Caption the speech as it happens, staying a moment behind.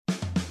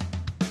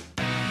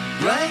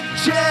Blank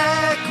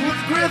check with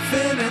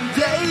Griffin and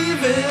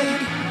David.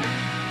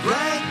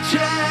 Blank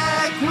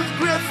check with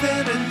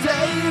Griffin and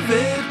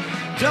David.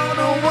 Don't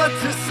know what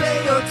to say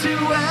or to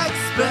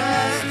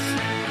expect.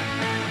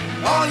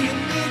 All you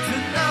need to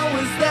know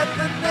is that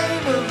the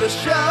name of the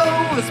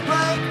show is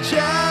Blank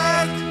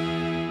Check.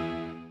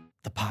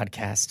 The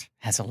podcast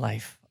has a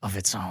life of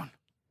its own.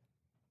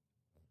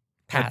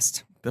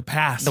 Past. The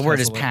past. The word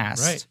has is a lot-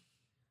 past. Right.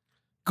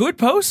 Good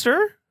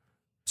poster.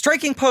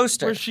 Striking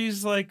poster. Where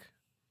she's like,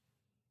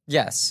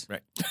 Yes.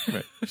 right.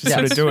 She's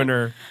sort of doing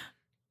her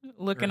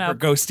Looking her up.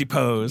 ghosty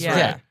pose. Yeah. Right?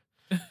 Yeah.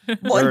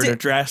 Well, Wearing and, her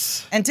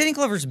dress. and Danny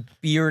Glover's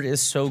beard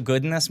is so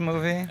good in this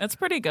movie. It's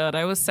pretty good.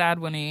 I was sad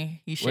when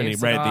he When he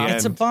shaves read it the off. end.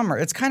 It's a bummer.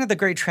 It's kind of the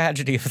great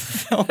tragedy of the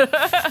film.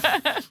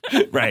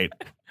 Right.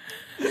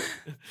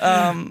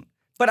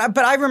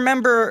 But I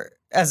remember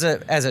as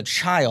a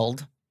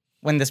child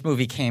when this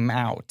movie came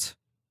out,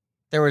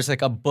 there was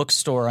like a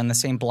bookstore on the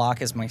same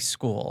block as my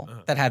school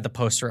that had the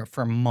poster up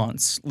for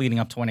months leading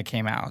up to when it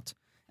came out,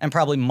 and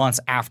probably months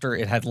after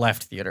it had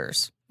left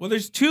theaters. Well,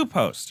 there's two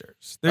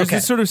posters. There's Okay.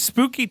 this sort of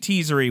spooky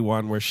teasery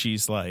one where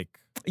she's like,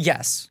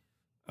 Yes.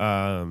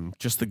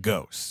 just the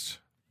ghost.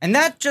 And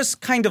that just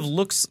kind of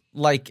looks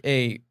like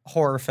a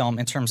horror film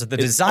in terms of the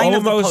It design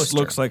of the almost poster.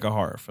 looks like a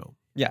horror film.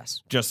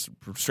 Yes. Just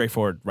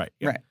straightforward, right?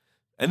 Yeah. Right.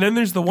 And then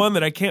there's the one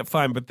that I can't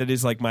find, but that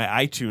is like my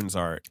iTunes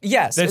art.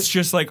 Yes. That's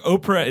just like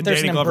Oprah and there's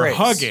Danny an Glover embrace.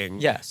 hugging.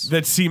 Yes.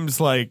 That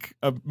seems like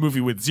a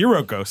movie with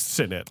zero ghosts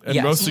in it, and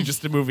Yes. mostly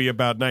just a movie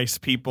about nice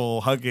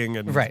people hugging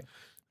and Right.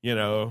 You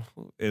know,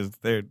 is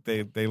they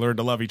learn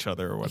to love each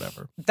other or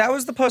whatever. That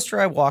was the poster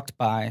I walked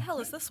by. hell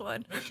is this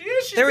one? She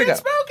is. She's There we being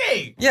go.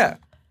 spooky. Yeah.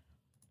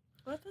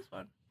 What's this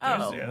one?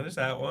 There's, Oh. yeah, there's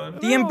that one.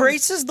 The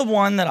embrace is the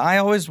one that I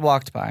always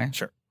walked by.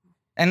 Sure.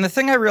 And the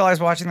thing I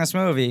realized watching this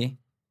movie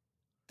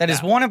that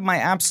is Yeah. one of my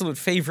absolute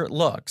favorite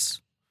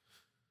looks.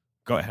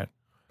 Go ahead.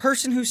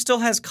 Person who still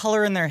has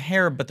color in their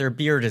hair, but their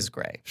beard is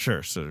gray.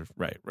 Sure. So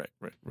right.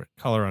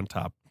 Color on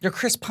top, You're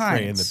Chris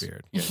gray in Pines. the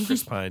beard. Yeah,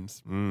 Chris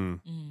Pines.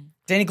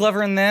 Danny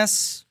Glover in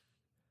this.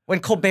 When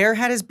Colbert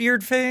had his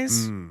beard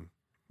phase,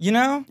 you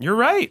know? You're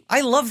right.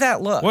 I love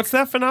that look. What's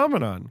that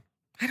phenomenon?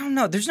 I don't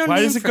know. There's no Why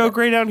name does it for go that.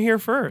 gray down here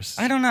first?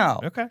 I don't know.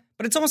 Okay.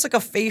 But it's almost like a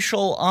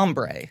facial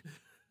ombre.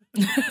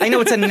 I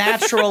know it's a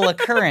natural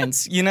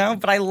occurrence, you know,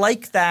 but I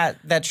like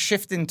that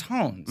shift in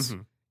tones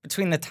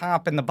between the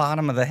top and the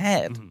bottom of the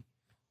head.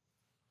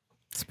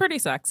 It's pretty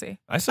sexy.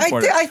 I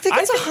support I it. think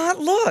it's a hot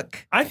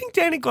look. I think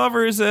Danny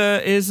Glover is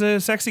a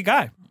sexy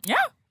guy. Yeah.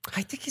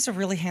 I think he's a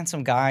really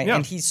handsome guy, Yeah.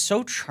 and he's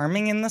so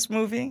charming in this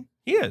movie.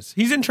 He is.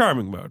 He's in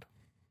charming mode.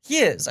 He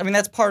is. I mean,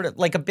 that's part of,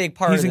 like, a big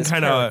part He's of in this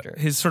kind of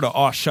character. his sort of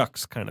aw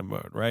shucks kind of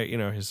mode, right? You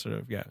know, his sort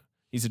of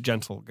he's a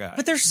gentle guy.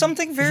 But there's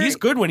something very... He's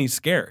good when he's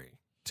scary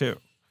too.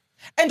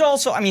 And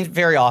also, I mean,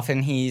 very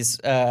often he's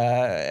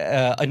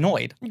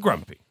annoyed,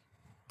 Grumpy.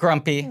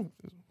 grumpy.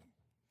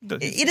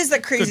 It is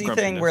that crazy thing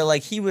grumpiness. where,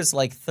 like, he was,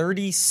 like,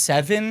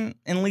 37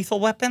 in Lethal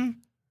Weapon.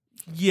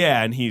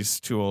 Yeah, and he's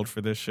too old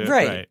for this shit.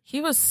 Right. Right. He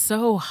was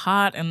so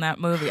hot in that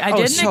movie. I Oh,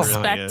 didn't so hot.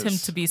 expect Really him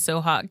is. to be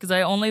so hot because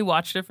I only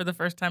watched it for the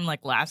first time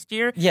like last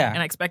year. Yeah. And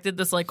I expected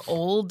this like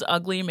old,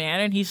 ugly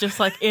man, and he's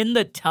just like in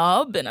the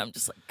tub, and I'm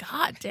just like,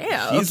 God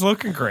damn. He's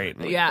looking great.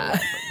 yeah.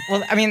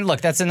 Well, I mean, look,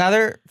 that's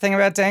another thing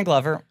about Dan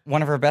Glover,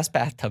 one of our best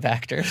bathtub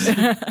actors.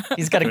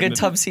 He's got a good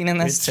tub scene in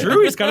this, It's too.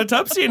 true. He's got a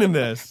tub scene in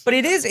this. But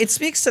it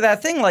speaks to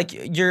that thing, like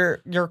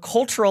your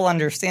cultural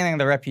understanding of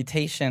the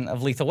reputation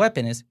of Lethal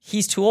Weapon is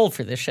he's too old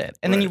for this shit.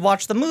 And then you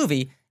watch the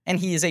movie, and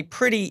he is a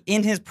pretty,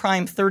 in his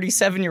prime,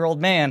 37-year-old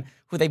man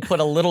who they put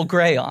a little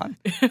gray on.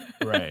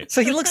 Right.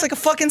 So he looks like a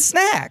fucking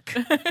snack.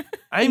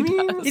 I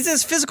mean, He's at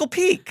his physical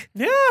peak.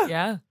 yeah.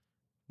 Yeah.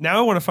 Now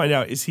I want to find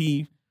out, is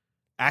he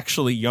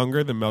actually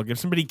younger than Mel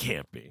Gibson? But he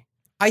can't be.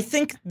 I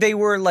think they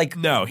were like,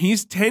 No,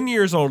 he's 10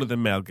 years older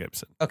than Mel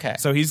Gibson. okay,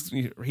 So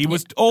he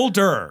was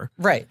older.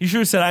 right, You should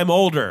have said, I'm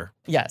older.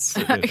 yes.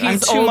 He's I'm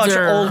too much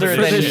older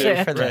for than this you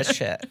shit. for this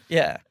shit.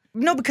 Yeah.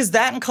 No, because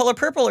that and Color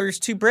Purple are his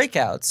two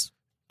breakouts.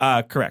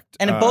 Correct.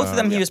 And in both of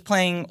them, he yeah. was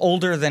playing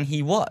older than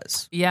he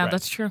was. Yeah, Right.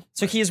 that's true.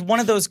 So he is one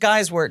of those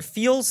guys where it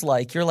feels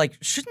like you're like,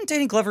 shouldn't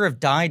Danny Glover have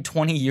died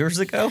 20 years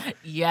ago?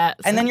 Yes.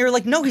 And then you're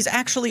like, no, he's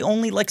actually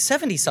only like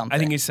 70 something. I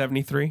think he's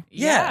 73.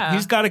 yeah.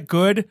 He's got a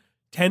good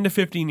 10 to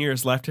 15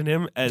 years left in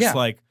him as Yeah.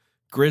 like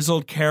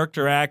grizzled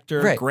character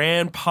actor, Right.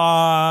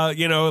 grandpa,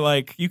 you know,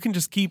 like you can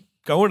just keep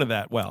going to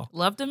that well.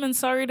 Loved him and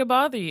Sorry to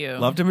Bother You.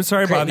 Loved him in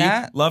Sorry Great About You.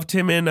 Nat. Loved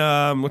him in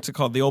what's it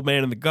called? The Old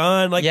Man and the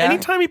Gun. Like Yeah.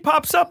 anytime he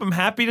pops up, I'm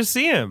happy to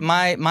see him.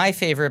 my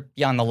favorite,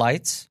 Beyond the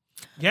Lights.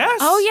 Yes.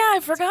 Oh, yeah. I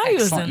forgot he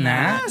was Excellent in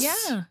that.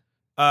 Nats. Yeah.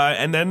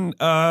 And then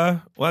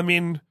Last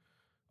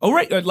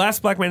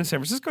Black Man in San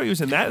Francisco, he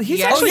was in that. He's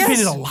Yes. actually Oh, yes.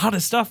 been in a lot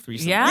of stuff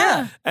recently. Yeah.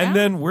 Yeah. And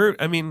then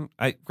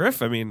Griff,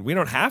 we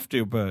don't have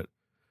to, but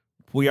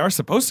we are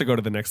supposed to go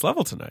to the next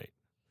level tonight.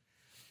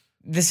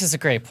 This is a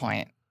great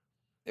point.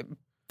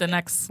 The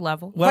next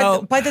level.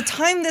 Well, by the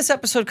time this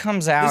episode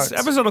comes out, this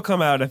episode will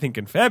come out, I think,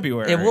 in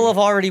February. it will have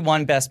already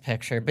won Best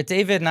Picture. But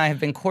David and I have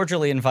been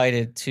cordially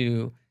invited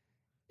to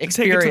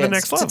experience Take it to the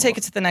next level. to take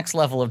it to the next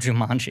level of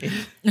Jumanji.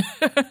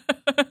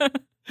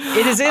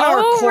 It is in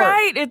our court.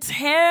 right. It's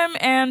him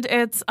and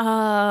it's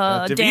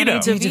Danny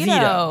DeVito.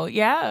 DeVito.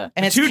 Yeah.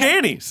 And it's Two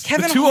Dannys.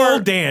 Kevin the two Hart-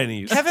 old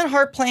Dannys. Kevin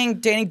Hart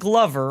playing Danny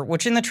Glover,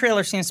 which in the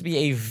trailer seems to be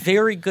a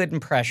very good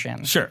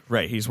impression. Sure,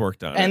 right. He's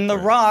worked on it. And The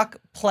Right. Rock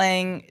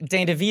playing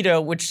Danny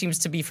DeVito, which seems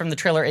to be from the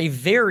trailer a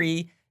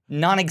very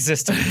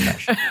non-existent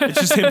impression. It's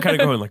just him kind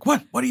of going like,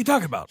 what? What are you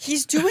talking about?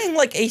 He's doing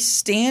like a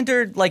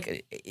standard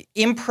like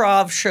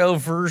improv show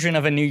version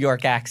of a New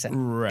York accent.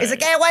 Right. He's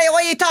like, hey, what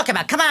are you talking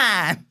about? Come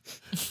on.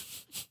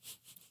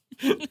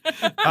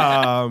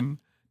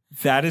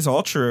 That is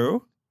all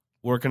true.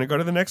 We're going to go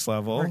to the next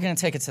level. We're going to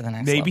take it to the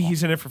next Maybe level.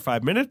 he's in it for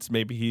 5 minutes.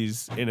 Maybe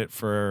he's in it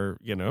for,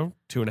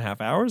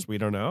 2.5 hours. We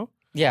don't know.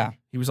 Yeah.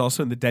 He was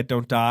also in The Dead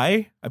Don't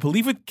Die. I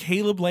believe with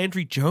Caleb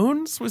Landry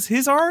Jones was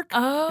his arc.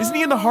 Oh. Isn't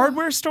he in the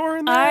hardware store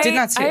in that? Did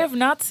not see I it. have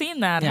not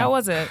seen that. Yeah. How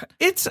was it?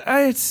 It's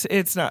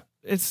not.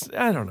 It's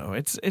I don't know.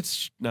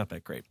 It's not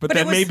that great. But But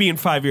then it was- maybe in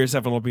 5 years,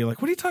 everyone will be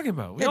like, "What are you talking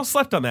about? We all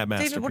slept on that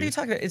masterpiece." David, what are you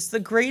talking about? It's the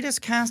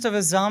greatest cast of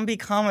a zombie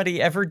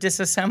comedy ever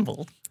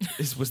disassembled.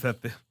 Was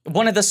that the?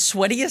 One of the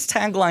sweatiest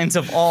taglines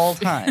of all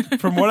time.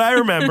 From what I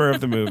remember of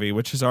the movie,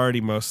 which has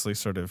already mostly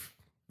sort of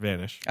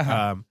vanished,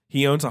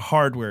 he owns a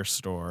hardware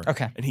store.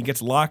 Okay. And he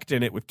gets locked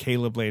in it with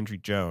Caleb Landry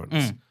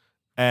Jones.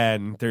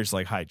 And there's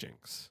like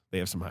hijinks. They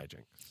have some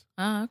hijinks.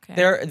 Oh, okay.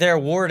 They're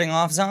warding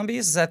off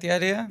zombies. Is that the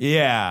idea?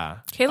 Yeah.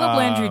 Caleb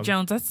Landry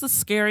Jones, that's the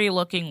scary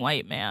looking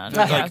white man.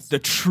 Like Like the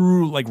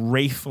true, like,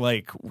 wraith,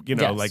 like,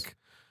 Yes. like,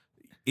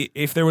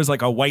 if there was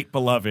like a white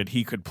beloved,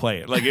 he could play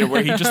it. Like,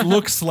 where he just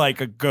looks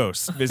like a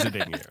ghost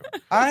visiting you.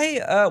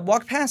 I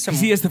walked past him.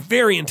 'Cause he has the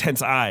very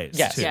intense eyes,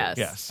 Yes. too.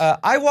 Yes.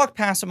 I walked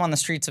past him on the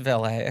streets of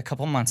LA a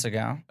couple months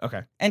ago,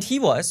 Okay. and he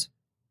was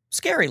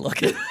scary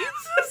looking.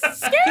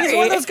 scary. He's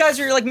one of those guys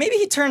where you're like, maybe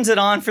he turns it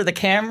on for the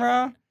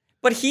camera,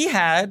 but he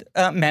had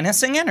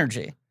menacing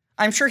energy.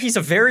 I'm sure he's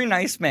a very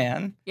nice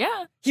man.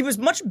 Yeah. He was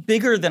much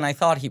bigger than I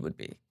thought he would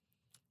be.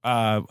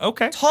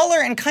 Okay. Taller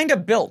and kind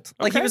of built.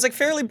 Like he Okay. was like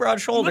fairly Let's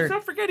broad-shouldered.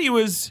 not forget he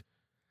was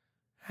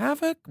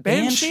Havoc,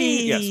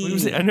 Banshee.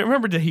 Yes, I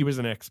remember that he was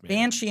an X-Man.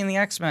 Banshee and the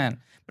X-Men.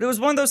 But it was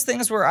one of those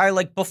things where I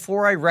like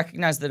before I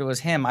recognized that it was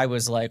him, I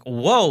was like,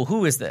 whoa,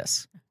 who is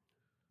this?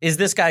 Is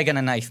this guy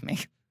gonna knife me?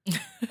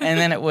 And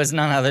then it was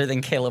none other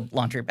than Caleb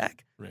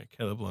Laundryback. Right,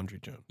 Caleb Landry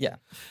Jones. Yeah.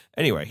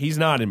 Anyway, he's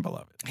not in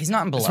Beloved. He's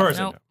not in As far Beloved. as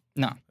I Nope.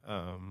 know.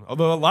 No.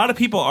 Although a lot of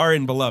people are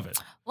in Beloved.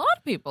 A lot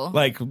of people.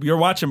 Like you're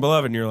watching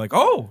Beloved and you're like,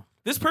 oh,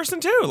 this person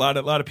too. A lot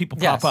of people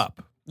Yes. pop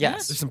up.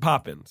 Yes. There's some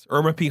pop-ins.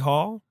 Irma P.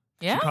 Hall.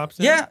 Yeah. She pops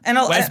in. Yeah, and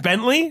Wes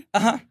Bentley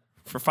uh-huh.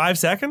 for 5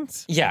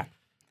 seconds. Yeah.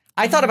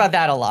 I thought about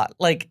that a lot.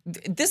 Like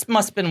this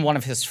must have been one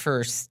of his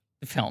first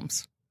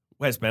films,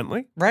 Wes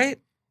Bentley. right?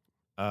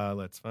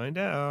 Let's find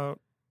out.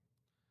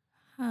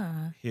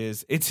 Huh.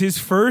 It's his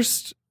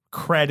first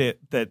credit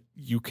that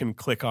you can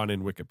click on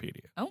in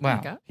Wikipedia. Oh Wow.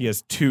 my god. He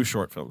has 2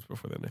 short films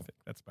before then, I think.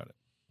 That's about it.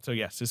 So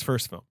yes, his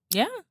first film.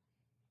 Yeah.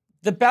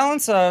 The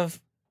balance of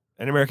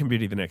And American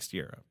Beauty the next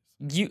year.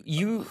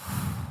 you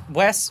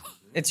Wes,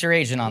 it's your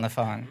agent on the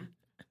phone.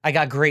 I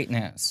got great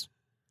news.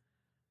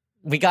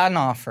 We got an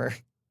offer.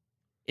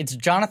 It's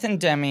Jonathan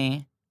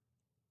Demme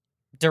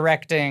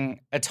directing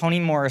a Toni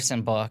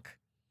Morrison book,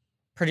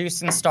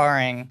 produced and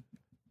starring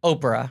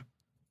Oprah.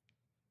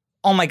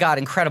 Oh my God,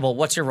 incredible.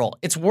 What's your role?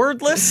 It's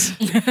wordless.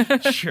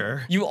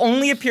 Sure. You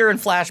only appear in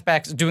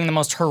flashbacks doing the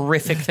most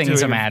horrific things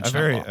Doing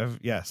imaginable.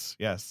 yes.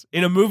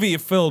 In a movie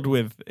filled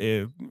with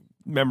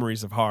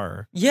memories of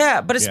horror.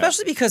 Yeah, but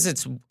especially because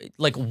it's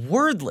like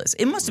wordless.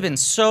 It must have been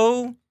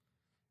so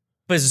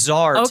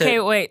bizarre. Okay,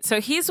 to, wait. So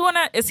is he one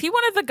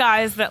of the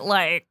guys that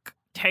like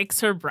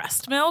takes her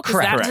breast milk?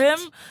 Correct. Is that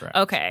him? Correct.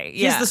 Okay.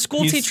 he's Yeah. the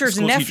school He's teacher's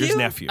school nephew. teacher's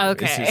nephew.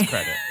 Okay. Is his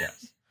credit, yes.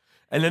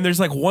 And then there's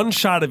like one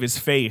shot of his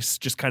face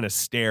just kind of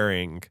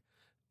staring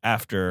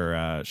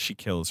after she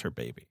kills her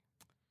baby.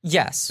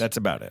 Yes. That's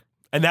about it.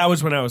 And that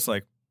was when I was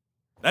like,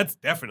 that's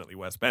definitely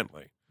Wes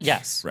Bentley.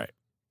 yes. Right.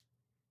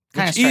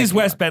 Kinda Which strikes is me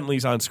Wes like-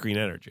 Bentley's on-screen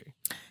energy.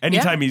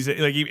 Anytime he's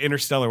like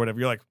Interstellar or whatever,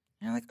 you're like,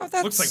 You're like, oh,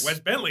 that looks like Wes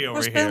Bentley over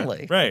Wes here.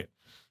 Bentley. Right.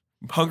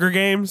 Hunger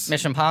Games.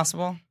 Mission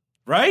Impossible.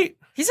 Right?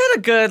 He's had a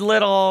good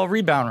little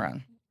rebound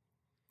run.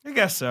 I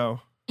guess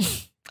so.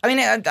 I mean,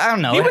 I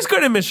don't know. He was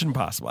good in Mission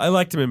Impossible. I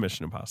liked him in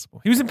Mission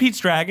Impossible. He was in Pete's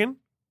Dragon.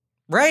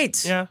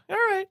 right. Yeah. All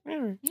right.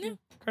 Yeah.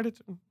 Credit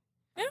to him.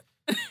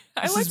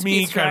 I This liked is me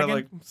Pete's kind of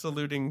Dragon. like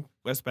saluting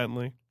Wes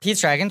Bentley. Pete's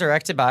Dragon,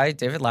 directed by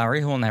David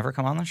Lowery, who will never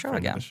come on the show Friend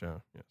of again. The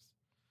show. Yes.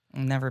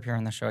 Never appear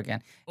on the show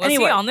again. Was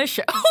anyway, he on this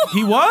show?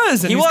 He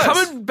was, and He he's was.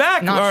 coming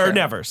back. Not or sure.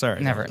 never.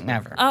 Sorry. never.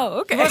 Oh, He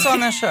okay. was on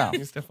this show.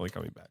 He's definitely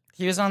coming back.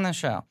 He was on this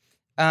show.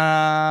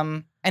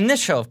 And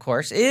this show, of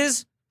course,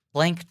 is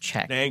Blank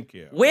Check Thank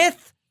you.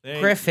 with Thank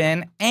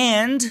Griffin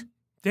and you.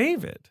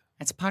 David.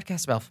 it's a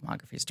podcast about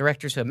filmographies,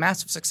 directors who have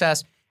massive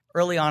success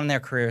early on in their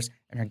careers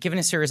and are given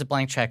a series of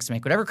blank checks to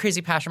make whatever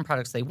crazy passion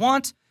products they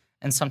want.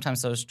 And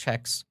sometimes those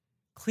checks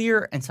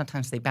clear and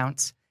sometimes they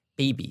bounce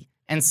baby.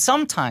 And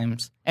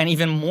sometimes an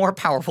even more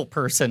powerful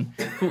person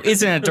who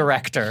isn't a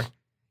director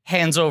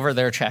hands over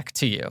their check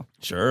to you.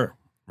 Sure.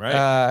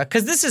 Right.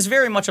 Because this is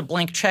very much a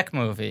blank check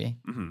movie.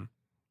 Mhm.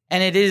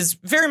 And it is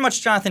very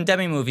much Jonathan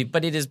Demme movie,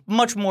 but it is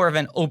much more of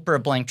an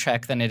Oprah blank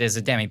check than it is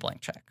a Demme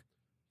blank check.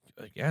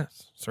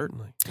 Yes,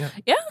 certainly.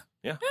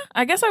 Yeah.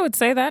 I guess I would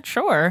say that.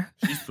 Sure.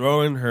 She's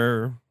throwing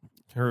her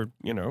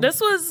This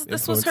was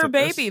influence her at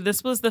this. baby.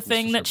 This was the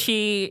thing was that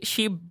her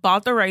she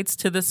bought the rights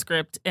to the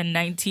script in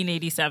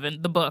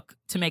 1987, the book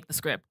to make the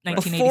script. Before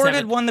 1987.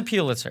 it won the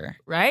Pulitzer.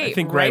 Right. I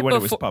think right when it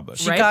was before-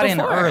 published. She right got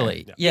before. in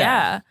early.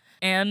 Yeah.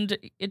 And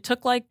it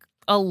took like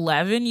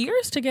 11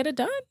 years to get it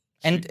done.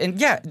 And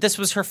yeah, this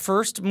was her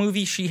first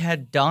movie she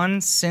had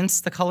done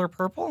since The Color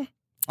Purple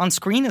on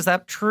screen. Is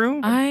that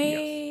true?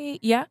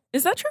 Yeah.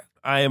 Is that true?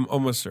 I am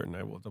almost certain.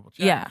 I will double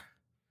check. Yeah.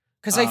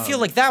 Because I feel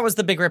like that was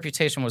the big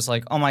reputation, was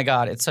like, oh my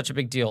God, it's such a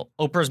big deal.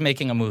 Oprah's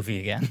making a movie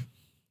again.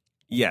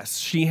 Yes,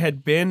 she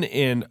had been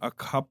in a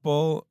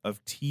couple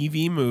of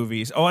TV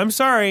movies. Oh, I'm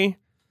sorry.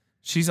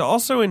 She's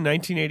also in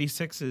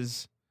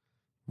 1986's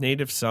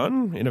Native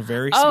Son in a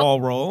very small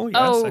role.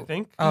 Yes, I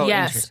think. Oh,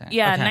 yes. interesting.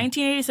 Yeah, Okay.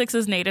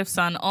 1986's Native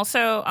Son.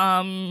 Also,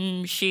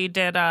 she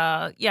did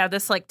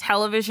this like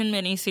television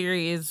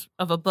miniseries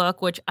of a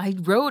book which I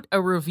wrote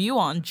a review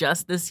on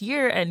just this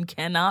year and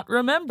cannot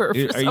remember. For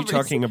Are some you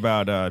talking reason.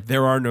 about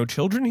There Are No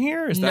Children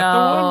Here? Is that the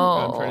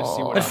one? I'm trying to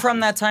see what. But from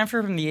that time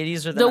frame, from the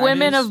 80s or the The 90s?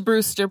 Women of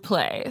Brewster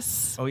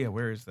Place? Oh yeah,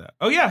 where is that?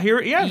 Oh yeah,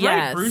 here. Yeah, right.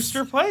 Yes.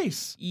 Brewster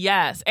Place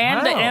Yes,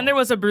 and Wow. and there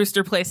was a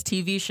Brewster Place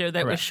TV show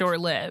that was Correct. short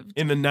lived.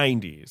 in the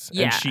 90s,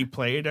 Yeah. and she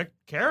played a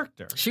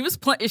character.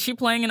 Is she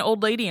playing an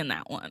old lady in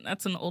that one?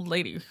 That's an old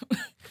lady.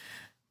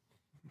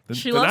 The,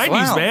 She the loves-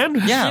 90s, Wow. man.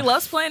 Yeah. She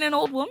loves playing an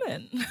old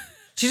woman.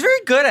 She's very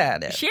good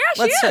at it. She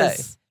let's say.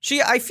 is.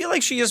 I feel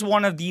like she is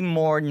one of the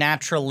more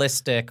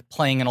naturalistic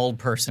playing an old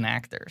person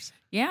actors.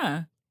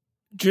 Yeah.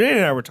 Janae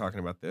and I were talking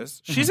about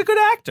this. She's a good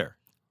actor.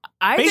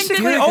 I Basically,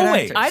 think that,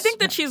 always. I think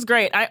that she's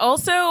great.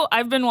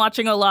 I've been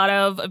watching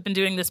I've been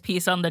doing this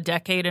piece on the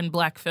decade in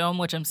black film,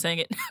 which I'm saying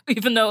it,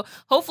 even though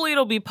hopefully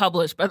it'll be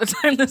published by the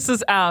time this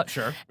is out.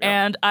 Sure.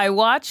 And I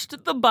watched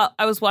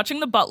I was watching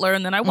The Butler,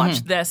 and then I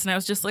watched this, and I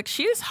was just like,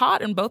 she is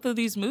hot in both of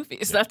these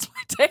movies. That's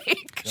my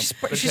take.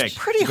 Good She's take.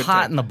 pretty Good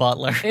hot take. in The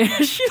Butler.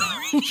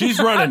 She's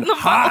running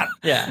hot.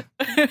 Yeah.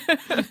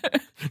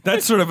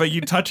 That's sort of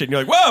you touch it and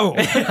you're like, whoa.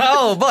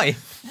 Oh, boy.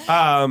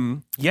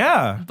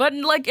 Yeah. But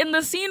like in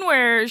the scene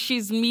where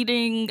she's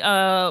meeting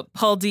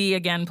Paul D,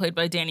 again played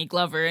by Danny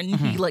Glover, and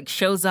he like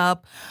shows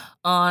up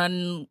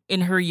in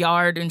her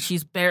yard and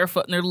she's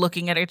barefoot and they're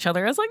looking at each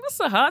other. I was like, this is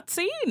a hot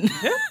scene.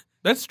 Yeah,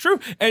 that's true.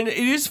 And it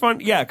is fun.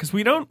 Yeah, because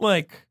we don't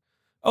like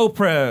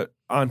Oprah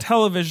on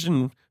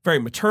television, very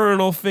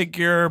maternal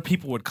figure.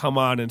 People would come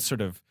on and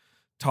sort of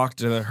talk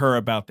to her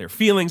about their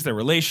feelings, their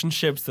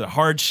relationships, the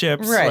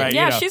hardships. Right.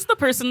 Yeah, you know. she's the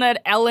person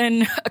that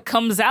Ellen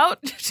comes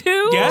out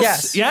to.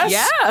 Yes, Yes.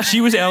 yes. Yeah.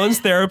 She was Ellen's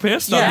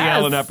therapist on the Yes.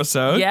 Ellen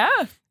episode. Yeah.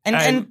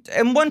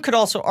 And one could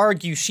also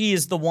argue she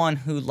is the one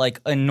who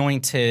like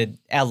anointed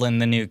Ellen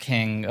the new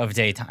king of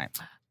daytime.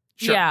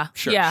 Sure, Yeah,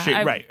 sure. yeah, She,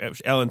 I- right.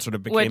 Ellen sort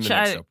of became the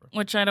next Oprah.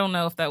 Which I don't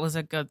know if that was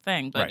a good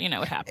thing, but Right. you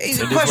know, it happens. It's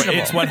It is questionable.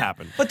 it's what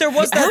happened. But there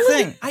was that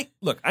Ellen-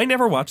 thing. I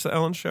never watched the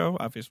Ellen show.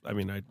 Obviously, I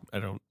mean, I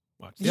don't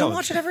watch the You don't Ellen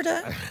watch show. it every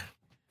day?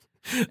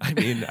 I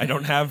mean, I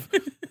don't have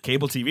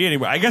cable TV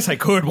anymore. I guess I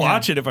could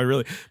watch it if I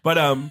really, but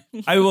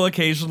I will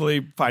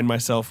occasionally find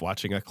myself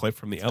watching a clip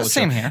from the Ellen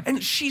Same show. here.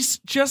 And she's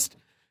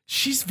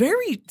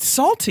very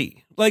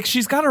salty. Like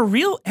she's got a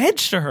real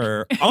edge to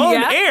her on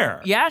Yeah.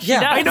 air. Yeah, she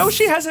Yeah. does. I know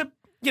she has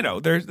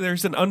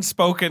there's an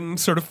unspoken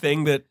sort of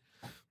thing that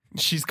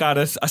she's got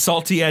a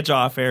salty edge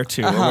off air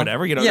too, or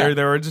whatever. You know, Yeah.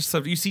 there are just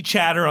some, you see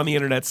chatter on the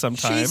internet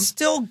sometimes. She's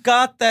still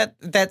got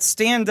that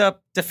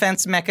stand-up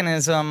defense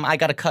mechanism. I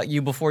got to cut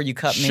you before you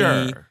cut me.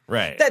 Sure,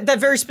 right. That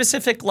very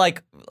specific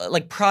like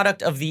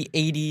product of the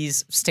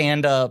 80s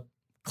stand-up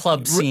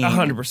club scene.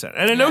 100%.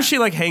 And I know she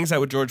like hangs out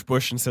with George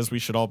Bush and says we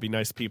should all be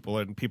nice people,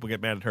 and people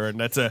get mad at her, and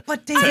that's a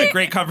But that's a David,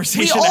 great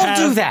conversation. we to all have.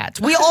 do that.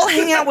 We all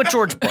hang out with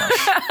George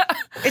Bush.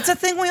 It's a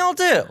thing we all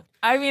do.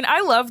 I mean, I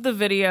love the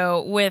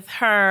video with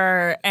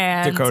her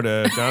and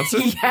Dakota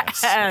Johnson.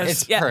 Yes.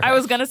 It's Yeah, perfect. I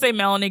was going to say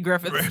Melanie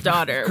Griffith's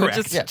daughter, which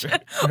is Correct. such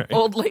an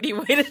old lady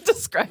way to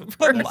describe her.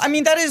 But I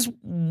mean, that is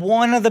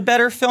one of the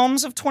better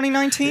films of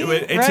 2019.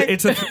 right?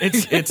 It's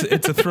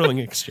a thrilling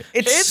exchange.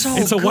 It's so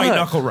It's a white good.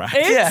 knuckle ride.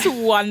 It's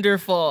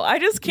wonderful. I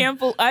just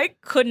can't. I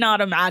could not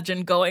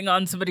imagine going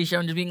on somebody's show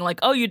and just being like,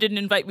 "Oh, you didn't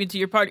invite me to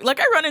your party." Like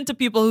I run into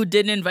people who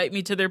didn't invite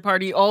me to their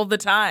party all the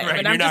time, Right,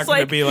 and you're I'm not just gonna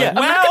like, be like, I'm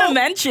not going to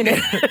mention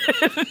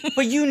it.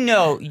 But you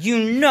know,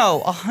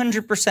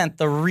 100%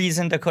 the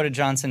reason Dakota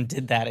Johnson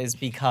did that is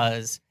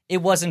because it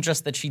wasn't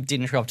just that she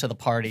didn't show up to the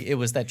party. It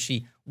was that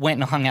she went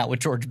and hung out with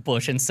George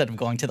Bush instead of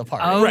going to the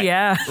party. Oh Right.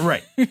 yeah,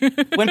 Right. When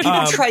people but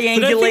I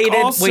think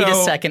triangulated, also- wait a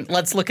second,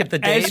 let's look at the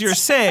dates. As you're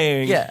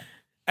saying, Yeah.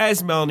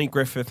 as Melanie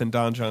Griffith and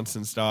Don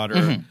Johnson's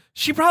daughter,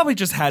 she probably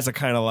just has a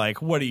kind of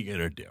like, what are you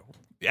gonna do?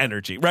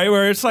 Energy, right?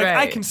 Where it's like, Right.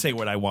 I can say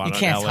what I want You on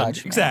can't Ellen.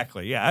 touch me.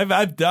 Exactly. Yeah.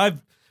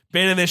 I've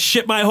been in this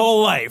shit my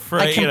whole life,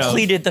 right? I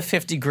completed the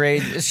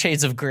 50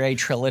 Shades of Grey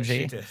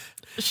trilogy.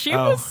 She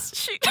Oh. was.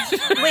 She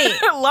Wait.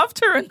 I loved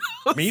her. In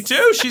those. Me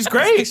too. She's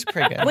great. He's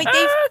pretty good. Wait,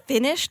 they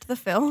finished the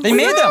film? They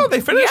made No, them.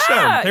 they finished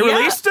Yeah, them. They yeah.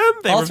 released them.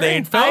 They All were three.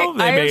 made film.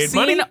 They I made have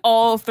seen money.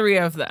 all 3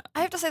 of them.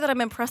 I have to say that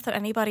I'm impressed that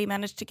anybody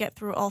managed to get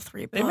through all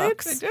 3 They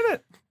books. did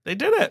it. They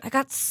did it. I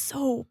got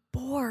so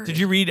bored. Did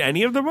you read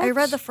any of the books? I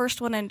read the first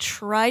one and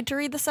tried to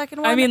read the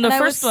second one. I mean, the and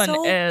first I was one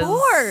so is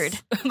bored.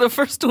 The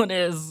first one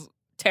is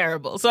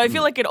terrible. So I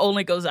feel like it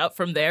only goes out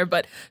from there.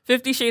 But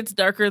 50 Shades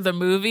Darker, the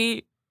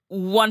movie,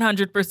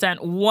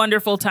 100%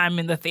 wonderful time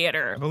in the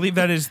theater. I believe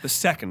that is the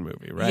second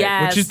movie, right?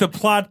 Yes. Which is the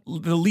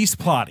least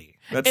plotty.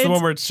 That's the It's-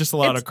 one where it's just a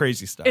lot it's- of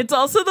crazy stuff. It's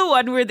also the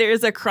one where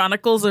there's a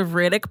Chronicles of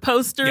Riddick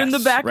poster in the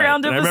Yes,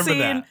 background right. of And I a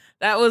remember scene. that.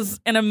 That was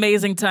an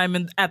amazing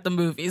time at the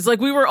movies. Like,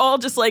 we were all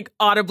just like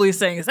audibly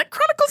saying, "Is that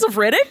Chronicles of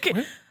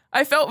Riddick?"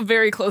 I felt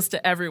very close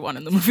to everyone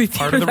in the movie theater.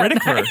 part of the that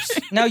Riddick night. verse.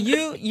 Now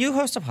you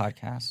host a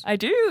podcast. I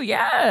do,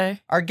 yeah.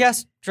 Our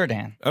guest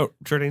Jordan. Oh,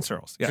 Jordan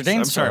Searles. Yes. Jordan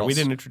I'm sorry, we Searles.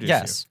 didn't introduce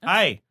Yes. you.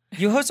 Hi.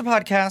 You host a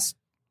podcast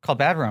called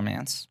Bad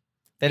Romance.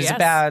 That is Yes.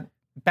 about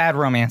bad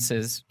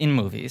romances in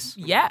movies.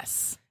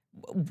 Yes.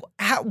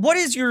 What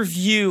is your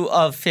view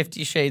of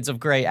 50 Shades of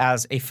Grey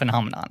as a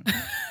phenomenon,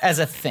 as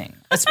a thing,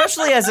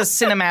 especially as a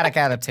cinematic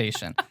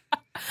adaptation?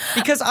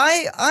 Because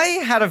I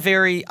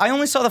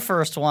only saw the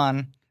first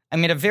one. I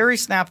made a very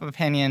snap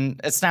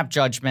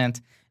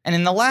judgment. And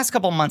in the last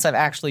couple of months, I've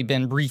actually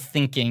been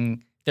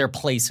rethinking their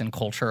place in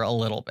culture a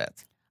little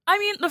bit. I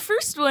mean, the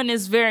first one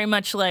is very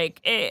much like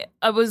it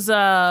was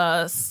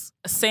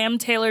Sam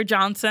Taylor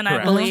Johnson, I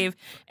Correct. believe,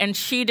 and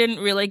she didn't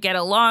really get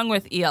along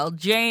with E.L.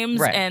 James.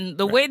 Right. And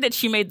the way that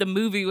she made the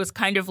movie was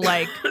kind of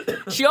like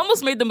she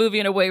almost made the movie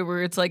in a way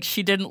where it's like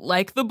she didn't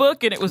like the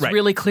book, and it was Right.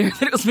 really clear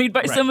that it was made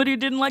by Right. somebody who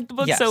didn't like the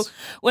book. Yes. So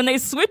when they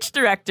switched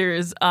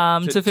directors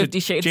to 50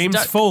 Shades, James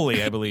Dark-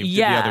 Foley, I believe, did the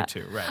Yeah. other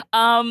two.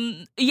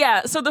 Right.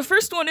 yeah, so the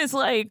first one is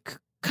like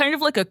kind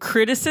of like a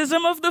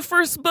criticism of the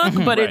first book,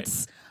 but Right.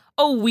 it's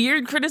a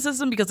weird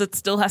criticism because it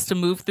still has to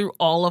move through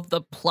all of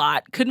the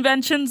plot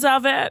conventions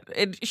of it.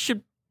 It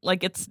should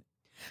it's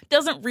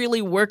doesn't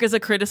really work as a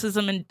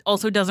criticism and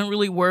also doesn't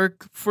really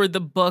work for the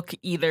book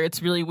either.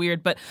 It's really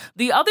weird, but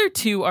the other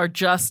two are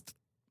just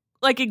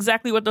like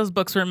exactly what those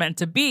books were meant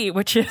to be,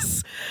 which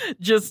is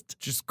just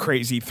Just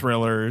crazy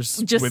thrillers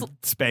Just- with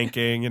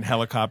spanking and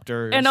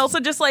helicopters. and also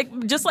just like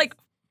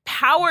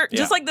power, Yeah.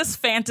 just like this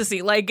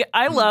fantasy. Like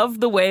I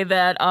love the way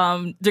that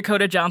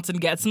Dakota Johnson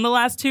gets in the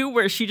last two,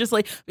 where she just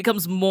like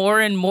becomes more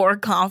and more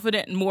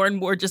confident and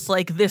more just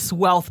like, this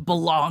wealth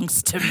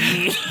belongs to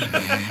me.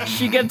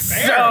 She gets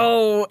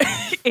so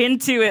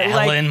into it.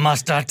 Like, Ellen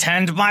must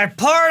attend my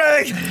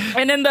party.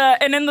 and in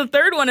the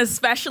third one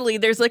especially,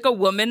 there's like a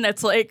woman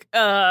that's like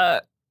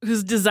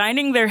who's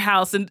designing their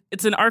house, and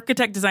it's an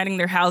architect designing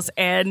their house,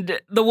 and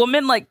the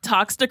woman like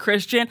talks to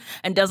Christian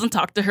and doesn't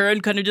talk to her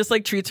and kind of just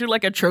like treats her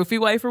like a trophy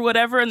wife or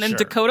whatever, and then Sure.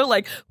 Dakota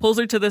like pulls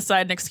her to the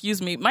side and,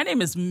 excuse me, my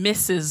name is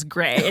Mrs.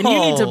 Grey and you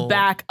need to Oh,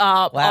 back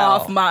up wow.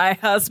 off my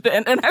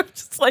husband. And I'm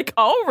just like,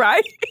 all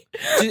right.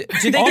 Do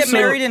they get Also-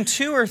 married in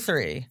 2 or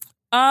 3?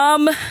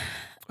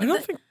 I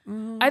don't think.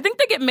 I think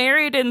they get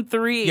married in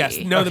 3. Yes.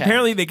 No. Okay.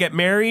 Apparently, they get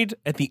married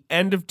at the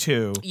end of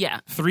 2. Yeah.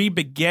 3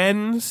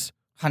 begins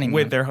Honeymoon.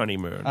 with their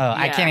honeymoon. Oh,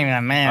 I Yeah. can't even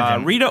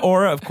imagine. Rita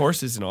Ora, of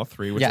course, is in all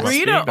 3. Which Yes. must be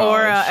Rita Ora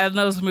acknowledged. and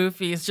those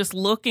movies, just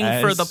looking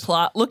for As- the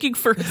plot, looking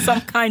for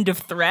some kind of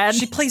thread.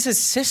 She plays his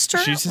sister?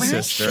 She's his Where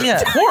is sister. she? Yeah.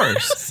 Of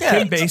course. Yeah.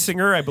 Kim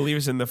Basinger, I believe,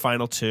 is in the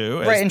final 2.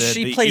 As Right, and the,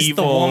 she the plays the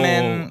evil,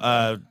 woman-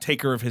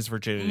 taker of his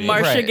virginity.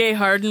 Marcia Right. Gay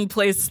Harden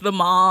plays the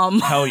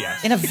mom. Hell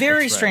yes. In a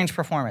very That's right. strange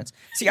performance.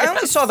 See, I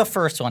only saw the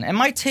first one, and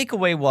my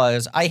takeaway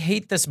was, I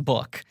hate this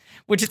book.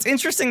 Which it's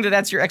interesting that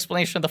that's your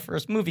explanation of the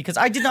first movie, because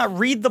I did not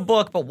read the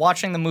book, but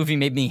watching the movie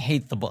made me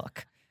hate the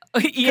book.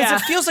 Because Yeah.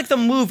 it feels like the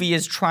movie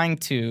is trying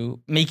to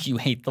make you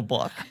hate the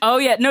book. Oh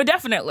yeah. No,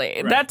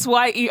 definitely. That's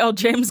why E.L.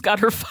 James got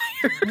her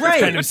fired.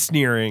 Right. Kind of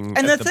sneering.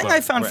 And at the thing book. I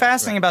found Right,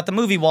 fascinating right. about the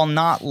movie, while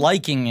not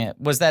liking it,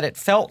 was that it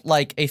felt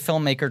like a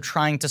filmmaker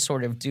trying to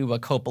sort of do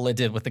what Coppola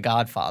did with The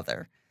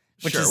Godfather.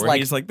 Which Sure, is where like,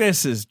 he's like,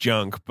 this is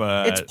junk,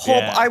 but it's pulp.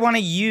 yeah. I want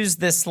to use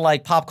this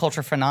like pop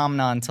culture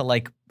phenomenon to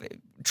like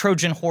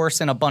Trojan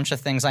horse in a bunch of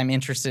things I'm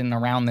interested in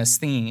around this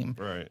theme.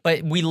 Right.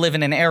 But we live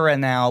in an era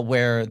now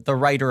where the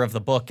writer of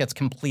the book gets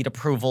complete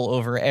approval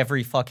over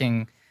every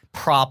fucking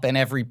prop and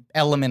every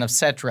element of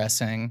set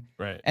dressing.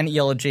 Right. And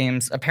E.L.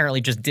 James apparently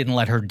just didn't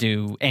let her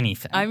do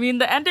anything. I mean,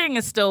 the ending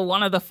is still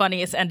one of the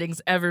funniest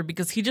endings ever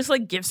because he just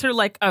like gives her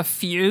like a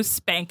few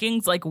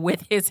spankings like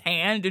with his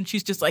hand, and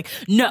she's just like,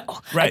 "No,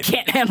 I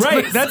can't handle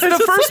Right. this." That's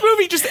the first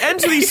movie. Just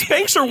ends with he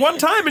spanks her one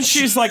time, and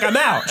she's like, "I'm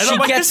out." And She I'm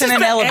like, gets this in is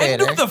an the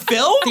elevator. End of the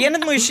film. At the end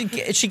of the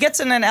movie, she gets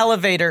in an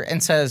elevator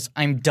and says,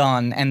 "I'm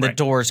done," and the Right.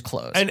 doors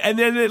close. And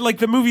then like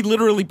the movie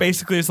literally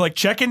basically is like,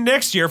 check in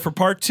next year for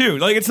part 2.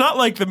 Like it's not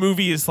like the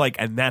movie is like,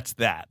 and that's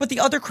that. But the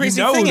other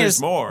crazy know thing there's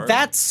is more.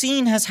 that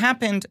scene has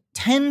happened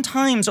 10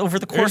 times over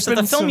the course of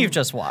the been film some- you've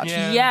just watched.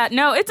 Yeah. Yeah,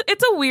 no, it's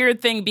a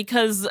weird thing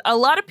because a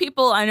lot of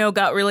people I know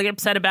got really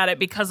upset about it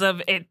because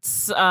of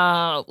its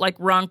like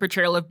wrong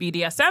portrayal of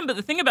BDSM. But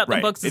the thing about the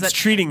Right. books is It's that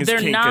treating as they're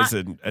kink not. as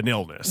an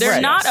illness. They're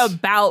Right. not Yes.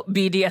 about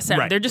BDSM.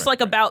 Right, They're just right,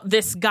 like about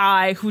this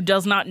guy who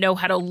does not know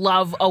how to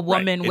love a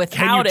woman Right. without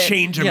Can you it.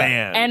 change a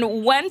Yeah. man?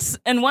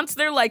 And once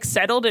they're like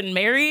settled and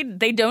married,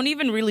 they don't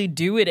even really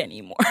do it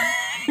anymore.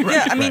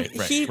 Yeah, I mean,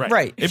 It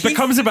he-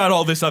 becomes about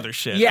all this other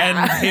shit. Yeah.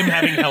 And him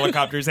having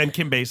helicopters and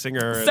Kim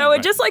Basinger. So and,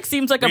 it just like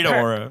seems like Rita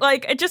Ora.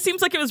 it just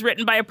seems like it was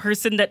written by a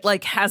person that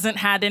like hasn't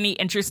had any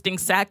interesting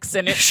sex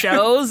and it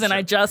shows and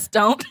I just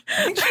don't.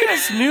 I think she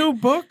has new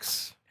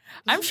books.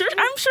 I'm sure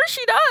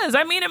she does.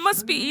 I mean, it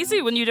must be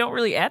easy when you don't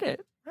really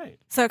edit. Right.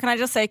 So can I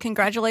just say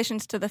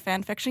congratulations to the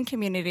fan fiction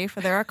community for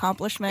their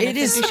accomplishment It in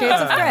is 50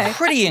 Shades of Grey.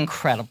 pretty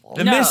incredible.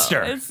 The No,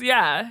 Mister. It's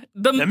the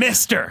The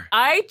Mister.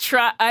 I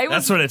That's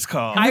was what it's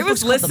called. I The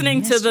was book's called The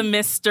listening to Mister? the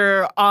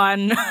Mister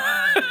on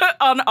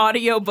on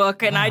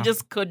audiobook and I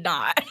just could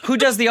not. Who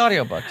does the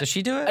audiobook? Does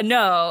she do it?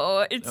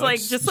 No, it's No, like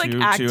it's just like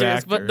two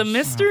actors, but the actors.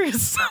 Mister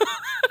is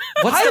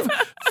What's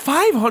the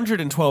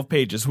 512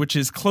 pages, which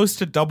is close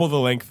to double the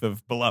length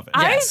of Beloved.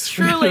 Yes. I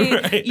truly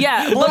Right.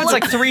 yeah. Beloved's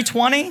like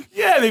 320?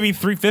 Yeah, maybe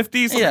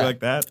 350, something Yeah.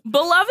 like that.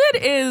 Beloved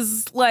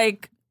is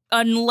like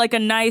a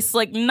nice,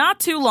 like not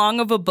too long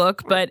of a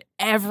book, but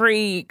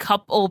every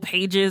couple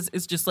pages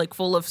is just like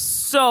full of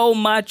so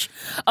much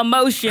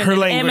emotion Her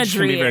and language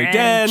can be imagery very and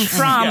dense.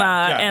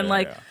 trauma Yeah, and yeah,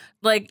 like yeah.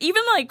 like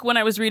even like when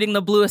I was reading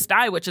The Bluest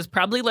Eye, which is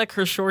probably like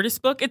her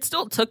shortest book, it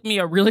still took me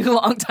a really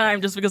long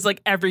time just because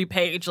like every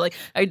page, like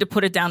I had to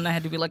put it down and I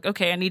had to be like,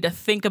 okay, I need to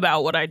think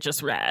about what I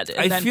just read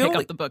and then pick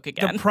up the book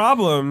again. The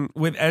problem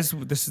with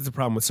this is the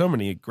problem with so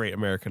many great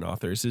American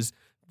authors is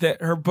that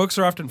her books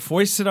are often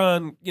foisted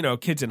on,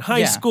 kids in high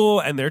Yeah. school,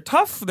 and they're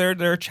tough.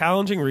 They're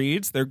challenging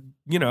reads. They're,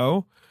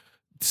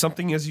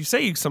 something, as you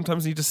say, you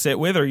sometimes need to sit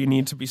with, or you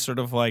need to be sort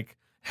of like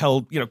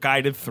held,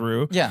 guided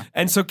through. Yeah.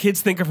 And so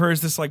kids think of her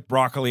as this like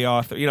broccoli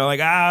author,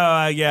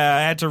 I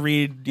had to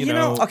read,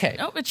 okay.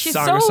 No, but she's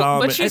Song of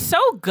Solomon.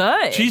 so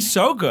good. She's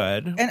so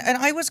good. And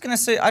I was going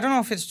to say, I don't know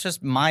if it's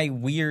just my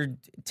weird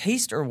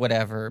taste or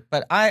whatever,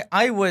 but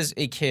I was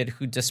a kid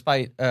who,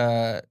 despite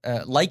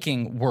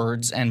liking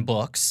words and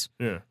books,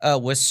 Yeah.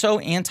 was so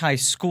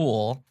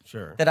anti-school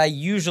Sure. that I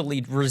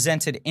usually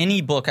resented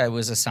any book I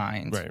was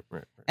assigned.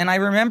 Right. And I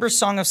remember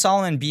Song of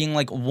Solomon being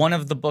like one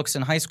of the books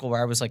in high school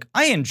where I was like,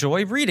 I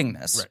enjoy reading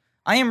this. Right.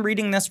 I am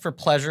reading this for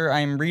pleasure.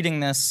 I am reading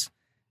this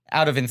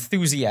out of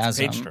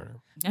enthusiasm. Page turner.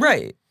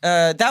 Right.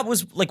 That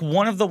was like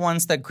one of the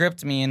ones that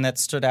gripped me and that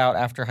stood out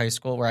after high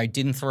school where I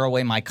didn't throw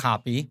away my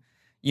copy,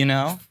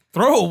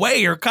 Throw away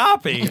your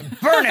copy.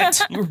 Burn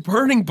it. You were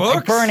burning books.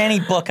 I burn any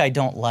book I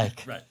don't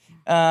like. Right.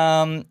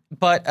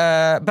 But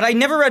I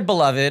never read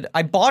Beloved.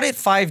 I bought it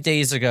 5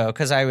 days ago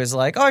because I was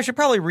like, oh, I should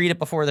probably read it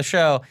before the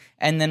show,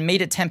 and then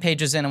made it 10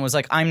 pages in and was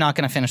like, I'm not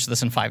going to finish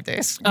this in 5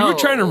 days. You were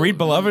trying to read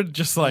Beloved,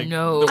 just like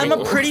No. I'm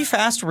a pretty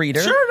fast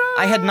reader. Sure,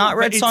 no, I had not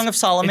read but Song of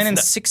Solomon it's in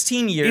not-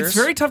 16 years. It's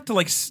very tough to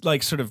like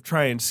sort of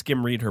try and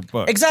skim read her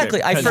book.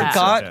 Exactly. I because it's so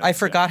forgot. dense. I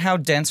forgot how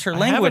dense her I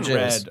language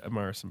haven't is. read a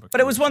Morrison book, But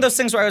it was one of those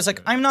things where I was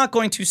like, I'm not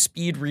going to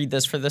speed read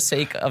this for the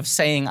sake of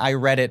saying I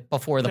read it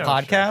before the No, sure,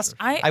 podcast.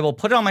 sure. I will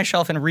put it on my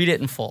shelf and read it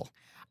in full.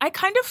 I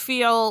kind of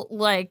feel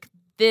like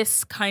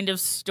this kind of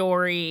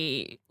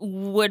story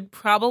would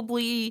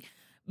probably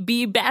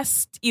be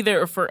best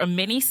either for a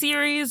mini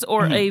series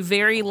or a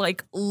very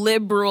like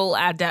liberal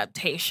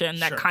adaptation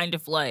that Sure. kind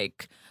of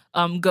like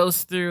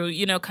goes through,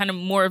 kind of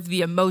more of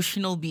the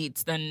emotional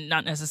beats than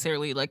not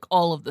necessarily like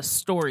all of the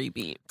story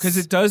beats. because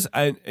it does.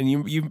 I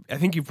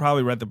think you've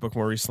probably read the book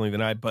more recently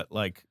than I, but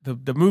like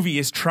the movie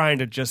is trying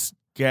to just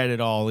get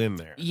it all in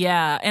there.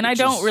 Yeah, and I Which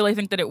don't is- really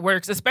think that it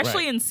works,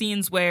 especially Right. in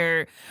scenes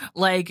where,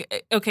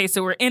 like, okay,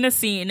 so we're in a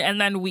scene and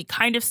then we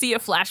kind of see a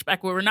flashback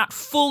where we're not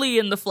fully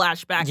in the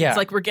flashback. Yeah. It's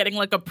like we're getting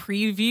like a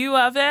preview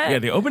of it. Yeah,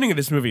 the opening of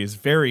this movie is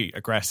very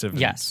aggressive.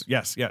 and- Yes.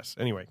 yes.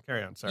 Anyway,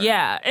 carry on. Sorry.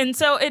 Yeah, and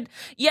so it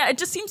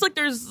just seems like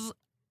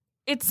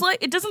it's like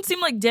it doesn't seem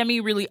like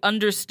Demi really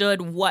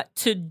understood what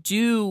to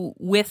do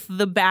with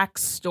the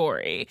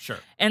backstory. Sure.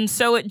 And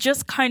so it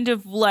just kind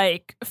of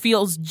like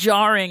feels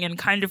jarring and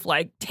kind of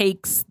like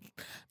takes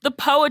the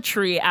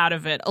poetry out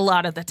of it a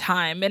lot of the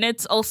time. And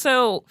it's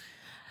also,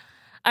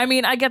 I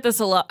mean, I get this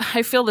a lot.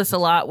 I feel this a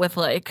lot with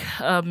like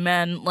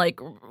men, like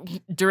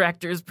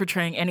directors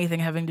portraying anything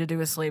having to do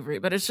with slavery.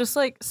 But it's just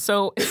like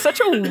it's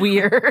such a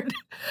weird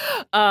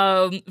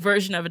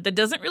version of it that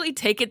doesn't really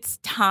take its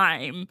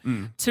time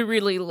to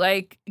really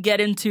like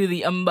get into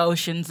the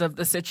emotions of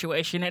the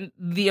situation. And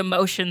the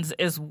emotions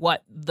is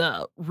what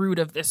the root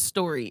of this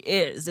story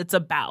is. It's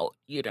about,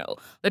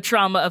 the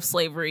trauma of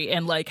slavery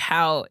and like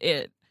how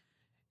it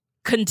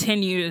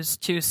continues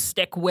to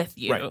stick with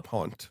you. Right.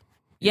 Haunt.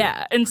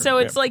 Yeah. And so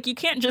it's like you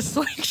can't just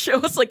like show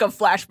us like a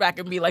flashback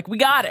and be like, we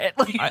got it.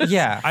 Like,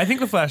 Yeah. I think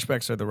the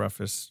flashbacks are the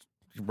roughest.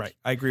 Right.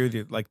 I agree with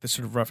you. Like the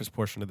sort of roughest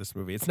portion of this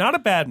movie. It's not a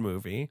bad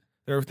movie.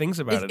 There are things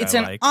about it It's I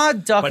an like,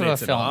 odd duck but of a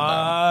it's film, an though.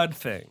 odd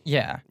thing.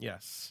 Yeah.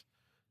 Yes.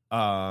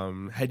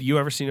 Had you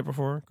ever seen it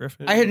before,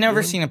 Griffin? I had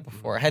never seen it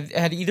before. Had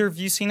either of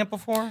you seen it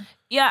before?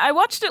 Yeah, I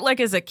watched it like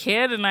as a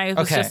kid, and I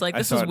was Okay. just like, I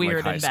 "This saw is it in, like,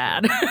 weird high and school.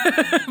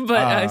 bad." But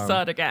I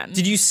saw it again.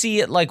 Did you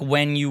see it like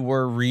when you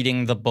were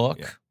reading the book?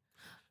 Yeah.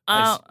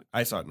 Uh,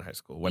 I saw it in high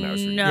school when I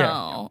was reading.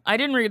 no, I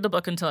didn't read the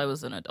book until I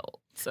was an adult.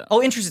 So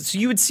Oh, interesting. So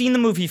you had seen the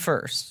movie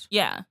first,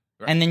 yeah,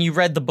 and then you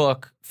read the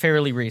book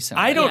fairly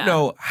recently. I don't Yeah.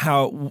 know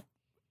how.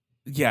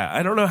 Yeah,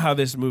 I don't know how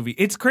this movie.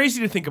 It's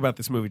crazy to think about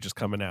this movie just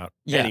coming out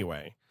Yeah.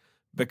 anyway,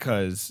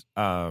 because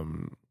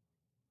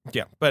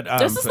yeah, but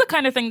this is the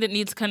kind of thing that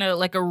needs kind of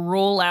like a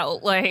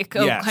rollout, like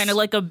Yes. kind of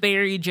like a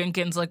Barry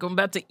Jenkins, like I'm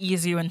about to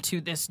ease you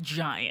into this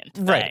giant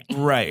thing. Right.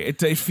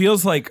 right. It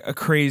feels like a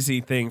crazy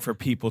thing for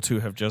people to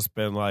have just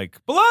been like,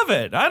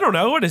 beloved. I don't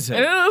know what is it.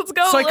 Let's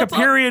go. It's like let's a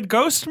period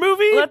ghost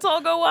movie. Let's all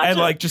go watch and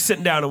it. like just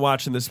sitting down and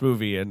watching this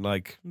movie and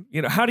like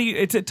how do you?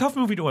 It's a tough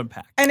movie to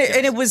unpack. And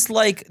it was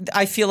like,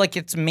 I feel like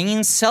its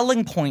main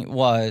selling point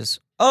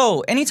was,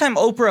 oh, anytime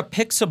Oprah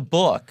picks a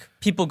book,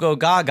 people go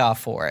gaga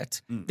for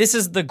it. This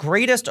is the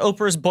greatest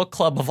Oprah's book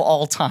club of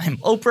all time.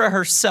 Oprah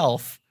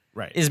herself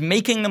Right. is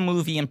making the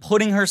movie and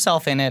putting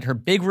herself in it, her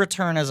big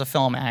return as a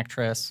film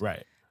actress.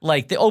 Right.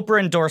 Like the Oprah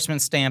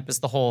endorsement stamp is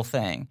the whole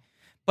thing.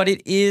 But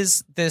it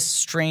is this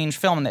strange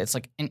film, and it's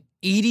like an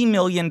 $80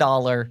 million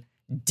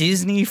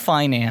Disney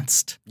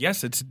financed.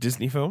 Yes, it's a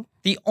Disney film.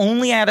 The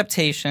only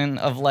adaptation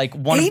of like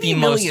one of the $80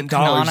 most million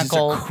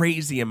canonical, is a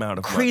crazy amount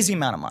of crazy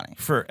money amount of money.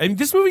 for. And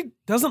this movie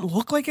doesn't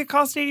look like it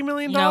cost $80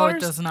 million. no, it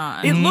does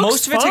not. It looks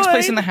Most of it takes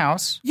place in fine. the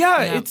house.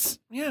 Yeah,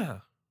 Yeah.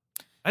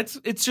 it's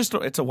It's just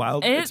it's a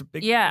wild. It- It's a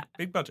big yeah.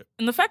 big budget.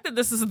 And the fact that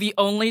this is the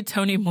only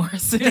Toni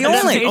Morrison, The only-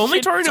 adaptation,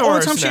 only Tori It's the only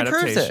Morrison time she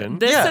approves it. adaptation.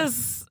 This Yeah.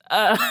 is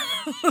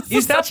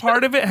Is that such a-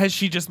 part of it? Has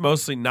she just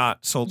mostly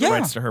not sold the Yeah.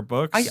 rights to her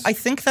books? I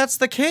think that's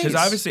the case. Because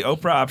obviously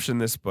Oprah optioned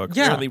this book.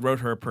 Yeah. Apparently wrote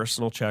her a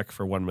personal check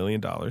for $1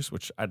 million,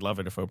 which I'd love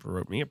it if Oprah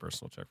wrote me a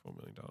personal check for $1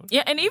 million.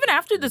 Yeah, and even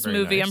after this Very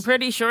movie, nice. I'm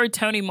pretty sure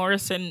Toni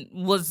Morrison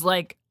was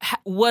like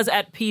was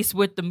at peace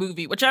with the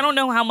movie, which I don't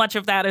know how much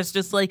of that is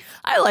just like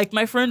I like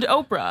my friend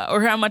Oprah,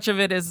 or how much of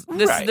it is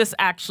this Right. this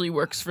actually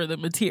works for the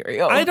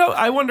material.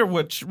 I wonder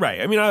which.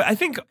 Right. I mean, I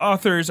think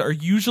authors are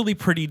usually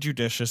pretty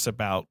judicious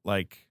about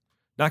like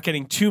not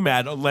getting too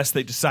mad unless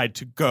they decide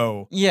to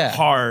go Yeah.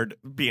 hard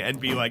and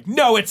be like,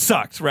 no, it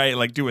sucked. Right.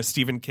 Like do a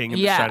Stephen King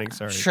and Yeah. The Shining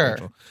Star. Sure.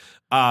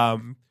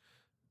 example.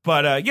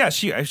 But yeah,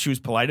 she was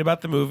polite about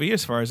the movie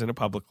as far as in it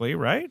publicly,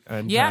 right?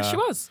 And Yeah, she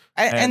was.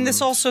 And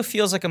this and- also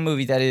feels like a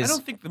movie that I is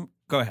don't think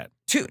go ahead.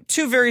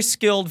 two very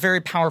skilled,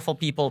 very powerful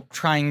people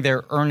trying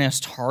their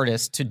earnest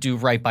hardest to do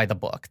right by the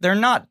book. They're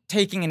not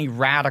taking any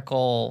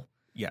radical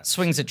Yes.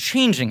 swings at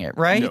changing it,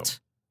 right? No.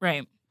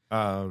 Right.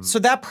 So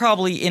that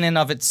probably in and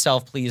of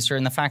itself pleased her,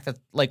 and the fact that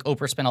like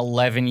Oprah spent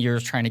 11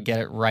 years trying to get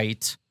it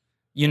right,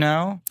 you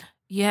know?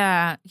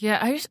 Yeah,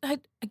 yeah.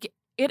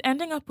 It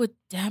ending up with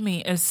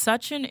Demi is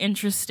such an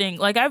interesting.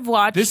 Like I've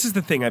watched. This is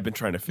the thing I've been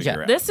trying to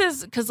figure out. This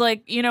is because,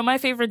 like, you know, my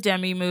favorite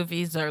Demi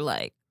movies are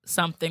like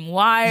Something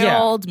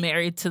Wild,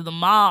 Married to the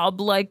Mob,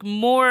 like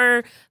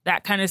more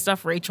that kind of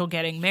stuff. Rachel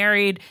getting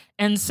married,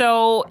 and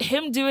so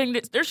him doing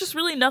this. There's just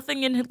really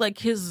nothing in like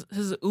his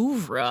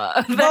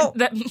oeuvre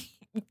that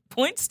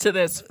points to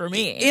this for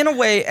me. In a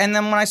way, and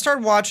then when I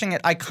started watching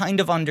it, I kind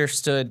of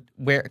understood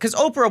where, because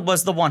Oprah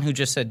was the one who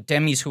just said,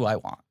 Demi's who I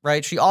want,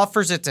 right? She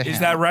offers it to him. Is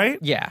that right?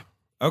 Yeah.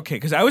 Okay,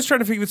 because I was trying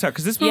to figure this out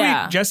because this movie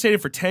Yeah.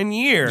 gestated for 10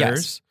 years.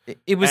 Yes.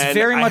 It was and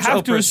very much I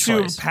have to Oprah's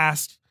assume choice.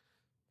 past.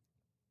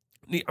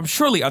 I'm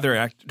surely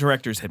other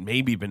directors had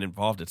maybe been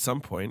involved at some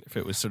point if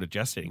it was sort of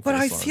gestating. For But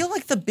I this long. feel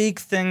like the big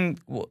thing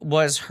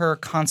was her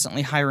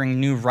constantly hiring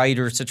new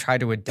writers to try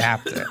to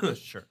adapt it.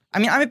 Sure. I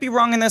mean, I might be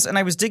wrong in this, and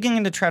I was digging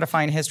in to try to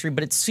find history,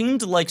 but it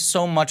seemed like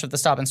so much of the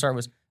stop and start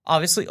was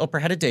obviously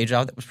Oprah had a day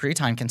job that was pretty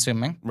time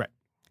consuming. Right.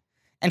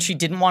 And she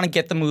didn't want to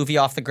get the movie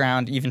off the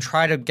ground, even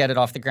try to get it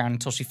off the ground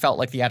until she felt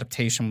like the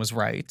adaptation was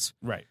right.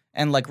 Right.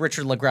 And like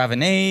Richard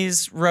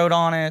LaGravenese wrote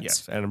on it.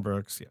 Yes. Adam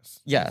Brooks.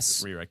 Yes.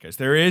 Yes. Rewrite guys.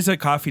 There is a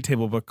coffee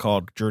table book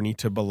called Journey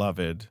to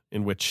Beloved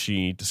in which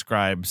she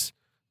describes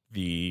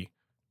the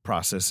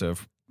process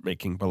of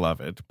making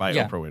Beloved by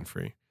Yeah. Oprah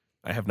Winfrey.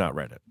 I have not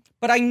read it.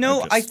 But I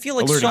know, I'm I just feel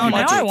like alerting so you now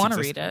much, to I its wanna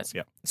read existence. it.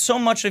 Yeah. so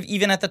much of,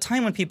 even at the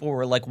time when people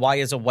were like, why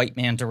is a white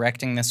man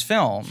directing this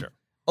film? Sure.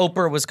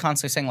 Oprah was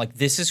constantly saying like,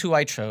 this is who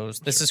I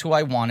chose. This is who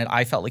I wanted.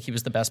 I felt like he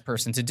was the best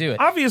person to do it.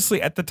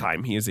 Obviously, at the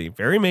time, he is a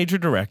very major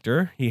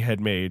director. He had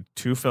made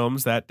 2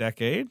 films that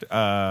decade.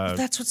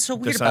 That's what's so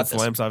weird The about Silence of this. the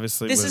Lambs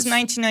obviously This was is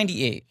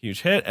 1998.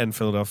 huge hit, and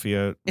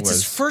Philadelphia It's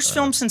was his first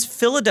film since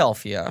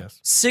Philadelphia, yes.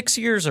 6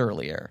 years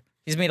earlier.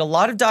 He's made a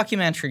lot of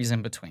documentaries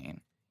in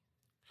between.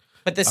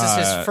 But this is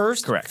his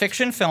first correct.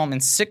 fiction film in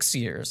 6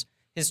 years.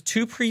 His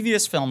 2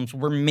 previous films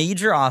were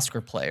major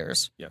Oscar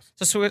players. Yes.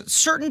 So to a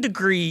certain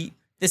degree,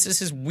 this is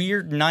his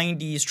weird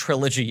 90s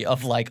trilogy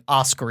of like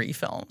Oscar-y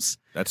films.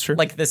 That's true.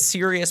 Like the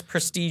serious,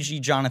 prestige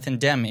Jonathan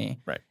Demme.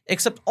 Right.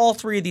 Except all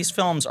 3 of these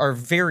films are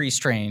very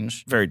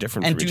strange very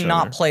different and from do each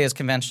not other. play as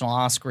conventional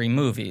Oscar-y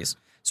movies.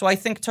 So I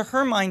think to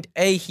her mind,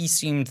 he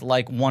seemed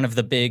like one of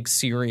the big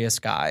serious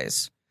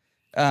guys.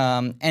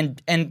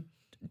 And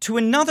to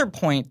another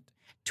point,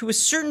 to a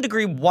certain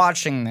degree,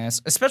 watching this,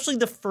 especially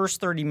the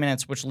first 30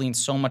 minutes, which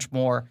leans so much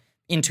more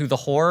into the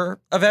horror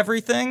of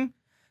everything,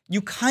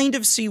 you kind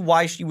of see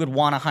why she would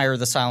want to hire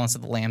the Silence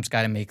of the Lambs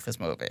guy to make this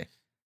movie.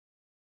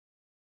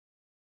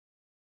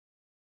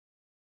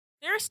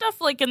 There's stuff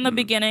like in the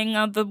beginning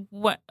of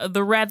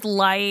the red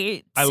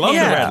light. I love the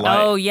red light.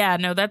 Oh yeah,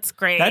 no, that's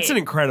great. That's an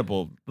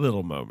incredible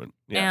little moment.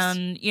 Yes.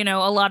 And, a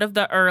lot of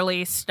the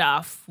early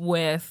stuff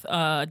with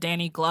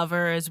Danny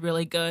Glover is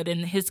really good,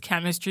 and his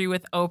chemistry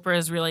with Oprah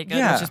is really good,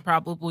 Yeah. which is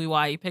probably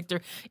why he picked her.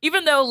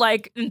 Even though,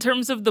 like, in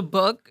terms of the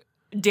book,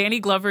 Danny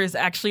Glover is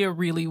actually a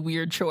really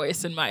weird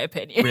choice, in my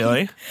opinion.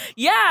 Really?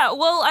 Yeah,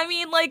 well, I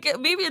mean, like,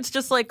 maybe it's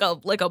just like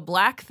a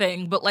black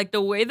thing, but like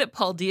the way that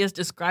Paul D is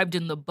described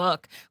in the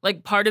book,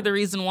 like part of the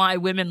reason why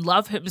women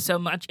love him so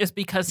much is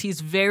because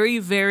he's very,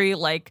 very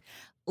like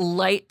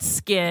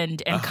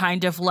light-skinned and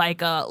kind of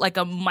like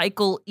a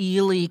Michael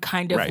Ealy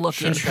kind of Right,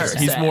 looking sure.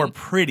 person. He's more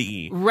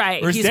pretty.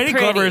 Right, Whereas he's Danny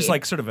Glover pretty. is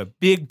like sort of a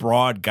big,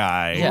 broad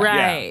guy. Yeah.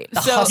 Right.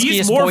 The So huskiest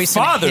He's more voice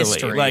in fatherly.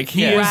 history. Like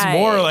he Yeah. is Right.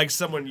 more like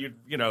someone you'd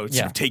sort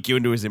Yeah. of take you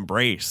into his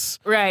embrace.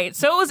 Right.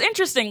 So it was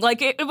interesting.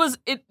 Like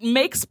it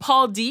makes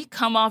Paul D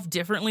come off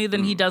differently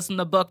than he does in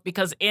the book,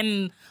 because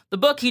in the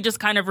book he just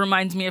kind of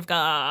reminds me of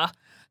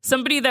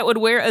somebody that would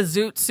wear a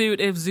zoot suit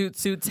if zoot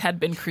suits had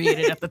been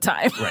created at the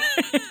time.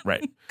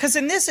 Right. Because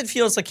in this, it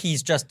feels like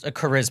he's just a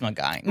charisma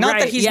guy. Not that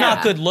Right, he's yeah.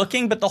 not good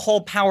looking, but the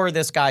whole power of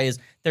this guy is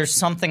there's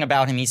something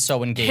about him. He's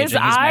so engaging. His he's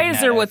eyes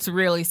magnetic. are what's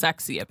really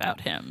sexy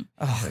about him.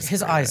 Oh,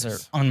 his eyes are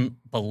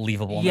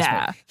unbelievable. in this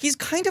Yeah. movie. He's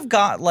kind of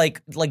got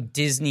like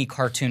Disney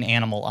cartoon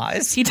animal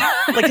eyes. He does.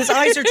 Like his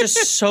eyes are just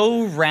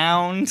so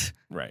round.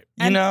 Right.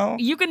 You know?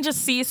 You can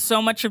just see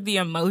so much of the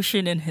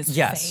emotion in his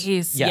Yes.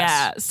 face. Yes.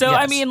 Yeah. So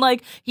I Yes. mean,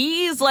 like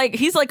he's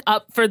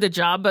up for the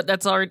job, but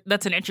that's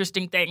an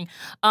interesting thing.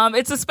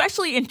 It's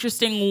especially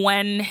interesting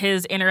when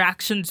his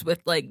interactions with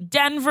like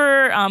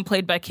Denver,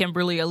 played by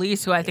Kimberly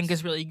Elise, who I think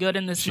is really good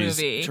in this She's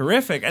movie.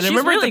 terrific. And I She's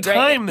remember really at the great.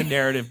 time the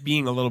narrative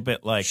being a little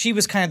bit like, She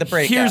was kind of the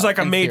breakout. here's like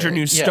a in major theory.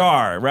 new Yeah.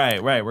 star.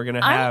 Right. We're going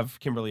to have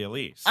Kimberly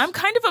Elise. I'm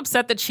kind of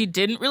upset that she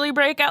didn't really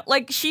break out.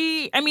 Like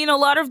a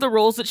lot of the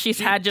roles that she's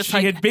had just she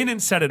like had been in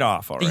Set It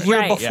Off already. The year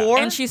right. before?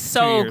 and she's 2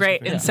 so years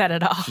great before. in Set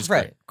It Off. She's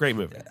Right. Great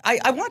movie.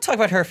 I want to talk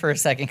about her for a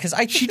second because I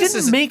think She this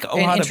didn't is make a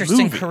an lot interesting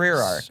of movies. career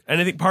arc. And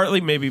I think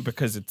partly maybe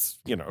because it's,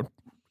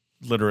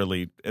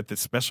 literally,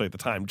 especially at the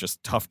time,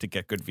 just tough to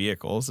get good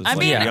vehicles as I like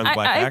mean, a young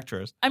black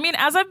actress. I mean,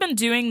 as I've been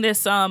doing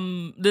this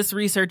this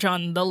research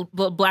on the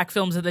black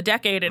films of the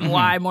decade and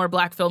why more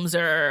black films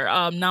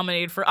are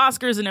nominated for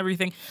Oscars and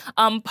everything,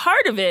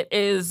 part of it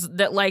is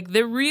that like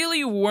there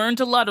really weren't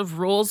a lot of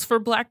roles for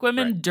black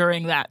women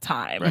during that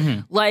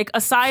time. Like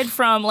aside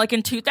from like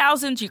in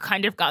 2000s, you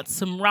kind of got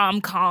some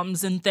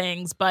rom-coms and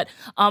things, but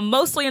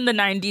mostly in the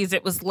 90s,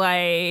 it was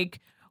like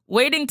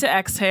Waiting to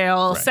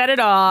Exhale, Set It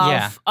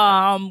Off,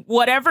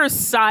 whatever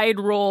side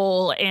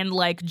role in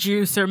like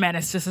Juice or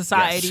Menace to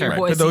Society sure. or Right.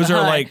 Boys But those in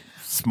the are Hood. like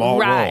small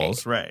Right.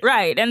 roles. Right.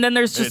 Right. And then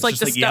there's just It's like just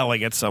the like stuff.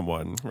 yelling at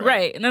someone.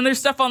 Right. And then there's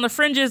stuff on the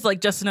fringes,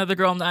 like Just Another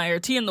Girl in the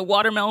IRT and The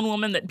Watermelon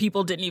Woman that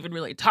people didn't even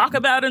really talk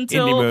about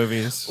until Indie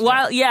movies.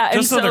 While, yeah. And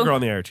Just Another so, Girl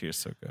in the IRT is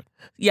so good.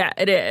 yeah,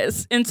 it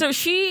is. And so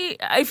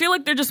I feel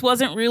like there just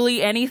wasn't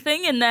really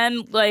anything. And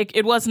then like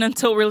it wasn't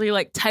until really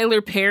like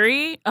Tyler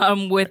Perry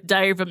with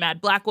Diary of a Mad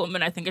Black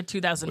Woman, I think in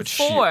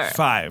 2004.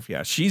 5.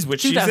 Yeah. She's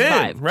what she's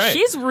 2005. in. Right.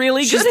 She's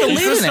really She's good. the in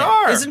lead it. in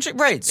star. it, isn't she?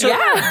 Right. So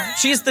Yeah.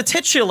 she's the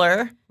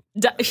titular.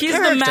 She's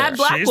character. the mad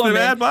black She's the woman.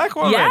 mad black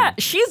woman. Yeah,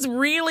 she's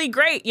really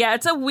great. Yeah,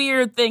 it's a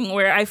weird thing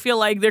where I feel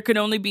like there can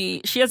only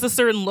be, she has a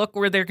certain look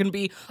where there can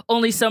be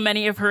only so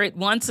many of her at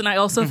once. And I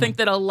also think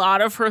that a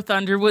lot of her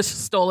thunder was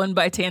stolen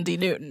by Tandy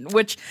Newton,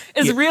 which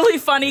is really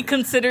funny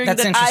considering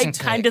That's that I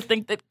interesting kind of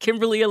think that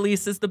Kimberly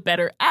Elise is the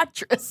better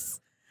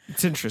actress.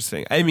 It's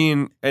interesting. I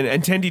mean,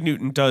 and Tandy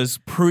Newton does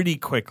pretty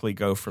quickly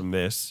go from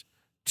this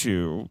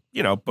to,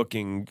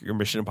 booking your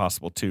Mission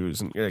Impossible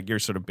 2s and your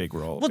sort of big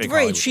role. Well, big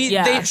right.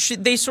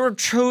 Hollywood They sort of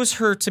chose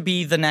her to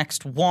be the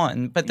next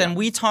one, but then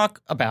we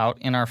talk about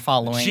in our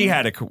following. She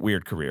had a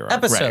weird career arc.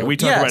 Episode, Right. We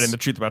talk yes. about it in the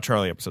Truth About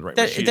Charlie episode, right?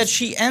 where that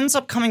she ends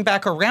up coming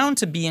back around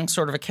to being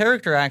sort of a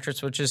character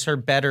actress, which is her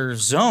better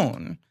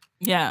zone.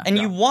 Yeah. And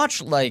you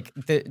watch like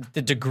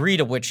the degree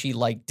to which he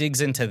like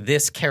digs into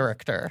this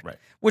character, Right.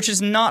 which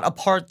is not a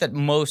part that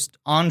most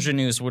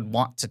ingenues would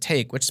want to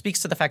take, which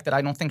speaks to the fact that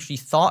I don't think she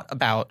thought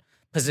about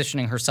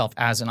positioning herself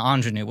as an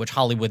ingenue, which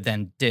Hollywood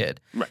then did.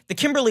 Right. The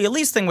Kimberly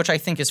Elise thing, which I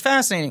think is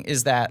fascinating,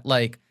 is that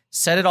like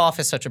Set It Off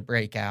is such a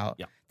breakout.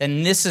 Yeah.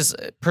 Then this is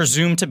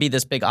presumed to be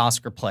this big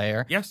Oscar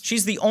player. Yes.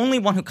 She's the only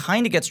one who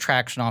kind of gets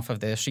traction off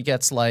of this. She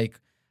gets like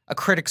a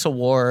Critics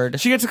Award.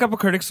 She gets a couple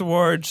Critics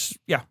Awards.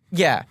 Yeah.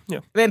 Yeah. Yeah.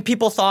 And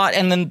people thought,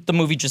 and then the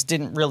movie just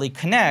didn't really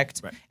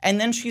connect. Right. And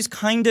then she's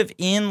kind of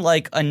in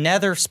like a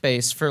nether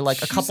space for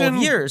like a couple of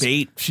years.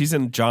 Bait. She's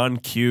in John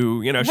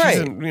Q. You know, she's Right.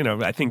 in, you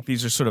know, I think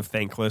these are sort of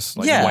thankless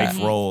like Yeah. wife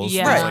roles,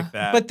 Yeah. things Right. like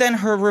that. But then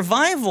her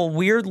revival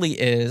weirdly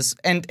is,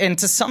 and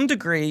to some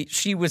degree,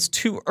 she was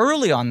too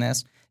early on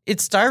this.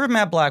 It's Diary of a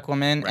Mad Black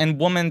Woman and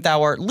Woman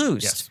Thou Art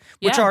Loosed, Yes.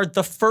 which Yeah. are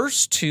the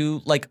first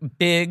two like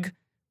big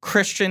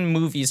Christian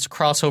movies to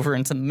cross over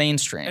into the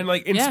mainstream. and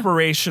like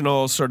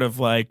inspirational sort of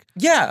like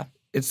yeah.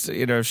 it's,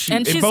 you know, she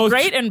And in she's both,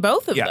 great in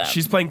both of yeah, them.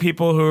 she's playing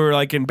people who are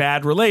like in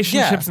bad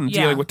relationships Yeah. and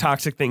Yeah. dealing with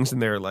toxic things,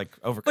 and they're like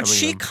overcoming But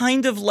she them.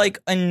 kind of like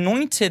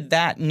anointed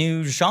that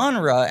new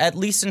genre, at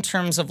least in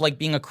terms of like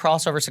being a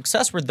crossover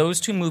success, where those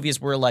two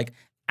movies were like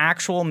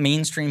actual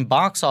mainstream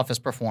box office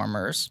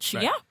performers.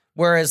 Yeah.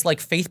 Whereas like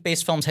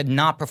faith-based films had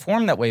not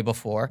performed that way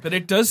before. But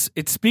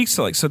it speaks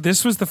to like, so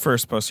this was the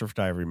first poster for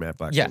Diary of a Mad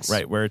Black Yes. Woman,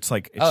 right? Where it's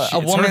like, A it's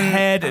woman her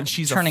head and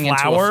she's turning a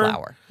flower. into a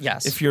flower.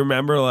 Yes. If you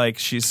remember, like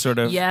she's sort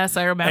of. Yes,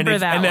 I remember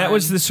and that. And that one.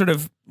 was the sort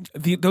of,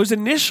 those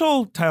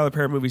initial Tyler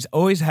Perry movies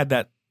always had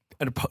that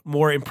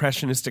more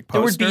impressionistic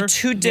there poster. would be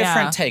two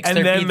different Yeah. takes. And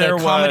There'd then be the there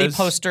comedy was-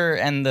 poster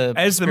and the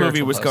As the movie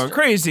spiritual was going poster.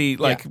 crazy,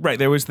 like, Yeah. right,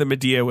 there was the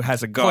Medea who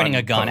has a gun. Pointing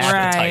a gun poster.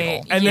 at the Right.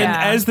 title. And Yeah.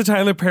 then as the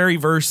Tyler Perry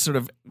verse sort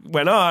of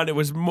went on, it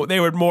was they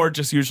would more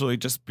just usually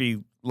just be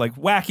like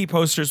wacky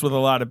posters with a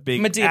lot of big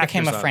Medea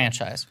became a actors on it.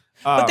 franchise.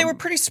 But they were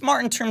pretty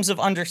smart in terms of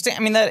understanding.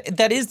 I mean,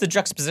 that is the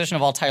juxtaposition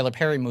of all Tyler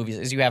Perry movies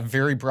is you have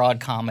very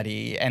broad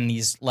comedy and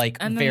these like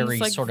And then very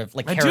it's like- sort of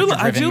like I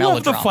character-driven do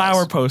love the melodramas.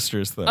 flower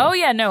posters though. Oh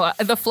yeah, no,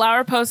 the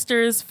flower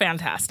posters,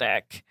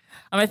 fantastic.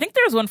 I think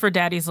there's one for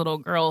Daddy's Little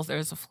Girls.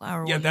 There's a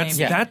flower yeah, one. that's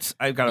named- that's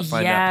I've got to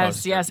find that Yes,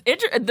 poster. yes.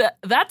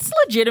 That's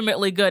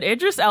legitimately good.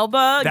 Idris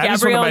Elba, That is one of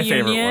Gabrielle my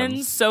favorite Union,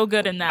 ones. so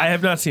good in that. I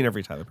have not seen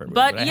every Tyler Perry movie,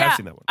 but but I yeah, have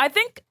seen that one. I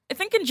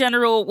think in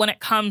general, when it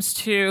comes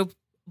to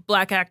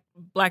black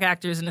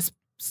actors and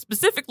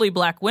specifically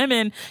black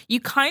women, you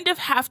kind of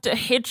have to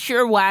hitch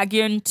your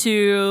wagon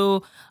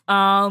to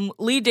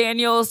Lee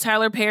Daniels,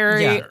 Tyler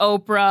Perry, Yeah.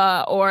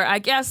 Oprah, or I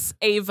guess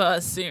Ava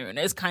soon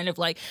is kind of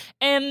like,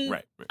 and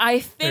Right.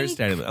 I There's think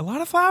Daddy, a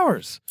lot of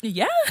flowers.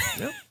 yeah,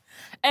 Yep.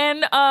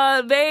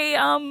 and they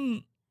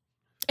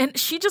and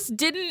she just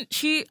didn't.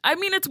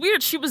 It's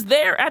weird. She was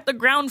there at the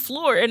ground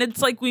floor, and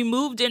it's like we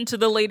moved into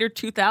the later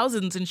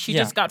 2000s, and she Yeah.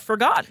 just got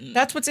forgotten.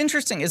 That's what's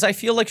interesting is I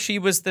feel like she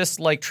was this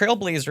like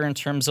trailblazer in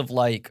terms of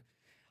like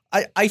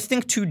I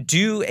think to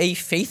do a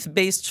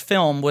faith-based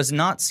film was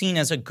not seen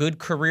as a good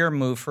career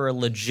move for a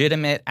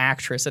legitimate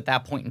actress at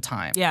that point in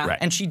time. Yeah. Right.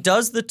 And she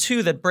does the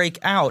two that break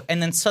out,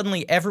 and then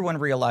suddenly everyone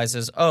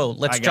realizes, oh,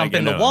 let's I gotta jump get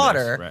in the in on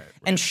water. this. Right.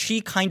 And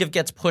she kind of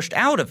gets pushed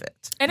out of it.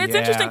 And it's Yeah.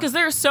 interesting because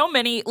there are so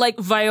many, like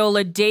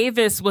Viola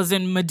Davis was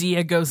in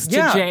Medea Goes to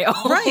Yeah, Jail.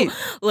 right.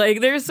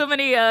 Like there's so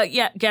many,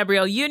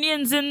 Gabrielle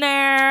Union's in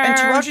there. And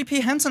Taraji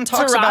P. Henson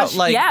talks about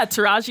like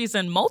Taraji's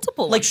in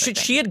multiple like ones, I think.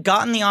 she had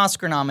gotten the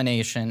Oscar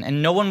nomination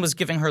and no one was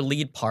giving her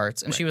lead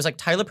parts. And she was like,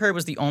 Tyler Perry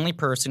was the only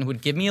person who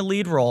would give me a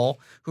lead role,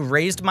 who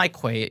raised my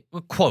quote,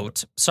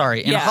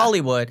 in Yeah.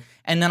 Hollywood.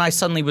 And then I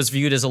suddenly was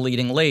viewed as a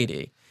leading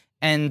lady.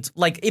 And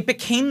like it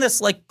became this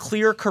like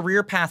clear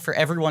career path for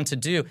everyone to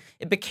do.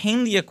 It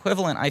became the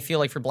equivalent, I feel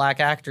like, for black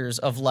actors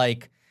of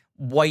like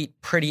white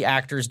pretty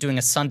actors doing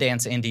a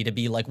Sundance indie to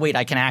be like, wait,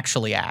 I can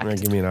actually act.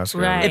 Right, give me an Oscar.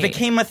 Right. It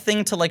became a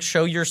thing to like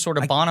show your sort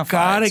of bona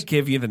Gotta fides.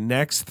 give you the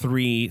next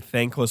 3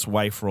 thankless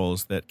wife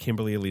roles that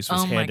Kimberly Elise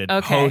was Oh my- handed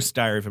okay. post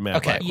Diary of a Mad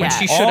Okay, Black when Woman.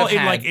 she should all have in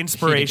had like Heat again.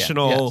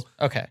 inspirational,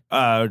 Yes. Okay.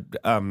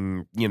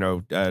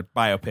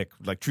 biopic,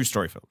 like true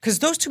story film. Because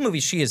those two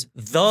movies, she is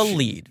the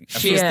lead. She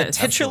She is the is.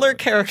 titular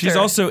character. She's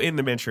also in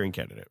The Manchurian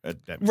Candidate.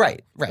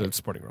 Right. The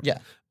supporting role. Yeah.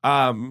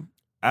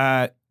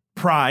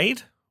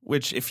 Pride,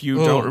 which if you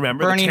don't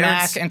remember, Bernie the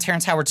Mac and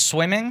Terrence Howard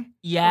swimming,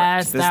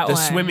 Yes, that the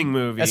one. swimming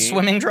movie, a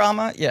swimming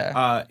drama.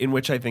 Yeah, in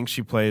which I think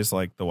she plays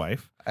like the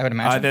wife. I would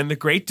imagine. Then The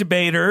Great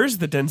Debaters,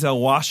 the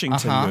Denzel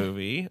Washington Uh-huh.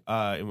 movie,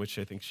 in which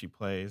I think she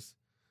plays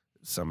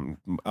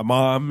a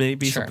mom,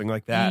 maybe Sure. something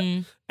like that.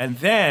 Mm. And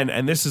then,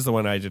 and this is the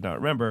one I did not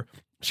remember,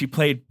 she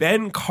played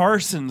Ben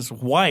Carson's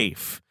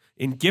wife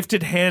in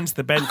Gifted Hands,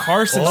 the Ben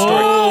Carson story,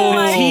 the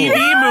my TV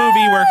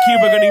movie where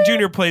Cuba Gooding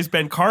Jr. plays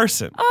Ben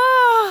Carson.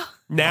 Oh.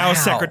 Now Wow.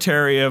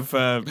 Secretary of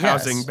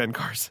Housing, Yes. Ben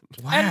Carson.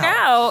 wow. And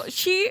now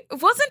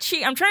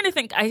I'm trying to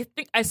think. I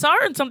think I saw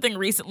her in something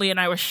recently and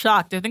I was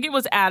shocked. I think it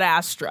was Ad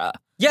Astra.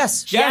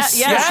 yes, Yes,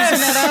 Yeah, yes. she's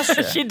in Ad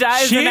Astra. She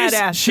dies in Ad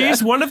Astra.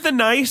 She's one of the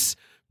nice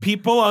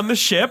people on the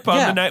ship on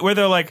Yeah. the night where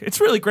they're like, it's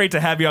really great to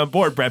have you on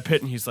board, Brad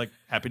Pitt. And he's like,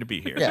 happy to be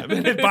here. Yeah.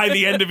 And then by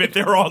the end of it,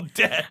 they're all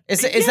dead.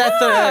 Is that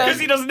Because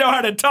the he doesn't know how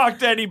to talk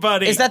to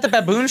anybody. is that the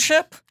baboon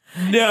ship?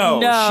 No.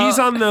 No. She's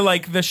on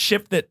the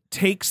ship that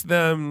takes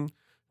them,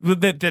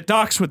 that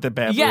docks with the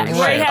baboons. Yeah, where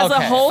he Right. has a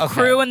Okay, whole okay.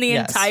 crew and the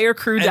Yes. entire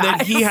crew And dies.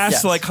 then he has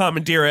Yes. to like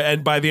commandeer it,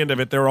 and by the end of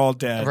it, they're all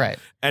dead. Right.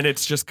 And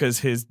it's just because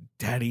his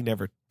daddy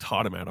never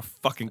taught him how to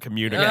fucking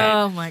communicate.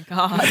 Oh my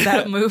god,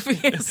 that movie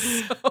is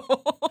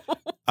so.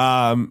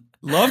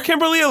 Love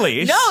Kimberly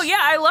Elise. No, yeah,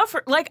 I love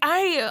her. Like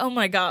oh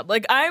my God.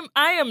 Like I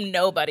am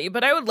nobody,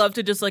 but I would love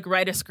to just like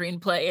write a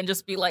screenplay and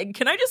just be like,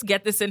 can I just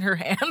get this in her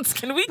hands?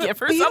 Can we give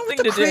her But you know something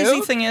what the to crazy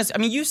do? thing is? I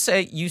mean, you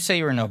say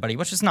you're a nobody,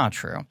 which is not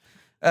true.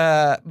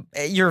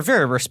 You're a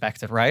very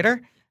respected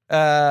writer,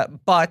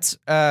 but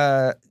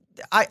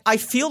I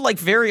feel like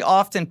very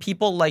often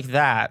people like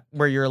that,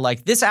 where you're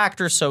like, this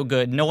actor's so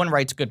good, no one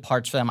writes good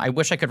parts for them. I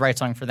wish I could write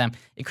something for them.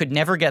 It could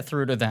never get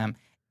through to them.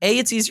 A,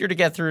 it's easier to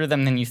get through to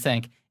them than you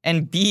think.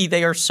 And B,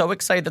 they are so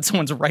excited that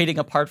someone's writing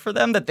a part for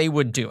them that they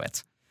would do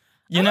it.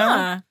 You know?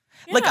 Yeah.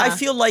 Like, I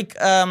feel like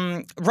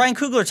Ryan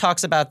Coogler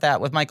talks about that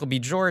with Michael B.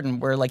 Jordan,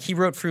 where, like, he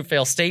wrote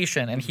Fruitvale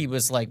Station, and he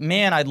was like,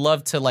 man, I'd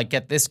love to, like,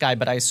 get this guy,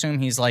 but I assume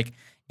he's, like,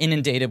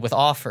 inundated with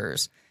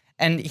offers.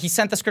 And he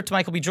sent the script to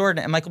Michael B.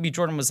 Jordan, and Michael B.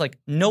 Jordan was like,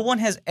 no one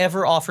has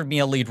ever offered me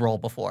a lead role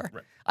before.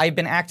 Right. I've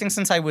been acting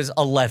since I was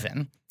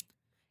 11.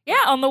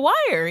 Yeah, on The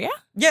Wire, yeah.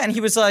 Yeah, and he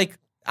was like,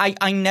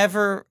 I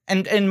never,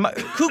 and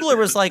Coogler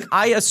was like,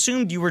 I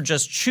assumed you were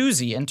just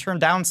choosy and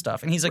turned down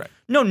stuff. And he's like,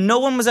 no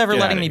one was ever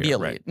letting me be a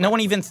lead. Right. No one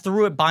even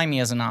threw it by me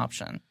as an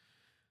option.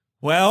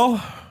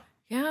 Well,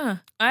 Yeah.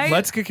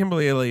 let's get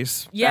Kimberly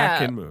Elise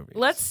back in movies.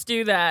 Let's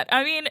do that.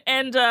 I mean,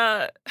 and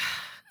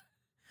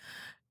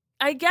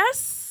I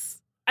guess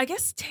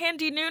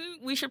Tandy Newton,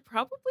 we should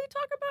probably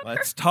talk about her.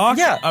 Let's talk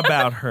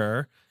about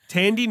her.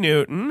 Tandy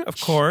Newton, of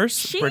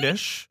course,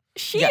 British.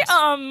 She's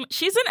an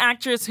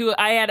actress who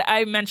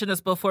I mentioned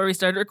this before we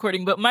started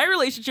recording, but my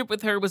relationship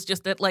with her was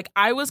just that, like,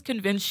 I was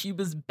convinced she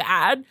was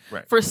bad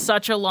for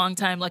such a long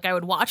time. Like, I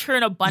would watch her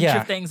in a bunch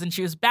of things and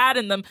she was bad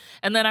in them.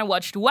 And then I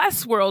watched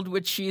Westworld,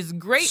 which she's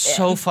great in.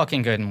 So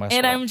fucking good in Westworld.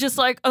 And I'm just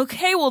like,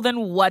 okay, well then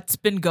what's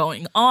been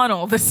going on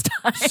all this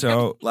time?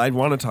 So I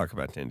want to talk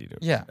about Tandy Newton.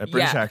 Yeah. A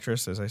British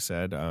actress, as I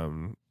said.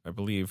 I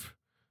believe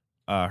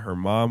her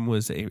mom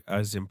was a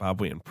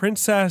Zimbabwean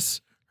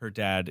princess. Her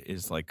dad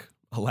is like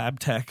a lab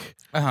tech,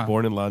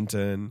 born in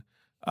London.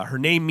 Her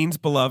name means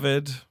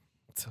beloved.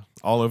 It's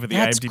all over the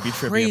IMDb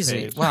trivia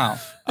page. Wow.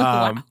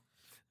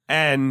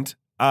 And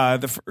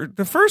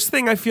the first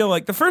thing I feel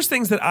like, the first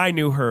things that I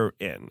knew her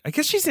in, I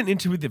guess she's in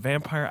Into the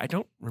Vampire. I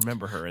don't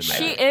remember her in that.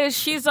 She is.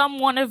 She's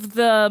one of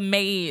the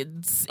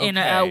maids in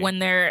when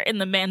they're in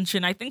the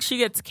mansion. I think she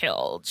gets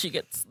killed.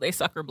 They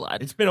suck her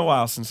blood. It's been a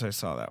while since I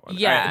saw that one.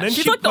 Yeah, and then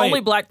she's she like the only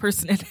black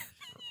person in it.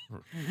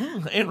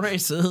 and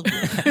racist.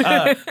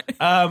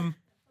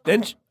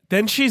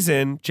 Then she's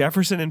in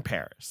Jefferson in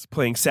Paris,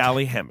 playing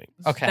Sally Hemings.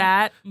 Okay.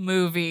 That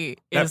movie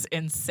is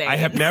insane. I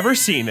have never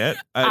seen it.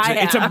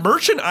 It's a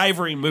Merchant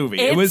Ivory movie.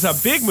 It It's was a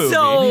big movie.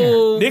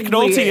 so Nick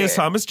Nolte weird. is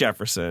Thomas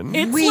Jefferson.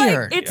 It's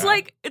Weird. It's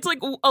like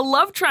a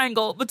love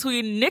triangle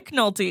between Nick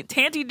Nolte,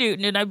 Tandy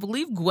Newton, and I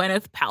believe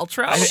Gwyneth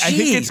Paltrow. I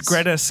think it's Jeez.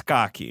 Greta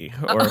Scacchi,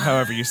 or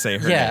however you say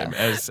her name.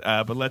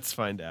 But let's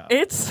find out.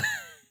 It's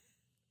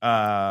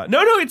No,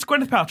 it's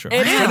Gwyneth Paltrow.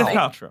 It is. Gwyneth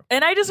Paltrow.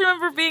 and I just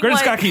remember being Greta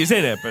like, Scacchi is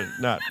in it, but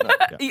not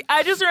yeah.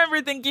 I just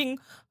remember thinking,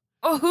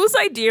 oh, whose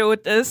idea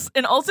with this?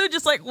 And also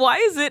just like, why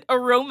is it a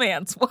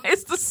romance? Why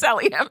is the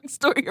Sally Hemings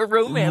story a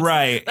romance?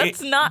 Right.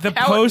 That's not the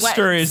how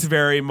poster it went. is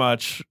very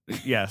much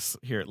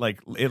here. Like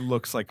it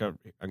looks like I'm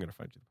gonna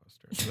find you the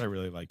poster because I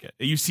really like it.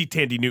 You see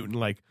Tandy Newton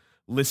like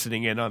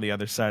listening in on the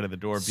other side of the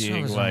door,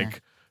 being bizarre.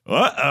 like,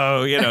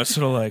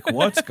 sort of like,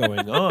 what's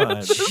going on?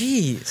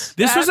 Jeez.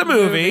 This That was a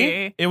movie.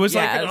 movie. It was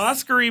like an Yes.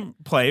 Oscar-y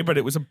play, but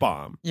it was a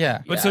bomb.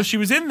 Yeah. But so she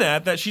was in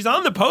that she's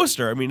on the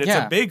poster. I mean, it's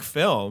Yeah. a big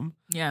film.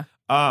 Yeah.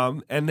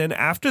 And then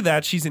after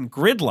that, she's in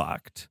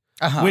Gridlocked,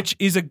 which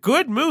is a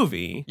good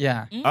movie.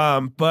 Yeah.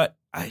 But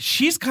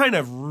she's kind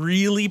of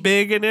really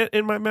big in it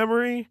in my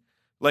memory,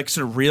 like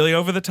sort of really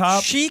over the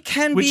top. She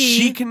can which be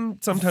she can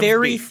sometimes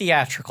very be.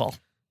 theatrical,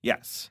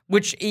 Yes.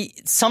 which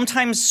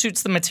sometimes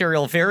suits the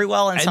material very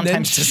well and And then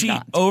sometimes does she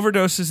not.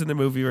 overdoses in the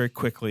movie very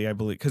quickly, I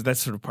believe, because that's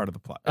sort of part of the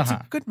plot. It's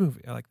a good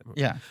movie. I like that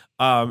movie. Yeah.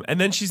 And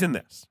then she's in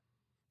this.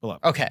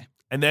 Beloved. Okay.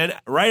 And then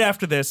right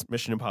after this,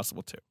 Mission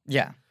Impossible 2.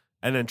 Yeah.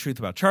 And then Truth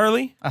About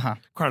Charlie,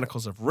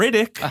 Chronicles of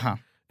Riddick.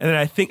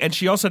 And then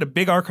she also had a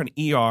big arc on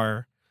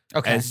ER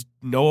Okay. as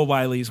Noah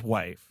Wiley's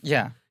wife.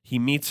 Yeah. He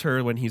meets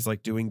her when he's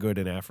like doing good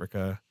in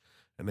Africa,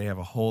 and they have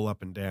a whole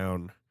up and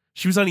down.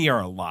 She was on ER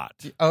a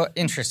lot. Oh,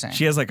 interesting.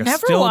 She has like a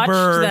Never stillbirth.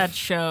 watched that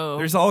show.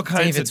 There's all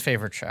kinds David's of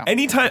favorite show.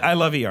 Anytime I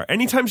love ER.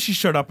 Anytime she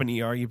showed up in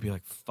ER, you'd be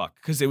like, "Fuck,"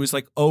 because it was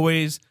like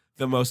always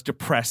the most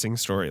depressing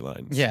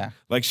storylines. Yeah.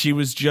 like she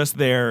was just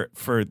there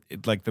for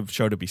like the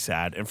show to be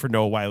sad and for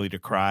Noah Wiley to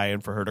cry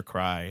and for her to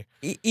cry.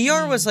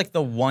 ER was like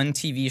the one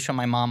TV show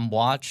my mom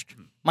watched.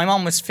 My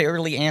mom was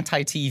fairly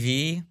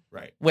anti-TV.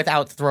 Right.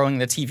 Without throwing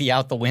the TV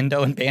out the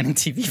window and banning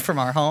TV from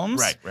our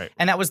homes. Right.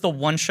 And that was the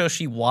one show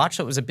she watched.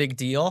 So it was a big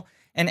deal.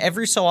 And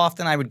every so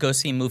often I would go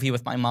see a movie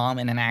with my mom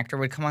and an actor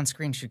would come on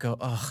screen. She'd go,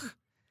 ugh.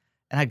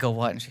 And I'd go,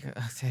 what? And she'd go,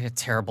 they had a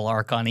terrible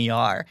arc on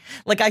ER.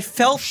 Like I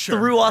felt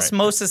through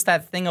osmosis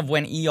that thing of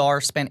when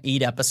ER spent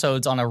 8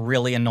 episodes on a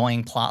really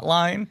annoying plot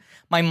line.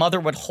 My mother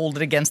would hold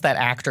it against that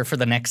actor for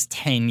the next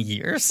 10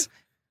 years.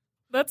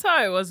 That's how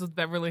I was with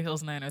Beverly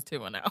Hills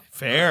 90210.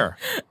 Fair.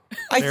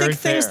 I Very think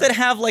things fair. that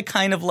have like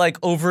kind of like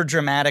over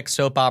dramatic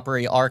soap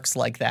opera arcs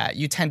like that,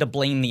 you tend to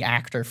blame the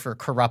actor for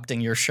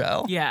corrupting your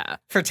show, Yeah,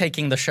 for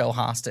taking the show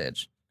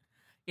hostage.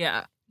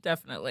 yeah,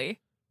 definitely.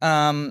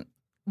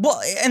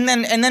 Well, and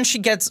then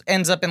she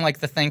ends up in like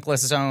the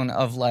thankless zone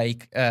of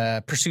like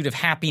Pursuit of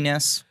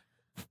Happiness.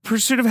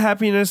 Pursuit of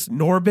Happiness,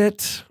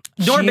 Norbit.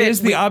 She Norbit,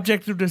 is the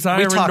object of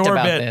desire in talked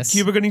about Norbit. this.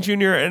 Cuba Gooding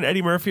Jr. and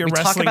Eddie Murphy are We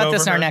wrestling talk about over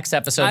this in our her. next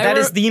episode. I That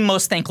re- is the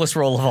most thankless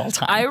role of all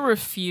time. I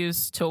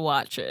refuse to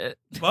watch it.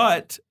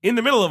 But in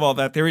the middle of all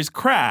that, there is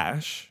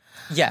Crash,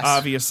 yes.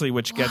 obviously,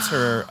 which gets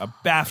her a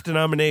BAFTA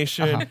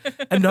nomination.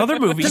 Another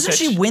movie. Doesn't that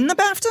she win the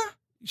BAFTA?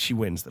 She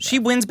wins the BAFTA. She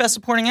wins Best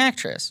Supporting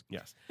Actress.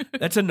 Yes.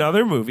 That's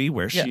another movie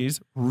where Yeah.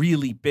 she's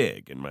really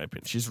big, in my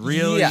opinion. She's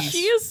really... Yes. She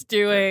is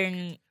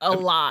doing a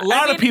lot. A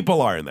lot I mean, of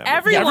people are in that movie.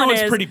 everyone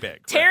Everyone's is. pretty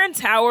big. Terrence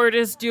Howard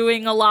is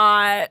doing a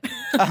lot.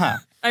 Uh-huh.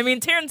 I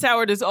mean, Terrence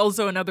Howard is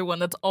also another one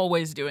that's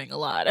always doing a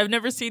lot. I've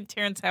never seen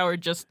Terrence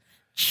Howard just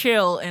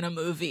chill in a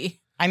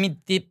movie. I mean,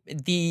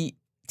 the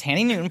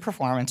Tandy Newton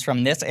performance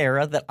from this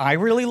era that I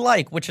really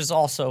like, which is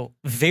also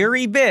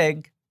very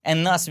big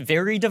and thus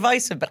very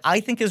divisive, but I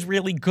think is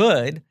really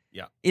good,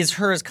 Yeah. is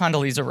her as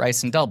Condoleezza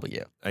Rice in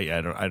W. I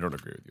don't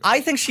agree with you.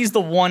 I think she's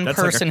the one That's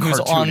like a person who's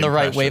cartoon on the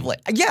right impression.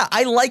 wavelength. Yeah,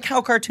 I like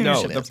how cartoonish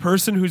No, it the is.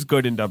 person who's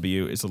good in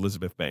W is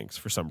Elizabeth Banks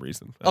for some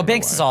reason. I Oh, don't know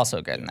Banks why. is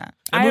also good in that.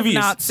 That I have movie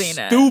not is seen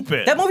it.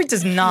 stupid. That movie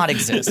does not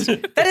exist.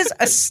 That is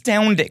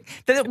astounding.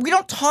 That we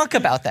don't talk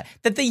about that.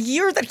 That the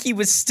year that he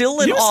was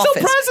still in He was still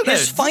office, president.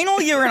 his final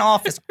year in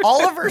office,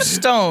 Oliver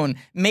Stone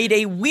made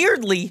a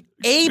weirdly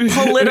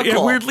apolitical, Yeah,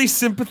 weirdly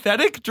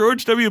sympathetic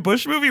George W.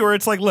 Bush movie where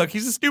it's like, look,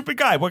 he's a stupid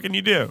guy. What can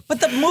you do? but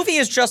the movie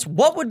is just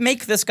what would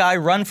make this guy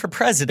run for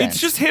president. It's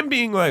just him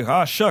being like,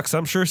 oh, shucks,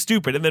 I'm sure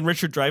stupid. And then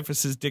Richard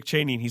Dreyfuss is Dick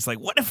Cheney, and he's like,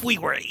 what if we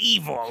were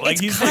evil? Like,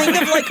 It's he's kind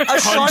of like a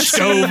hunched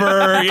Chauncey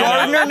over. you know?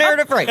 Gardner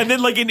narrative, right? And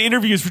then, like, in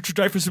interviews, Richard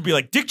Dreyfuss would be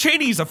like, Dick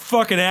Cheney's a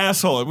fucking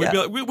asshole. And we'd be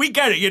Yeah. like, we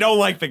get it. You don't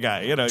like the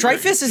guy. You know,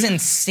 Dreyfus is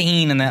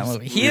insane in that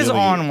movie. He is really-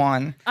 on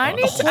one. I The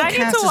need whole to, I need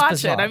cast to is watch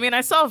bizarre. it. I mean,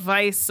 I saw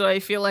Vice, so I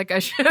feel like I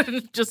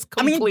should just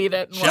I mean, complete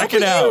it. And watch check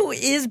it out. W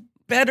is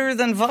better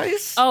than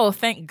Vice. Oh,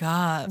 thank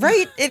God.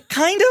 Right? It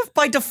kind of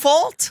by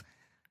default.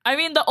 I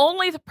mean, the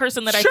only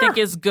person that Sure. I think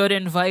is good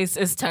in Vice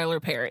is Tyler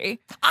Perry.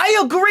 I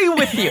agree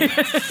with you.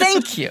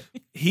 Thank you.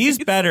 he's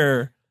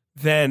better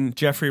than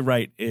Jeffrey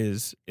Wright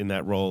is in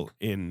that role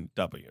in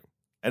W.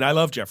 And I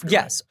love Jeffrey Wright.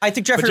 Yes, I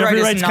think Jeffrey But Jeffrey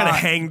Wright Wright's is kind not of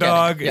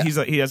hangdog. getting it.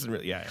 Yeah. He doesn't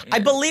really, yeah. I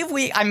believe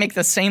I make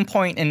the same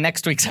point in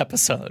next week's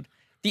episode.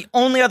 The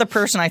only other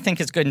person I think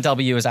is good in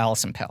W is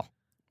Allison Pell.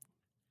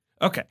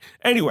 Okay.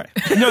 Anyway,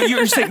 no,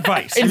 you're saying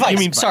Vice. In You Vice.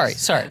 mean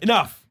Sorry.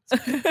 Enough.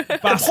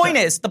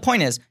 The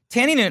point is,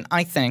 Tandy Newton,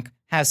 I think,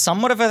 has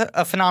somewhat of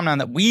a phenomenon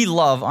that we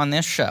love on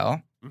this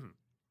show. Mhm.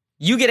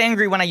 You get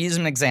angry when I use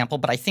an example,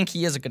 but I think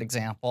he is a good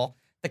example.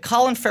 The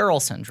Colin Farrell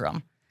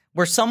syndrome,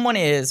 where someone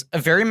is a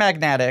very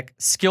magnetic,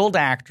 skilled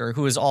actor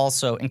who is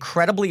also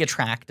incredibly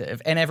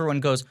attractive, and everyone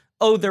goes,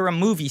 oh, they're a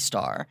movie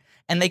star.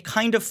 And they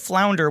kind of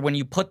flounder when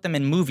you put them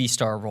in movie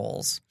star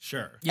roles.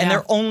 Sure. Yeah. And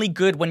they're only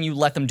good when you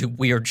let them do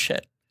weird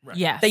shit. Right.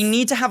 Yes. They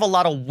need to have a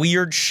lot of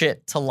weird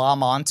shit to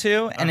lom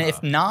onto. And Uh-huh.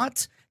 if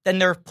not, then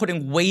they're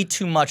putting way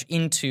too much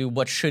into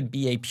what should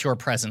be a pure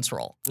presence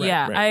role. Right,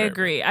 yeah, right, I right,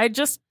 agree. I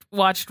just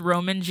watched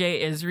Roman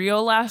J.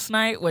 Israel last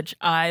night, which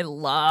I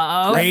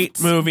love. Great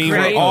movie.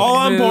 Great We're all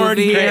on board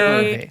movie.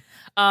 here. Movie.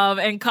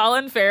 And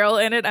Colin Farrell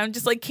in it. I'm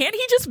just like, can't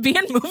he just be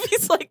in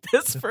movies like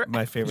this for?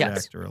 My favorite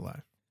Yes. actor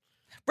alive.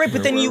 Right,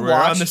 but then you We're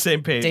watch. on the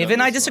same page. David on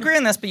and I this disagree one.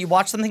 on this, but you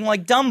watch something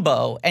like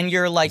Dumbo, and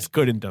you're like, He's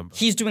good in Dumbo.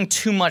 he's doing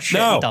too much shit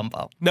No. in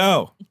Dumbo.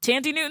 No,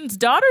 Tandy Newton's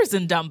daughter's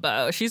in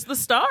Dumbo. She's the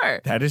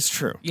star. that is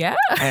true. Yeah.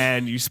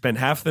 And you spend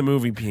half the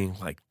movie being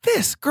like,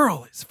 this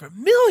girl is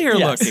familiar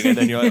Yes. looking. And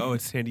then you're like, oh,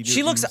 it's Tandy Newton's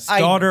She looks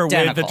daughter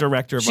identical. with the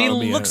director of She Mamma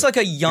Mia. looks like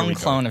a Here young we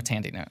go. clone of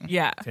Tandy Newton.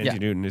 Yeah. Tandy Yeah.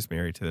 Newton is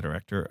married to the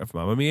director of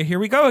Mamma Mia. Here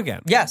we go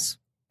again. Yes.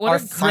 What Our a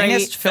great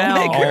finest film.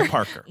 filmmaker. Paul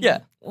Parker. Yeah.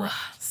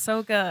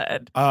 So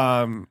good.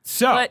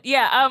 So But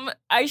yeah, I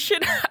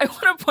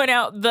want to point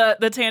out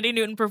the Tandy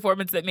Newton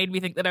performance that made me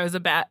think that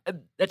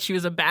she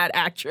was a bad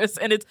actress,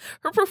 and it's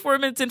her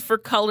performance in For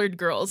Colored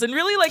Girls, and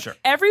really like Sure.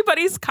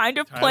 everybody's kind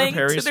of Tyler playing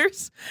Perry's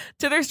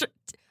to their.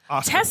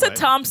 Oscar Tessa play.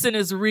 Thompson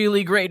is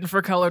really great in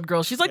For Colored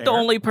Girls. She's like the Fair.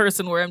 only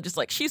person where I'm just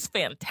like, she's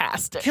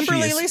fantastic.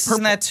 Kimberly She is Elise is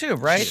in that too,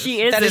 right?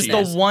 She is That in is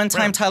this. the one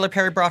time Right. Tyler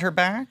Perry brought her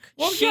back.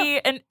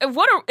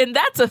 And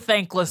that's a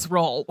thankless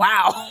role.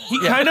 Wow. He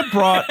kind of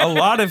brought a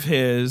lot of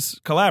his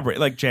collaborate,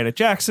 like Janet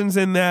Jackson's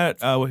in that,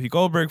 Whoopi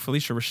Goldberg,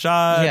 Felicia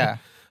Rashad, Yeah.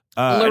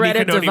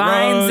 Loretta Anika Noni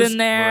Devine's Rose, in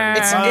there.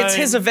 Loretta It's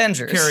his Devine,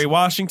 Avengers. Kerry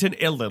Washington,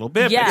 a little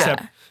bit, Yeah.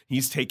 except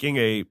he's taking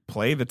a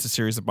play that's a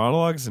series of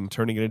monologues and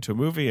turning it into a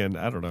movie. And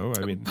I don't know.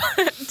 I mean,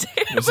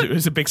 it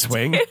was a big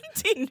swing.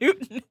 Tandy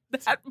Newton in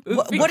that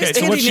movie. What Okay, is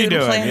so Tandy what's she Newton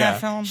doing? playing in Yeah.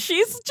 that film?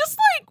 She's just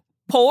like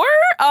poor.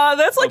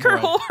 That's like Oh, her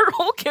boy.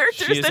 whole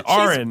character She is is that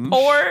orange. she's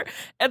poor,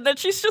 and then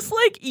she's just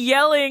like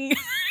yelling.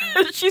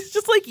 She's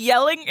just like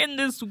yelling in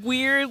this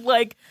weird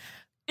like.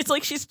 it's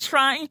like she's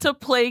trying to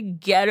play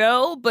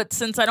ghetto, but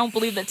since I don't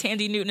believe that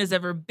Tandy Newton has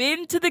ever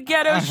been to the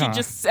ghetto, she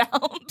just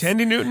sounds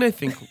Tandy Newton, I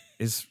think,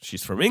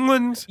 she's from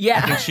England.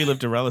 Yeah. I think she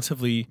lived a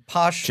relatively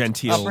Posh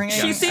genteel. upbringing.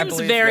 She I seems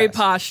believe, very yes.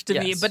 posh to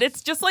me, Yes. but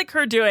it's just like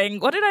her doing.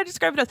 What did I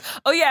describe it as?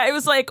 Oh yeah, it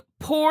was like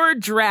poor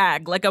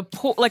drag, like a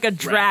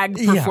drag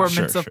Yeah, performance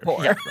sure, of sure.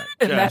 poor. Yeah,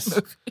 in that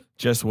movie.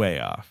 Just way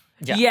off.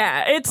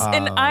 Yeah, it's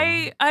and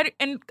I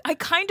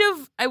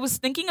was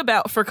thinking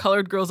about For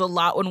Colored Girls a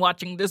lot when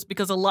watching this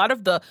because a lot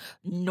of the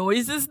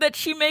noises that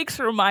she makes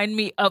remind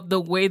me of the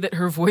way that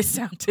her voice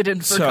sounded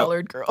in For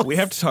Colored Girls. We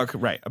have to talk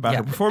about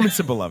her performance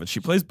in Beloved. She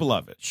plays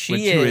Beloved, who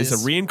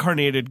is a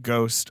reincarnated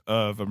ghost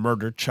of a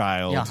murdered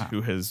child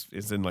who is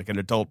in like an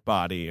adult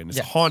body and is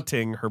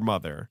haunting her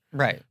mother.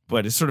 Right.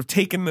 But is sort of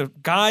taken the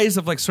guise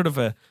of like sort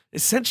of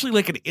essentially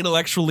like an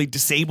intellectually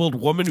disabled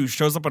woman who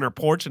shows up on her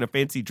porch in a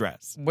fancy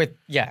dress With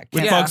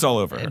bugs all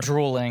over her.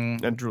 drooling,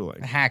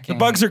 hacking. The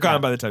bugs are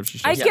gone by the time she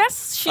shows I up.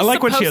 guess she's I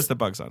like when she supposed- has the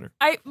bugs on her.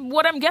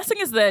 What I'm guessing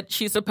is that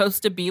she's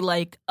supposed to be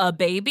like a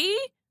baby,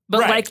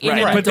 but right, like in right.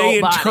 an But adult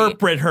they body.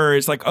 interpret her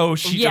as like, oh,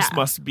 she just Yeah.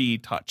 must be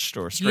touched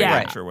or strange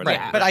Yeah, or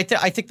whatever. right.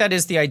 But I think that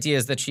is the idea,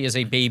 is that she is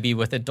a baby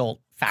with adult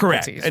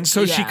Correct. faculties. And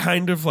so she Yeah.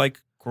 kind of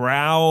like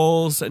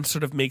growls and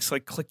sort of makes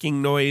like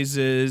clicking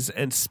noises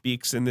and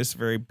speaks in this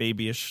very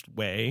babyish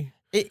way.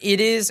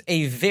 It is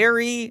a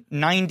very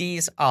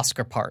 90s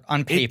Oscar part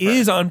on paper. It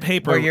is on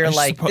paper. Where you're I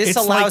like, suppose- this it's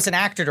allows like- an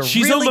actor to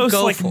she's really almost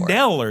go like for it.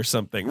 Nell or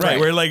something, right? Right.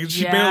 Where like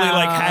she barely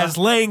like Yeah. has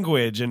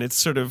language and it's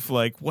sort of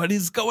like, what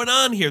is going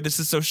on here? This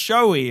is so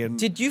showy. And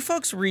Did you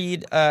folks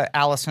read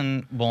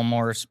Alison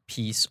Wilmore's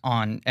piece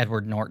on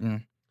Edward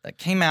Norton that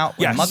came out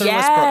when Yes. Motherless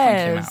Brooklyn came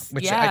out? Yes.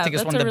 Which Yeah, I think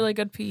is that's one a of the really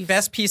good piece.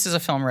 best pieces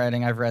of film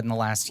writing I've read in the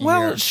last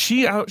well,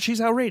 year.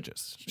 she's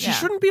outrageous. She Yeah.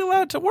 shouldn't be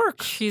allowed to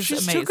work. She's too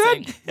amazing.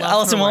 good. Love her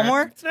Alison work.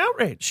 Wilmore? It's an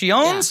outrage. She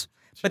owns.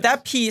 But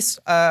that piece,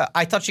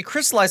 I thought she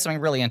crystallized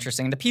something really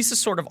interesting. The piece is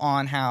sort of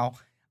on how,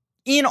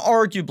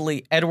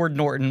 inarguably, Edward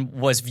Norton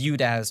was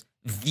viewed as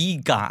the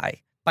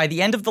guy. By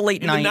the end of the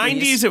late In the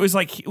 90s, it was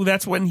like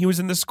that's when he was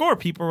in the score.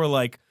 People were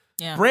like,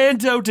 Yeah.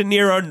 Brando, De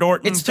Niro,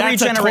 Norton. It's three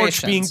that's a torch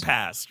generations. being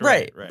passed.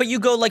 Right. Right. But you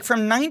go like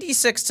from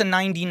 96 to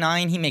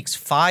 99, he makes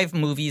 5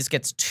 movies,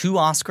 gets 2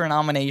 Oscar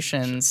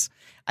nominations.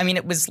 I mean,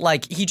 it was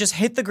like he just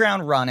hit the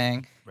ground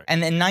running. Right.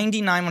 And then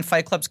 99, when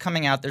Fight Club's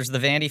coming out, there's the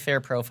Vanity Fair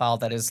profile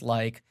that is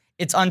like,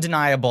 it's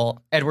undeniable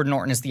Edward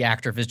Norton is the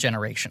actor of his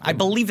generation. I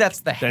believe that's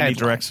the then headline. he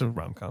directs a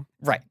rom-com.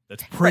 Right.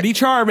 That's pretty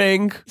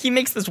charming. He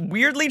makes this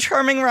weirdly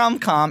charming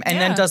rom-com and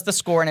then Yeah. does the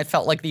score, and it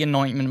felt like the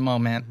anointment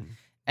moment.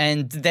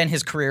 And then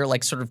his career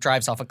like sort of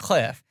drives off a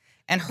cliff.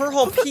 And her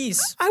whole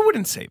piece, I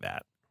wouldn't say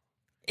that.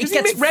 it Because he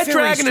gets made Red very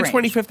Dragon and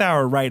strange. 25th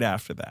Hour right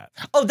after that.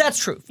 Oh, that's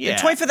true. Yeah.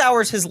 The 25th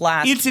Hour is his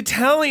last. It's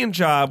Italian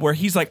Job where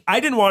he's like, I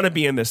didn't want to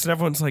be in this. And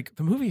everyone's like,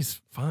 the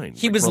movie's fine.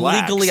 He Like, was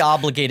relax. legally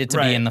obligated to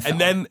right. be in the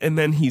film. And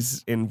then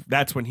he's in,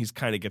 that's when he's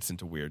kind of gets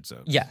into weird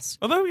zones. Yes.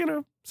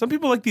 Although, some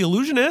people like The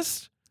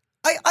Illusionist.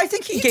 I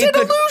think he He gave did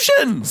good.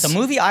 Illusions. The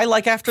movie I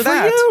like after For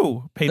that.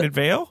 you. Painted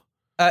Veil.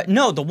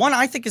 No, the one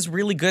I think is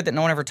really good that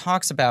no one ever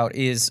talks about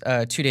is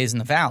 2 Days in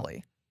the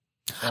Valley.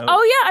 Oh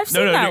yeah, I've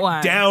seen that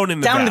one. Down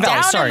in the Down in the Valley.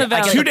 Down in Sorry, the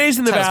Valley. I get 2 Days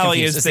in the titles Valley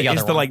confused. is It's the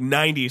other one. like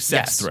 90s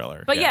sex Yes.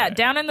 thriller. But yeah,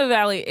 Down in the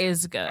Valley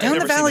is good. Down in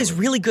never the seen Valley that is one.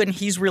 really good, and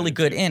he's really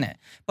good in it.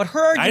 But her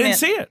argument I didn't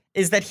see it.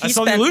 is that I he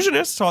saw The spent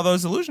Illusionist, saw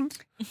those illusions.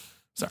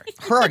 Sorry.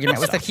 her argument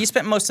was that he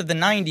spent most of the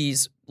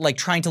 90s like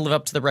trying to live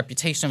up to the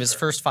reputation of his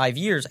first 5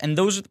 years, and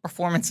those are the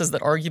performances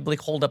that arguably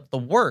hold up the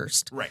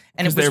worst. Right.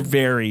 And it Because was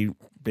they're very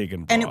big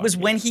and broad. And it was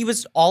when he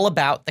was all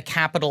about the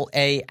capital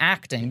A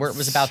acting, where it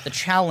was about the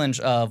challenge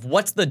of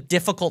what's the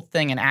difficult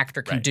thing an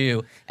actor can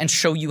do and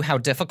show you how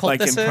difficult like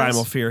this in is.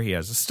 Primal Fear, he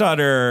has a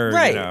stutter.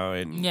 Right.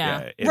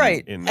 Yeah.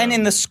 Right. And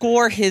in the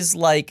score, his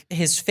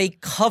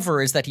fake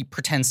cover is that he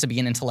pretends to be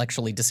an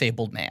intellectually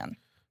disabled man.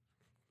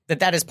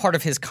 That is part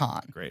of his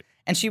con. Great.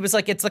 And she was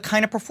like, it's the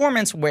kind of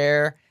performance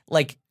where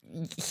like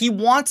he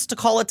wants to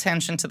call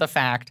attention to the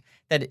fact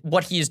that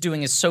what he is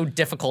doing is so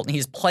difficult, and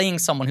he's playing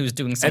someone who's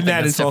doing something. And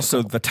that that's is also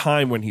difficult. the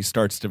time when he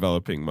starts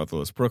developing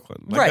Motherless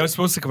Brooklyn. Like Right. that was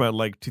supposed to come out in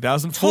like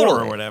 2004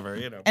 Totally. or whatever,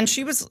 And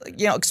she was,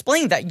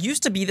 explaining that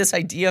used to be this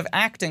idea of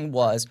acting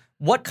was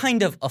what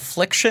kind of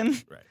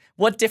affliction,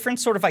 what different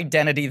sort of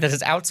identity that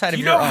is outside of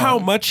You your know own. how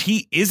much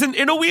he isn't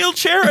in a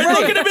wheelchair? And Right.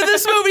 look at him in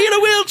this movie in a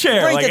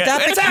wheelchair. Right, Like,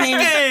 that it's became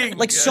acting!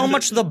 like so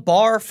much the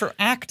bar for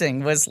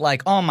acting was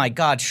like, oh my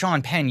God,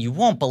 Sean Penn, you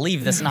won't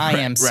believe this, and I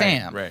am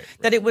Sam. right.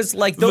 That it was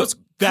like those.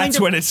 That's kind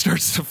of, when it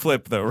starts to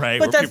flip, though, right?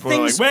 But Where that people are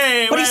things, like,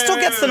 wait, but he still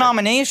wait, gets the wait.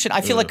 nomination.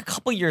 I feel like a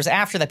couple years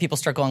after that, people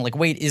start going like,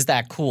 "Wait, is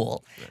that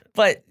cool?"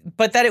 But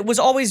that it was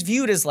always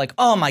viewed as like,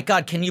 "Oh my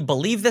God, can you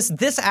believe this?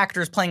 This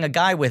actor is playing a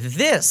guy with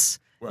this,"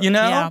 you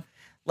know. Yeah.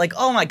 Like,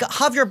 oh my God,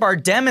 Javier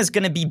Bardem is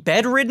going to be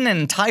bedridden an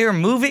entire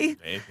movie?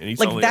 And he's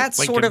Like only that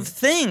a sort of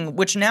thing,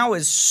 which now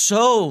is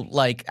so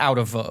like out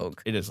of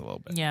vogue. It is a little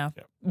bit. Yeah.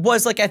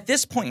 Was like at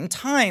this point in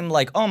time,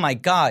 like, oh my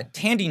God,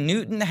 Tandy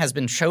Newton has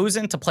been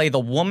chosen to play the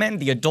woman,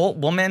 the adult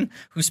woman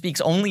who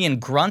speaks only in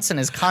grunts and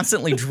is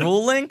constantly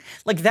drooling.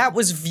 Like that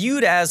was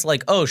viewed as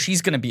like, oh,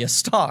 she's going to be a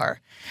star.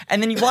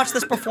 And then you watch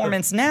this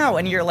performance now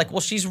and you're like,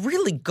 well, she's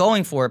really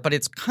going for it, but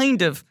it's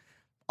kind of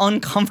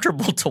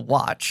uncomfortable to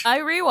watch. I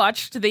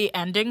rewatched the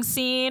ending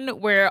scene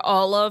where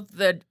all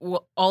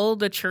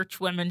the church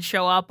women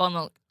show up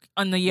on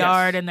the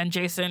yard, and then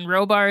Jason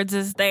Robards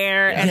is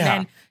there, and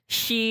then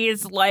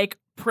she's like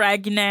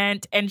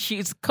pregnant and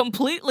she's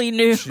completely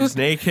nude. She's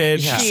naked.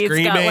 Yeah. She's She's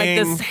screaming. got like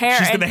this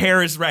hair. The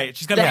hair is right.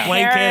 She's got The a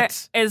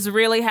blanket. hair is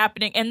really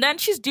happening. And then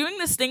she's doing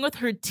this thing with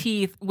her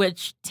teeth,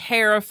 which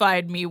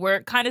terrified me, where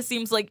it kind of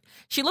seems like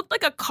she looked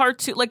like a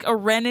cartoon, like a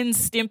Ren and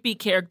Stimpy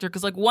character,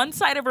 because like one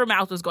side of her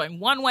mouth was going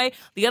one way,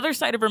 the other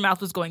side of her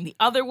mouth was going the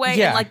other way.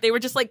 Yeah. And like they were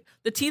just like,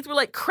 the teeth were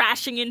like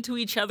crashing into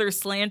each other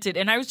slanted.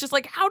 And I was just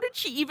like, how did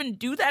she even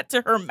do that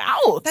to her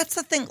mouth? That's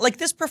the thing. Like,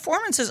 this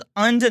performance is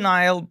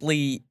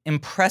undeniably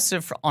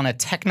impressive on a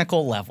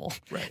technical level.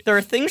 Right. There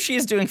are things she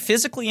is doing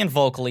physically and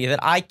vocally that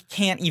I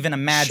can't even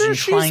imagine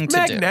Sure, trying she's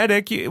to do.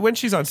 magnetic. When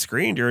she's on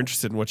screen, you're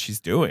interested in what she's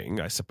doing,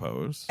 I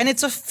suppose. And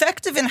it's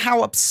effective in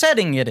how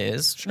upsetting it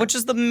is, which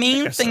is the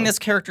main guess thing so. this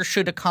character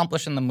should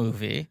accomplish in the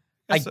movie,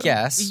 I Guess so.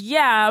 guess.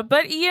 Yeah,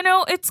 but you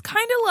know, it's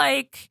kind of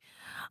like,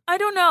 I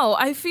don't know.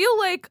 I feel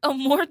like a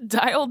more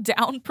dialed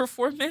down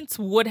performance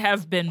would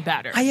have been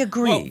better. I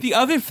agree. Well, the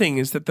other thing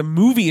is that the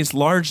movie is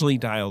largely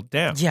dialed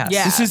down. Yes.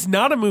 Yeah. This is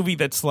not a movie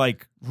that's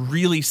like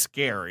really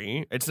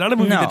scary. It's not a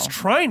movie No. that's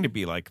trying to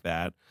be like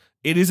that.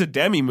 It is a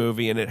Demi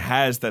movie, and it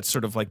has that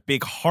sort of like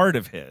big heart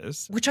of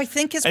his. Which I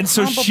think is And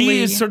probably... so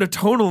she is sort of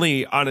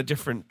tonally on a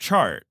different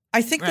chart.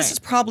 I think this Right. is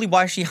probably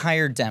why she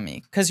hired Demi.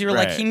 Because you're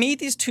like, Right. he made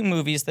these two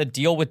movies that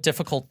deal with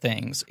difficult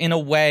things in a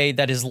way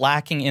that is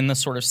lacking in the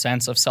sort of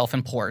sense of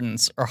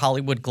self-importance or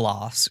Hollywood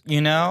gloss, you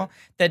know?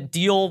 That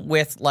deal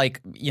with, like,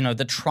 you know,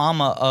 the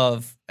trauma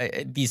of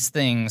these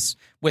things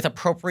with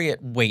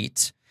appropriate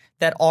weight,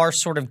 that are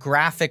sort of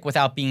graphic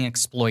without being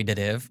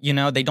exploitative, you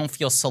know? They don't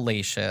feel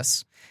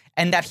salacious.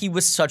 And that he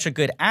was such a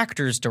good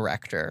actor's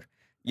director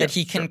that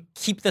he can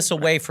keep this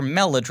away from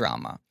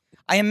melodrama.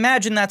 I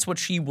imagine that's what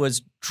she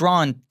was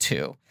drawn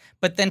to.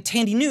 But then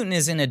Tandy Newton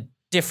is in a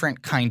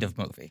different kind of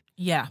movie.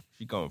 yeah.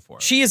 She's going for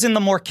it. She is in the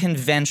more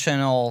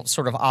conventional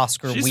sort of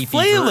Oscar She's weepy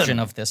flailing. version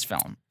of this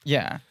film.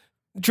 Yeah.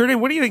 Jordan,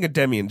 what do you think of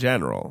Demi in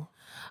general?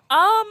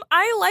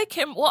 I like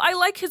him. Well, I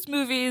like his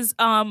movies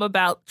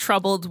about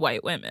troubled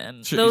white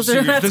women. There's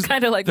That's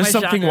kind of like my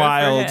Something genre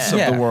Wild for of him.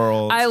 Yeah. the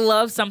world. I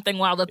love Something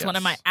Wild. That's one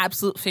of Yes. my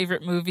absolute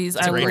favorite movies.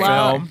 It's a I great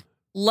love film.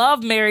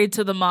 love Married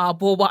to the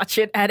Mob. We'll watch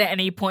it at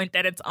any point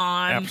that it's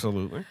on.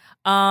 Absolutely.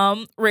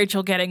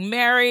 Rachel Getting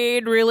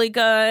Married, really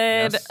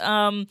good.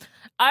 Yes.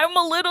 I'm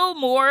a little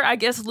more, I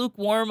guess,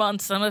 lukewarm on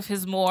some of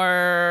his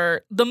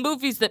the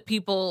movies that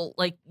people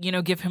like, you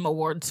know, give him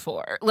awards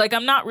for. Like,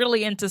 I'm not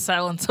really into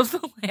Silence of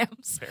the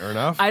Lambs. Fair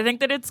enough. I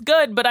think that it's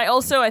good, but I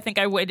think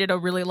I waited a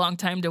really long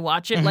time to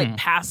watch it, like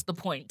past the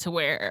point to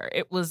where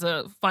it was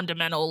a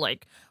fundamental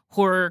like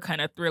horror kind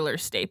of thriller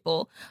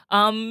staple.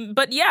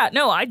 But yeah,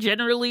 no, I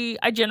generally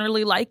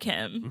like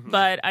him,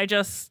 but I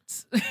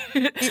just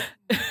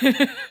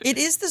It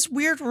is this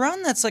weird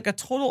run that's like a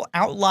total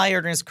outlier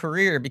in his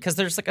career because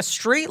there's like a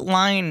straight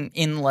line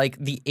in like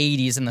the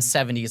 80s and the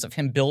 70s of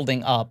him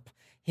building up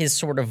his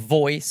sort of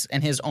voice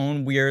and his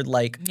own weird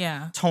like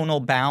yeah. tonal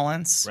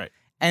balance. Right.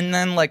 And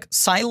then like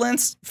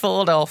Silence,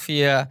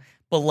 Philadelphia,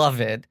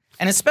 Beloved.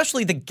 And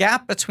especially the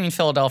gap between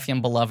Philadelphia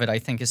and Beloved, I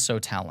think, is so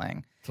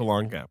telling. It's a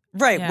long gap.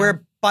 Right, Yeah.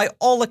 where by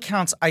all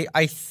accounts,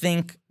 I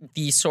think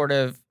the sort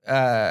of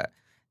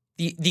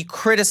the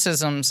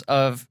criticisms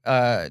of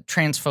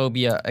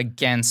transphobia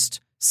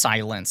against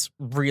Silence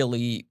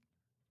really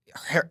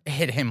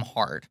hit him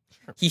hard.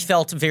 He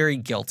felt very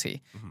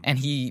guilty, and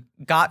he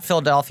got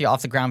Philadelphia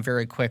off the ground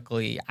very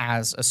quickly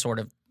as a sort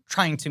of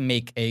trying to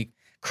make a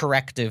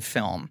corrective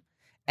film.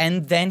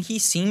 And then he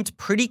seemed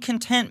pretty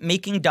content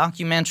making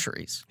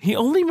documentaries. He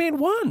only made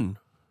one.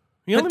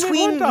 He only made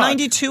Between one doc.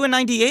 92 and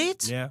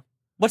 98? Yeah.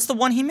 What's the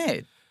one he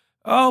made?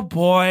 Oh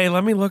boy,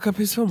 let me look up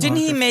his filmography. Didn't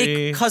he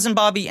make Cousin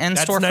Bobby and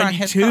That's Storefront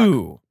 92.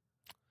 Hitchcock?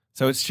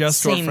 So it's just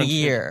Same Storefront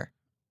year.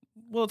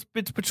 Well,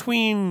 it's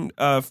between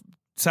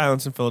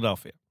Silence and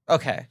Philadelphia.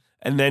 Okay.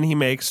 And then he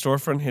makes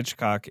Storefront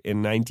Hitchcock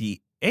in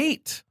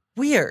 98.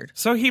 Weird.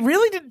 So he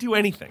really didn't do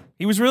anything.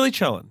 He was really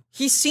chilling.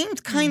 He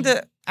seemed kind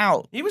of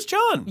out. He was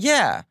chilling.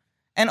 Yeah.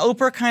 And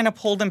Oprah kind of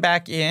pulled him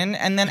back in.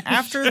 And then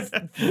after this.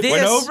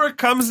 When Oprah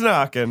comes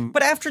knocking.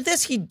 But after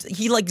this,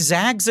 he like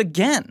zags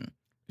again.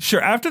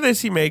 Sure. After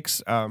this, he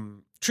makes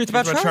Truth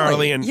About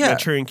Charlie. and Yeah.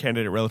 Manchurian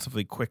Candidate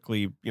relatively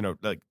quickly,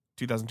 like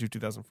 2002,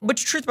 2004.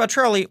 Which Truth About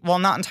Charlie, while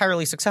not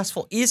entirely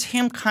successful, is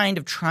him kind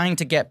of trying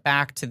to get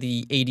back to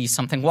the 80s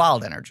Something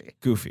Wild energy.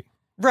 Goofy.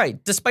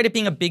 Right. Despite it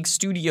being a big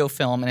studio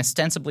film and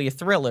ostensibly a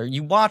thriller,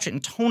 you watch it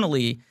and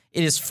tonally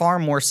it is far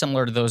more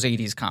similar to those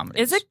 80s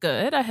comedies. Is it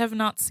good? I have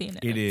not seen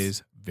it. It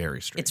is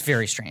very strange. It's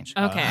very strange.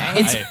 Okay.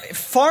 It's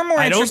far more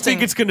I interesting. don't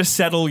think it's going to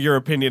settle your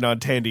opinion on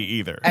Tandy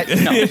either.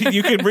 No.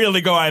 You can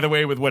really go either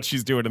way with what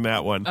she's doing in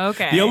that one.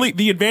 Okay.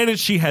 The advantage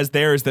she has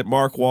there is that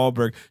Mark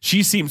Wahlberg,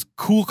 she seems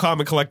cool, calm,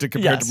 and collected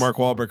compared Yes. to Mark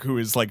Wahlberg, who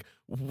is like,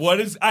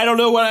 I don't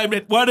know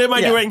what am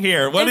I doing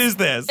here? What is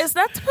this? Is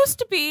that supposed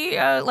to be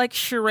like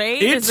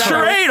charade? It's Is that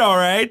charade, all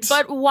right.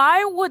 But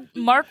why would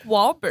Mark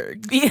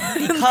Wahlberg be?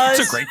 because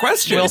It's a great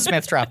question. Will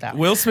Smith dropped out.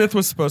 Will Smith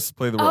was supposed to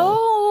play the role.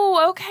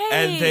 Oh, okay.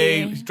 And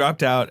they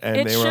dropped out, and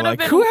It they were should have like,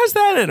 been- who has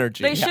that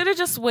energy? They should have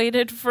just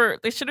waited for.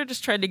 They should have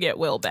just tried to get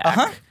Will back.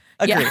 Uh-huh.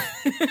 Agreed.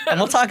 Yeah. And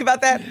we'll talk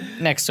about that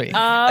next week.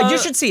 You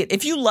should see it.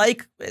 If you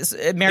like Married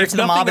If to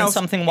the nothing Mob and else,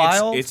 Something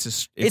Wild, It's an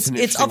it's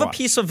interesting of a watch.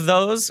 piece of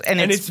those, and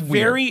And it's weird.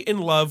 very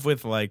in love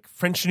with like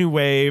French New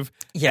Wave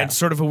Yeah. and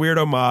sort of a weird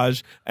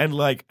homage, and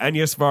like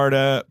Agnes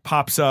Varda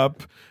pops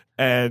up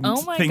and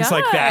Oh my things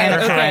like God. that Anna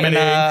are happening.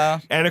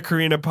 Karenina. Anna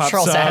Karina pops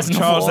Charles up. Aznavour.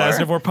 Charles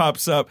Aznavour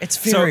pops up. It's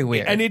very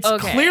weird. And it's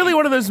Okay. clearly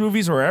one of those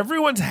movies where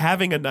everyone's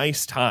having a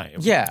nice time.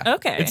 Yeah.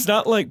 Okay. It's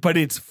not like, but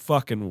it's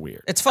fucking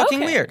weird. It's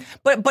fucking Okay. weird.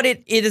 But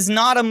it is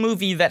not a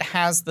movie that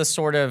has the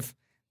sort of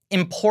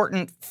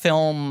important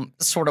film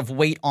sort of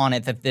weight on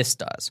it that this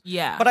does.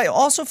 Yeah. But I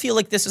also feel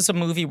like this is a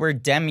movie where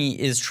Demi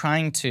is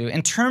trying to,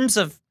 in terms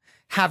of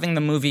having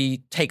the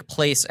movie take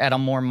place at a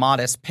more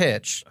modest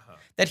pitch,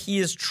 that he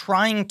is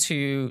trying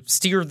to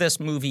steer this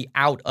movie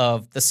out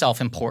of the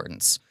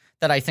self-importance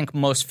that I think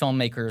most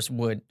filmmakers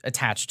would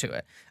attach to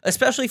it.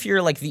 Especially if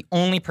you're like the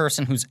only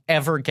person who's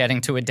ever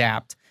getting to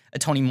adapt a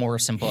Toni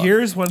Morrison book.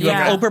 Here's one thing.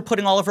 Yeah. Oprah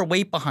putting all of her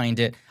weight behind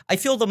it. I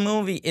feel the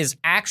movie is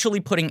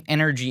actually putting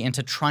energy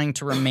into trying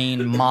to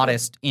remain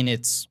modest in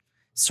its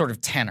sort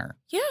of tenor.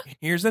 yeah.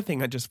 Here's the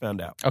thing I just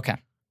found out. Okay.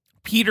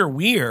 Peter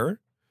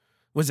Weir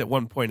was at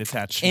one point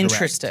attached to direct.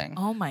 Interesting.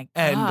 Oh my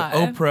god.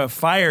 And Oprah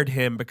fired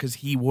him because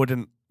he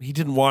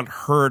didn't want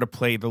her to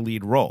play the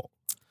lead role.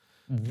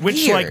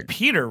 Which, like, Weird.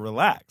 Peter,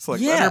 relax.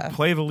 Like, let Yeah. her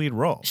play the lead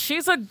role.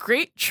 She's a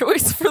great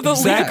choice for the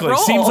Exactly. lead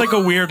role. Seems like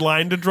a weird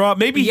line to draw.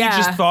 Maybe Yeah.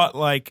 he just thought,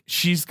 like,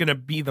 she's going to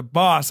be the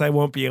boss. I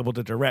won't be able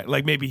to direct.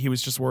 Like, maybe he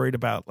was just worried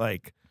about,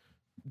 like,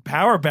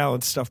 power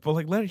balance stuff. But,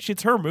 like,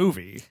 it's her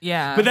movie.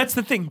 Yeah. But that's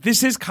the thing.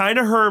 This is kind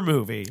of her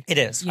movie. It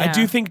is. Yeah. I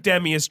do think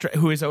Demi is,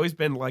 who has always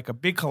been, like, a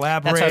big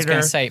collaborator. That's what I was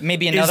going to say.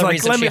 Maybe is another like,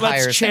 reason she let's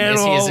hires him is he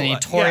channel- is a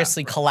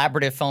notoriously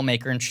collaborative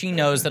filmmaker, and she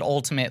knows that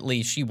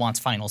ultimately she wants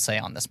final say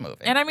on this movie.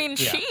 And I mean,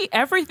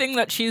 everything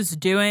that she's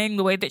doing,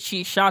 the way that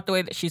she's shot, the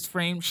way that she's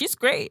framed, she's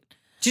great.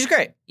 She's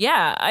great.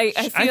 Yeah, I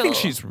feel. I think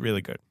she's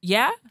really good.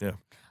 Yeah, Yeah.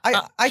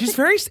 I She's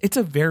think, it's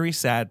a very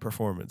sad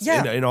performance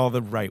Yeah. in all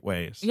the right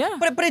ways. yeah.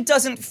 but it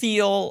doesn't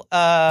feel It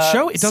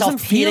doesn't feel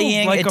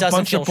self-pitying. like it a doesn't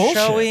bunch feel of bullshit.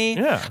 showy.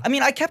 Yeah. I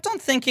mean, I kept on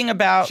thinking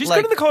about She's like,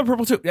 good in The Color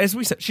Purple too. As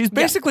we said, she's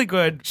basically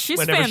good She's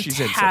whenever she's in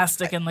something.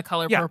 fantastic in The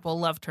Color Yeah. Purple.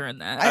 Loved her in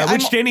that. I-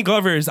 Which I'm- Danny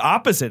Glover is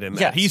opposite in that.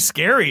 Yes. He's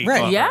scary. Right.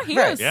 Glover. yeah, he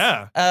Right. is.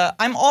 Yeah.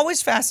 I'm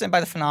always fascinated by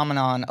the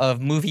phenomenon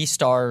of movie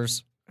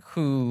stars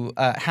who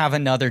have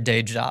another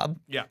day job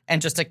Yeah. and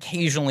just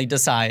occasionally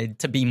decide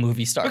to be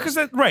movie stars. Because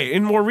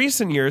in more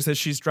recent years, as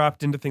she's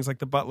dropped into things like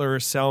The Butler or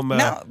Selma,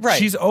 No, right.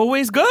 she's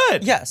always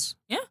good. yes.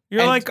 You're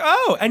And- like,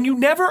 oh, and you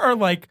never are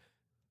like,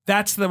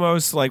 that's the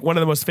most like one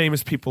of the most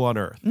famous people on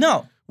earth,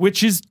 No.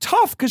 which is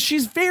tough because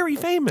she's very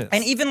famous.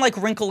 And even like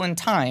Wrinkle in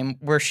Time,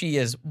 where she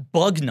is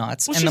bug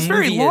nuts, well, and she's the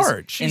very movie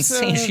large. is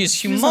insane. She's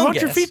humongous.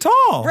 100 feet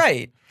tall.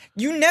 Right.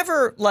 You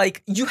never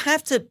like you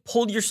have to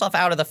pull yourself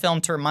out of the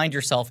film to remind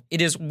yourself it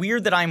is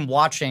weird that I'm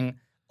watching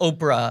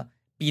Oprah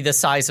be the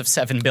size of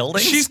 7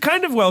 buildings. She's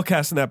kind of well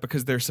cast in that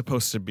because they're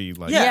supposed to be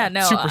like Yeah,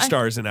 no,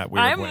 superstars in that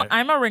weird way.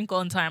 I'm a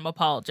Wrinkle in Time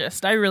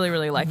apologist. I really,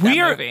 really like that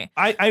We are. movie.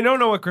 I don't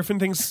know what Griffin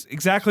thinks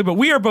exactly, but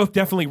we are both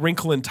definitely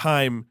Wrinkle in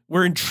Time.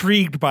 We're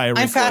intrigued by a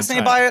Wrinkle I'm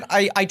fascinated in Time. by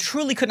it. I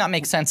truly could not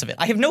make sense of it.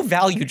 I have no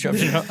value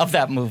judgment of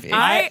that movie.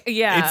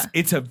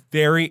 It's a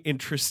very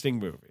interesting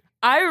movie.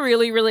 I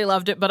really, really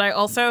loved it, but I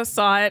also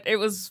saw it.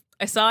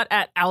 I saw it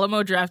at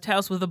Alamo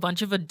Drafthouse with a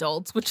bunch of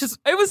adults,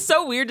 it was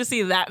so weird to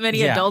see that many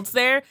Yeah. adults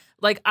there.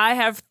 Like, I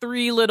have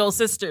 3 little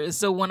sisters,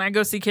 so when I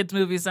go see kids'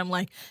 movies, I'm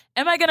like,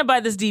 am I going to buy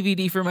this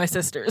DVD for my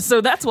sisters?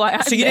 So that's why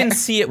I'm So you there. didn't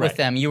see it with Right.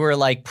 them. You were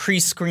like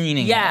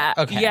pre-screening. Yeah, it.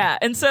 Okay. yeah.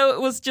 And so it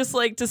was just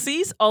like to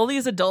see all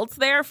these adults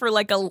there for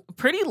like a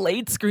pretty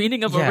late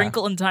screening of Yeah. A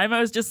Wrinkle in Time.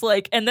 I was just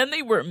like, and then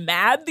they were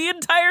mad the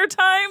entire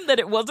time that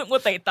it wasn't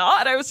what they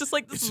thought. I was just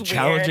like, this It's a is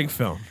challenging weird.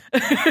 film.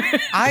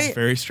 I It's a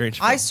very strange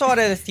film. I saw it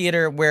at a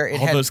theater where it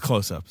all had those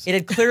close-ups. it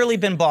had clearly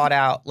been bought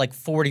out like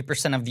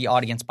 40% of the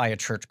audience by a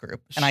church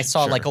group. And I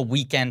saw Sure. like a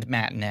weekend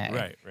matinee.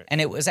 Right.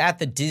 And it was at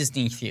the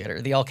Disney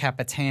Theater, the El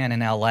Capitan in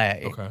LA.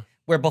 Okay.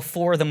 Where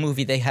before the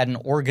movie they had an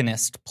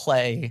organist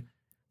play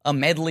a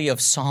medley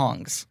of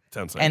songs.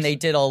 Sounds nice. And they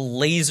did a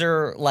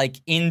laser like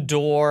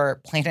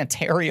indoor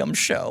planetarium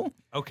show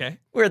Okay.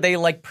 where they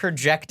like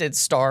projected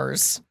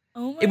stars.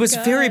 Oh my It was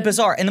very God.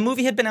 bizarre. And the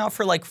movie had been out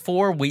for like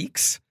 4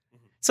 weeks.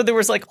 So there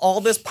was like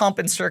all this pomp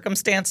and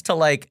circumstance to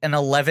like an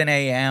 11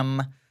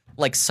 a.m.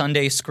 like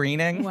Sunday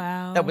screening.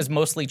 Wow. That was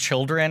mostly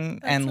children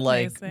and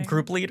like amazing.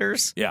 group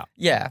leaders. Yeah.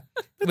 Yeah.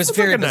 It was Sounds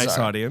very like a nice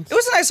bizarre. audience. It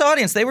was a nice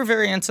audience. They were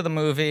very into the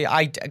movie.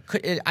 I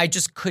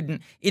just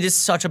couldn't. It is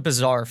such a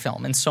bizarre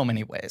film in so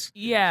many ways.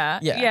 Yeah.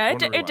 Yeah.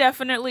 Wonder why. It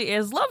definitely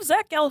is. Love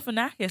Zach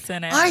Galifianakis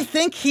in it. I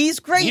think he's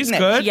great. He's in it.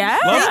 good. Yeah.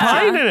 Love Yeah.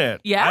 Pine in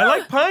it. Yeah. I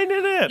like Pine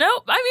in it.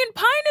 No, I mean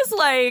Pine is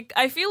like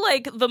I feel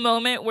like the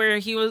moment where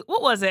he was.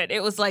 What was it?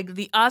 It was like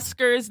the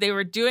Oscars. They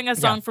were doing a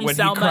song from when he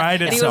Selma,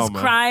 cried at and he Selma.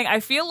 was crying. I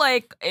feel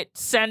like it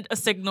sent a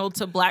signal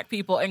to Black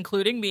people,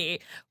 including me.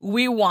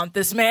 We want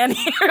this man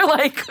here.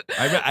 Like,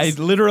 I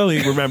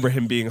literally remember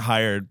him being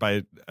hired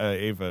by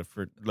Ava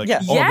for like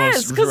Yeah. almost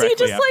yes, because he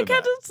directly just like after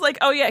had that. this like,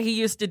 oh yeah, he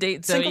used to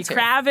date Zoe Singletary.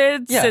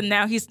 Kravitz, Yeah. and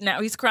now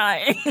he's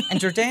crying. And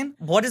Jourdain,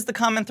 what is the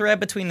common thread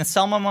between the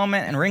Selma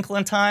moment and Wrinkle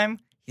in Time?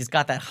 He's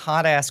got that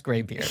hot ass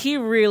gray beard. He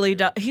really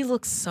does. He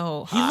looks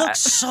so He hot. looks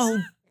so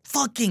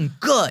fucking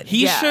good.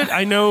 He Yeah. should.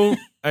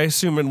 I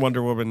assume in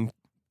Wonder Woman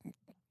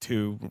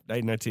 2,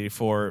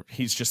 1984,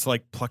 he's just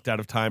like plucked out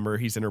of time, or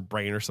he's in her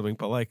brain or something.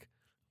 But like,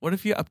 what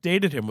if you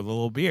updated him with a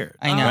little beard?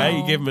 I know. Right?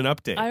 You gave him an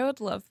update. I would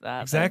love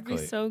that. Exactly.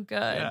 That'd be so good.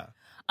 Yeah.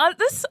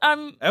 This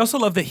I also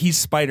love that he's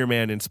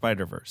Spider-Man in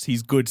Spider-Verse.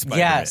 He's good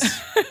Spider-Man.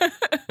 Yes. Where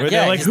Yeah,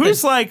 they're like, he's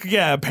who's the- like,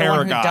 The Paragon.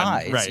 one who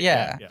dies. Right.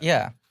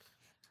 Yeah.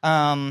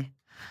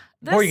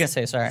 What were you gonna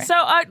say? Sorry. So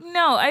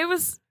no, I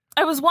was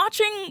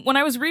watching when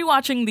I was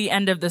rewatching the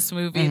end of this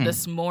movie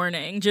this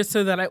morning, just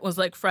so that it was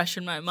like fresh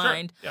in my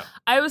mind. Yeah.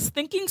 I was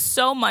thinking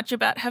so much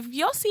about. Have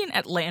y'all seen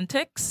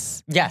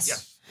Atlantics?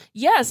 Yes.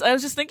 Yes, I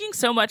was just thinking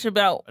so much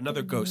about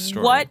Another ghost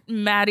story. what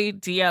Maddie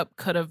Diop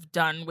could have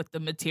done with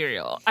the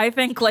material. I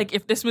think like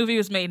if this movie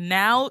was made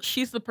now,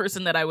 she's the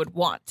person that I would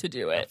want to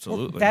do it.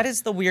 Absolutely. That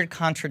is the weird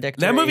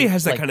contradictory. that movie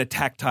has that like- kind of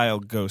tactile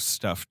ghost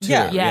stuff too.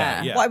 Yeah.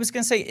 Yeah. Well, I was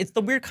gonna say it's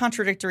the weird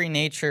contradictory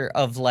nature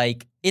of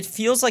like it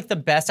feels like the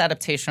best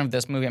adaptation of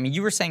this movie. I mean,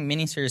 you were saying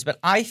miniseries, but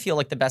I feel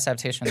like the best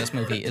adaptation of this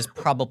movie is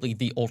probably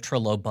the ultra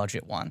low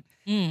budget one,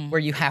 where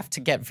you have to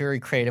get very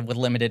creative with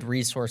limited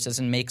resources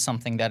and make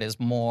something that is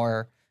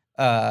more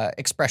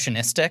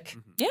expressionistic,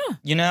 Yeah.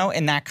 you know,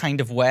 in that kind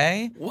of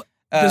way.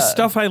 The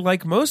stuff I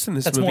like most in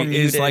this that's more movie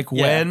is muted, like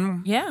yeah.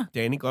 when Yeah.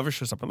 Danny Glover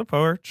shows up on the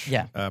porch.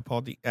 Yeah.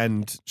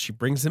 And she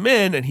brings him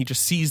in, and he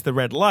just sees the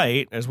red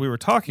light, as we were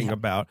talking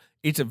about.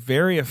 It's a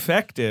very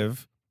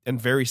effective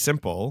and very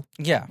simple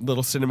Yeah.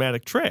 little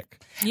cinematic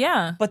trick.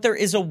 Yeah. But there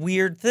is a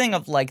weird thing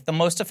of like the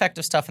most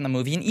effective stuff in the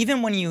movie, and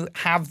even when you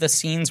have the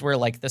scenes where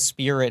like the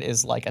spirit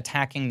is like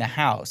attacking the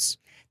house,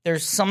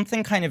 there's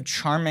something kind of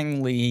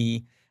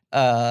charmingly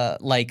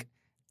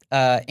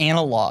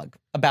analog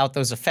about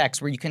those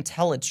effects where you can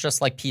tell it's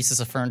just like pieces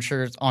of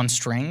furniture on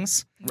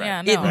strings.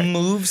 Yeah. It No.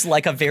 moves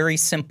like a very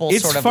simple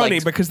It's sort of funny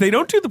like because they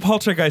don't do the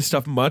poltergeist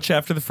stuff much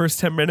after the first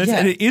 10 minutes. Yeah.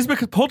 And it is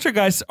because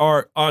poltergeists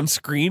are on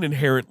screen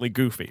inherently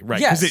goofy, right?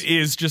 Because Yes. it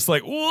is just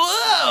like,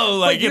 whoa,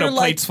 like, But you're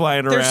plates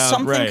flying there's around.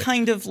 something right.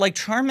 kind of like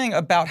charming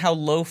about how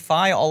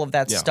lo-fi all of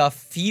that Yeah. stuff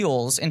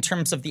feels in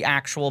terms of the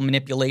actual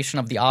manipulation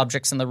of the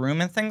objects in the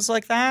room and things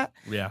like that.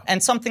 Yeah.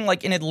 And something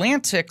like in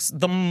Atlantics,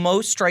 the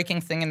most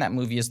striking thing in that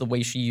movie is the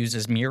way she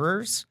uses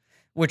mirrors,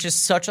 which is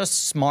such a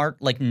smart,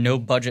 like no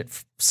budget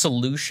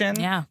solution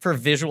Yeah. for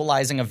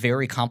visualizing a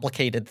very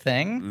complicated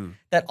thing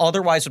that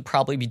otherwise would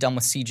probably be done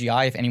with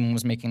CGI if anyone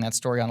was making that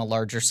story on a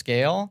larger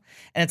scale.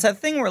 And it's that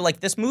thing where like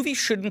this movie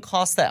shouldn't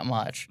cost that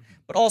much,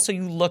 but also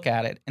you look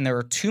at it and there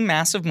are two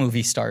massive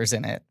movie stars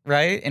in it,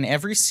 right? In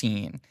every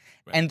scene.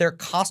 And their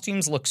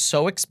costumes look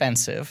so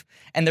expensive,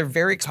 and they're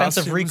very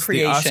expensive Costumes, the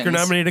recreations.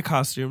 Oscar-nominated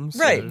costumes.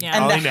 Right. Yeah.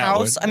 And the Colleen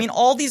house, Atwood. I mean,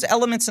 all these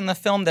elements in the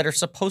film that are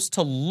supposed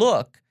to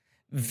look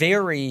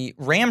very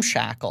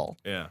ramshackle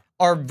Yeah.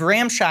 are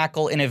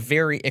ramshackle in a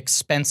very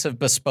expensive,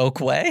 bespoke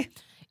way.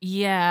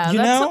 Yeah. You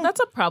know?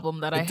 That's a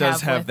problem that I It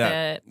does have with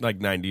that it. like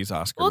 90s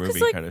Oscar Well, 'cause, movie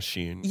like- kind of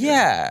sheen.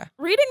 Yeah.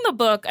 Reading the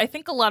book, I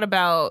think a lot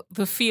about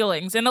the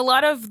feelings, and a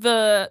lot of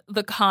the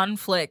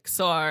conflicts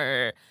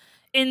are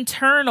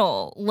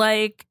internal.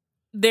 Like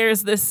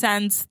there's the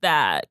sense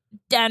that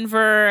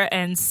Denver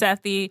and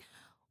Sethi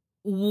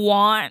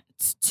want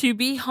to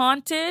be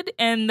haunted,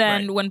 and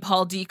then Right. when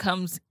Paul D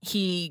comes,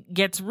 he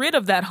gets rid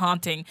of that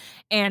haunting.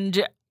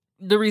 And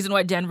the reason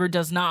why Denver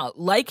does not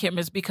like him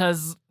is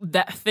because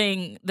that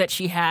thing that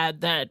she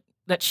had that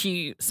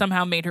she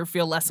somehow made her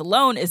feel less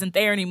alone isn't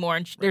there anymore,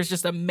 and there's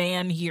just a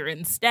man here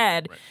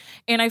instead. Right.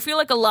 And I feel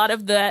like a lot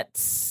of that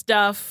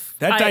stuff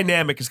That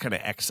dynamic is kind of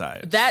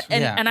excised. that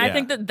and, Yeah. and I Yeah.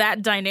 think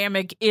that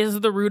dynamic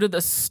is the root of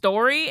the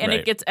story, and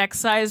Right. it gets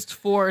excised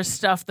for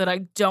stuff that I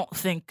don't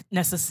think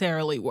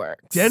necessarily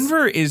works.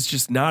 Denver is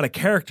just not a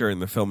character in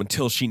the film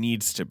until she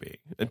needs to be.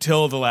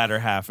 Until the latter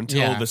half, until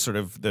Yeah. the sort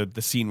of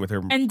the scene with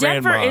her And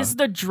Denver grandma. is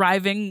the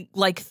driving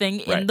like thing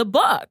in Right. the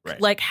book. Right.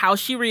 Like how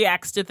she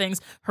reacts to things,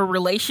 her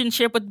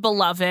relationship with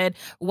Beloved,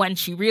 when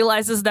she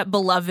realizes that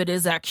Beloved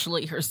is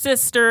actually her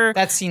sister.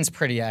 That scene's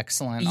pretty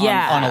excellent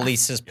Yeah. on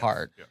Elise's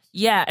part.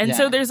 Yeah, and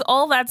so Yeah. there's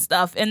all that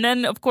stuff. And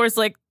then of course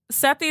like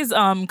Sethi's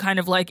kind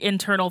of like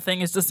internal thing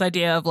is this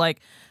idea of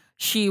like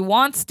she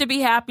wants to be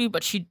happy,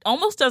 but she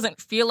almost doesn't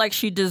feel like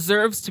she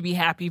deserves to be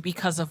happy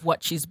because of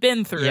what she's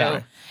been through.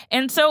 Yeah.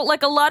 And so,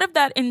 like, a lot of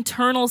that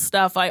internal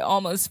stuff, I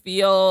almost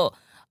feel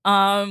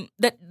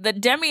that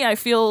Demi, I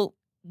feel,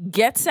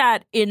 gets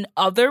at in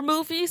other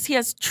movies. He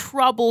has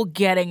trouble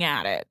getting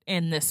at it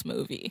in this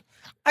movie.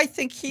 I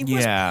think he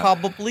was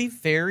probably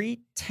very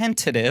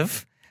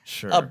tentative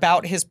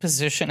about his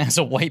position as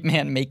a white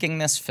man making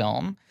this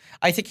film.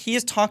 I think he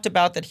has talked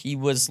about that he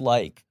was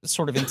like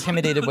sort of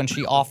intimidated when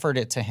she offered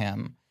it to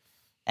him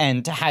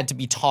and had to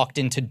be talked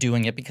into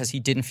doing it because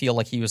he didn't feel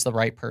like he was the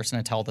right person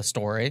to tell the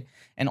story,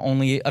 and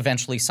only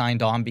eventually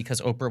signed on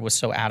because Oprah was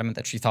so adamant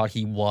that she thought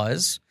he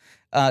was.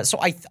 So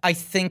I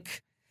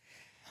think,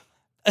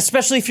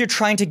 especially if you're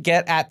trying to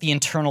get at the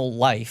internal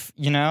life,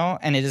 you know,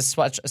 and it is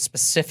such a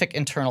specific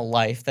internal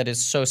life that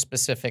is so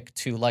specific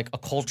to like a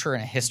culture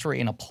and a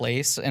history and a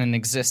place and an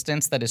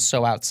existence that is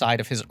so outside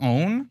of his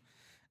own.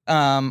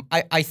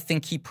 I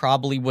think he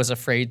probably was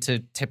afraid to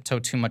tiptoe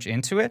too much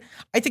into it.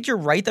 I think you're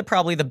right that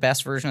probably the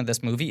best version of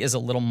this movie is a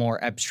little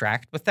more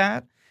abstract with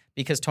that,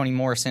 because Toni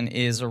Morrison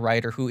is a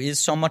writer who is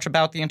so much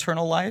about the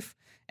internal life.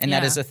 And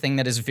that is a thing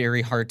that is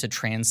very hard to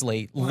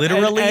translate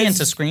literally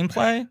into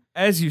screenplay.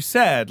 As you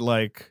said,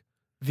 like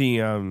the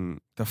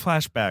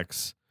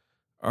flashbacks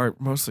are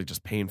mostly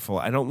just painful.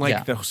 I don't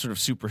like the sort of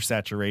super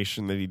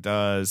saturation that he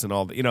does and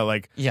all the, you know,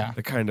 like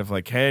the kind of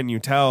like, can you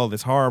tell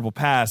this horrible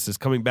past is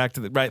coming back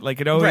to the right?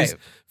 Like it always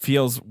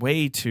feels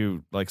way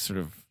too like sort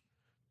of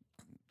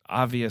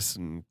obvious,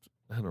 and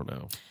I don't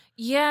know.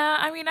 Yeah,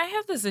 I mean, I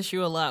have this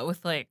issue a lot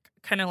with like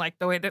kind of like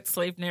the way that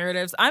slave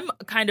narratives. I'm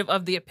kind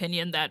of the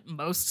opinion that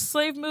most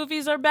slave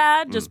movies are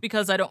bad just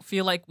because I don't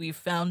feel like we've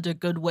found a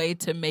good way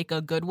to make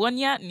a good one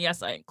yet. And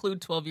yes, I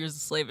include 12 Years a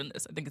Slave in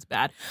this. I think it's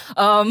bad.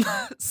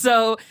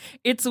 So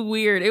it's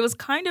weird. It was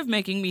kind of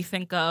making me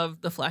think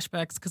of the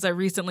flashbacks because I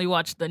recently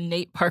watched the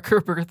Nate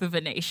Parker Birth of a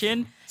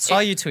Nation. Saw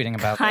you tweeting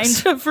about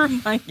this. Kind of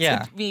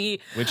reminded me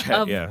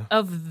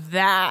of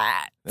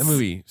that. That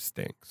movie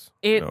stinks.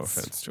 It's no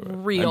offense to it.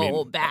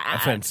 Real bad.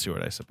 Offense to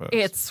it, I suppose.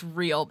 It's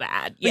real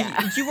bad. Yeah.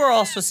 You were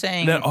also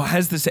saying that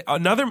has this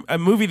a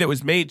movie that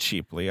was made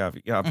cheaply.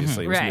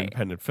 Obviously, it was an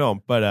independent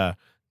film, but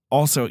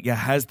also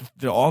has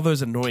all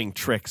those annoying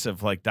tricks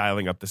of like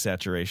dialing up the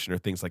saturation or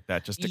things like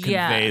that, just to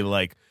convey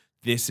like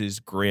this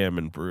is grim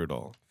and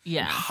brutal,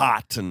 and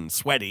hot and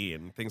sweaty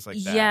and things like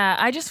that. Yeah,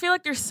 I just feel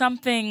like there's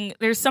something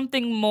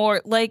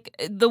more like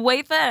the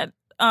way that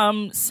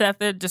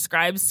Seth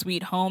describes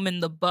Sweet Home in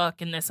the book,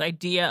 and this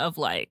idea of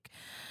like,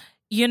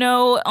 you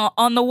know,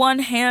 on the one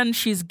hand,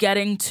 she's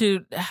getting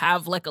to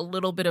have like a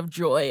little bit of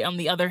joy. On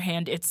the other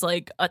hand, it's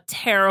like a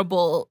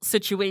terrible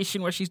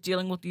situation where she's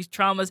dealing with these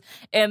traumas.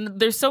 And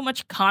there's so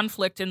much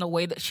conflict in the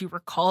way that she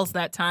recalls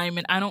that time.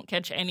 And I don't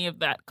catch any of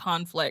that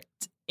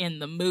conflict in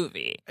the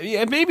movie.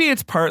 Yeah, maybe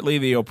it's partly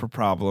the Oprah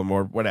problem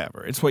or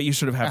whatever. It's what you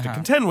sort of have to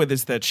contend with,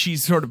 is that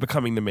she's sort of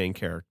becoming the main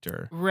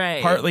character.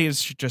 Right. Partly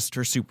it's just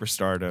her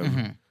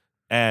superstardom.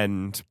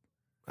 And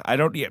I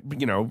don't,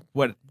 you know,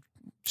 what...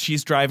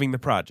 she's driving the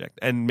project,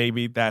 and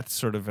maybe that's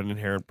sort of an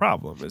inherent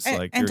problem. It's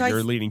like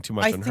you're leaning too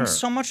much on her. I think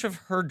so much of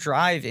her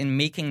drive in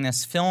making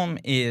this film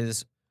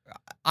is,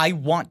 I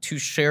want to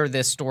share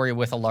this story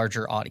with a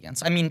larger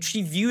audience. I mean,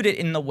 she viewed it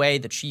in the way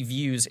that she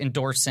views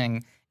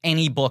endorsing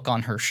any book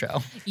on her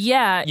show.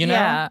 Yeah, you know?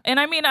 Yeah.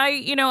 And I mean,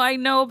 I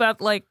know about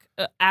like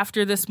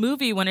after this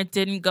movie when it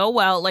didn't go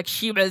well, like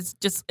she was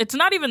just, it's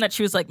not even that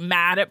she was like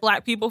mad at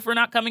Black people for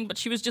not coming, but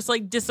she was just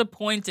like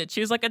disappointed. She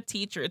was like a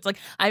teacher. It's like,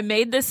 I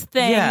made this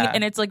thing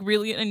and it's like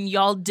really, and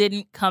y'all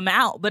didn't come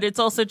out. But it's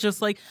also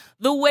just like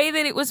the way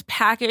that it was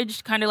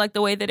packaged, kind of like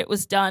the way that it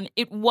was done.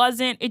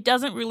 It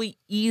doesn't really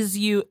ease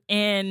you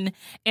in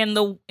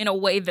a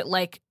way that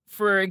like,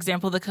 for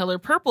example, The Color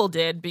Purple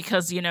did,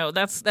 because, you know,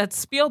 that's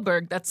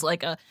Spielberg. That's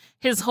like a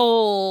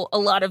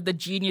lot of the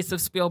genius of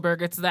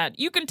Spielberg. It's that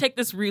you can take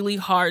this really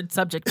hard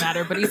subject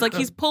matter, but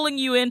he's pulling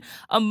you in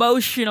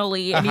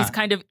emotionally, and he's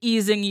kind of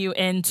easing you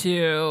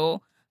into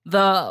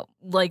the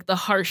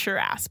harsher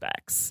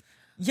aspects.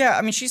 Yeah,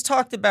 I mean, she's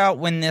talked about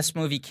when this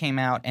movie came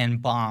out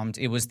and bombed,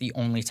 it was the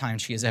only time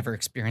she has ever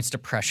experienced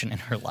depression in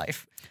her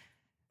life.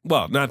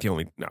 Well, not the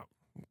only, no.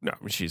 No,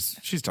 she's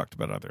talked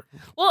about other.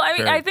 Well, I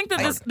mean, I think that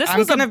this I'm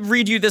was going to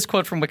read you this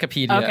quote from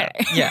Wikipedia. Okay.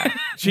 Yeah.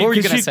 What were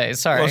you going to say?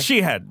 Sorry. Well,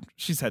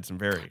 she's had some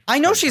very. I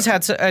know she's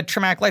had a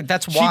traumatic life.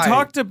 That's why. She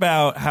talked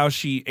about how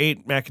she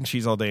ate mac and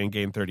cheese all day and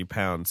gained 30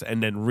 pounds,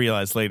 and then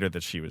realized later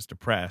that she was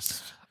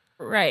depressed.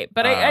 Right.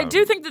 But I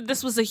do think that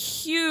this was a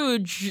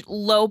huge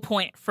low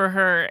point for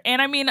her.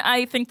 And I mean,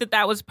 I think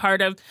that was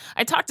part of,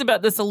 I talked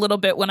about this a little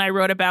bit when I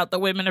wrote about The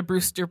Women of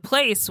Brewster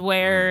Place,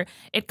 where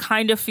it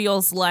kind of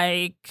feels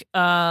like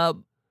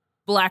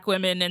Black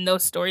women in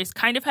those stories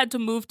kind of had to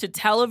move to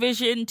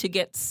television to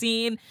get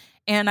seen.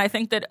 And I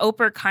think that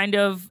Oprah kind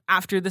of,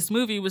 after this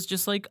movie, was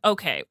just like,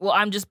 okay, well,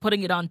 I'm just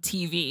putting it on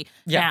TV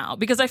now.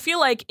 Because I feel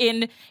like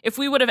if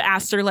we would have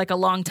asked her like a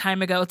long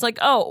time ago, it's like,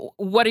 oh,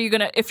 what are you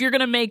going to, if you're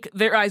going to make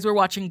Their Eyes Were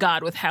Watching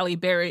God with Halle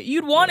Berry,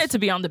 you'd want it to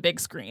be on the big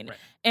screen. Right.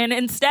 And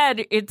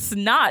instead, it's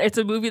not. It's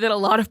a movie that a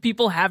lot of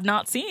people have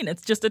not seen.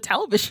 It's just a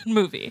television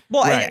movie.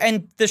 Well,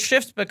 and the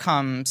shift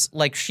becomes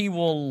like she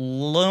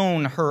will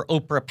loan her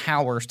Oprah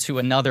powers to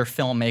another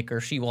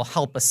filmmaker. She will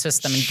help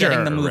assist them in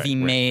getting the movie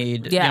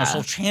made. Yeah. You know,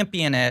 she'll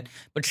champion it,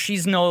 but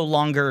she's no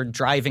longer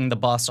driving the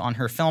bus on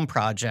her film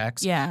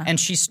projects. Yeah. And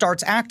she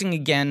starts acting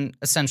again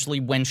essentially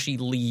when she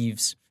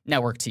leaves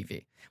network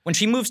TV. When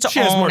she moves to She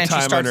has more OWN and she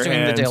time on starts her doing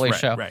The hands. Daily Right,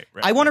 Show. right.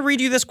 I want to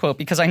read you this quote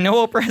because I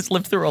know Oprah has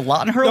lived through a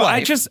lot in her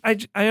life.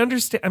 I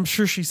understand. I'm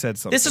sure she said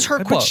something. This is her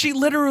But quote. she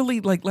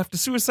literally like left a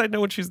suicide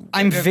note when she's.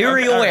 I'm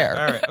very aware.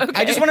 All right.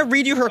 I just want to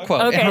read you her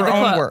quote in her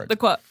own words. The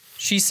quote.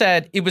 She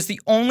said, "It was the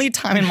only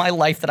time in my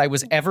life that I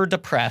was ever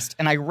depressed,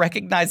 and I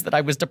recognized that I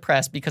was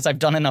depressed because I've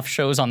done enough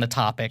shows on the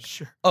topic.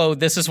 Oh,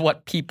 this is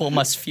what people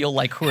must feel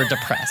like who are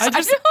depressed."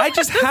 I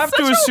just have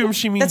to assume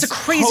she means That's a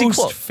crazy quote.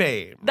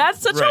 post-fame.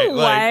 That's such a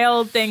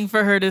wild thing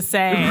for her to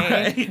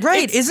say.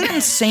 Right? Isn't it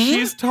insane?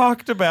 She's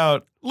talked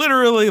about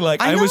literally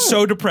like I was know.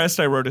 so depressed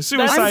I wrote a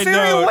suicide I'm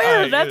very note.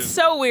 aware. That's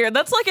so weird.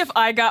 That's like if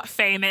I got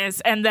famous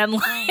and then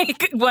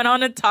like went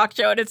on a talk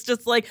show and it's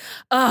just like,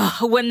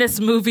 when this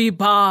movie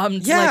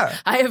bombed. Yeah. Like,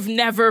 I have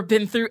never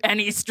been through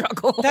any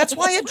struggle. That's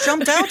why it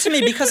jumped out to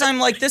me because I'm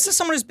like, this is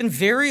someone who's been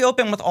very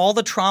open with all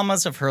the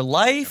traumas of her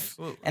life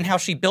and how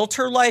she built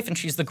her life, and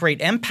she's the great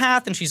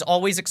empath, and she's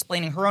always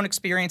explaining her own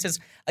experiences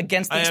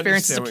against the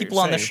experiences of people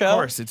on the show. Of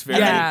course, it's very.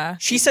 And then Yeah.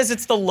 she says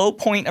it's the low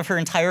point of her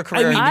entire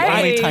career and the I-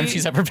 only time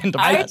she's ever been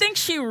depressed. I think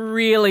she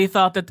really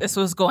thought that this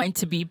was going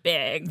to be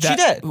big. She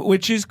did.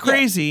 Which is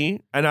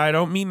crazy, and I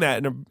don't mean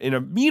that in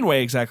a mean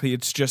way exactly.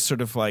 It's just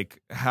sort of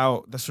like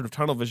how the sort of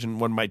tunnel vision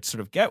one might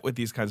sort of get with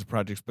these kinds of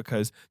projects,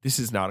 because this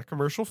is not a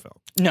commercial film.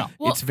 No.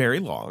 Well- It's very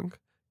long.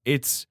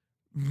 It's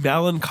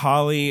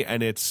melancholy,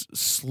 and it's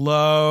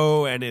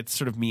slow, and it's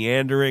sort of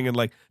meandering, and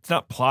like it's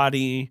not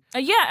plotty.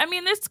 Yeah, I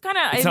mean, this kind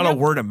of... It's not a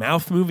word of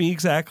mouth movie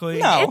exactly.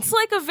 No. It's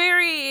like a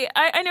very...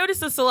 I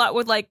noticed this a lot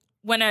with like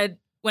when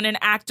an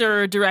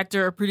actor or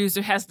director or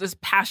producer has this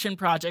passion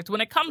project, when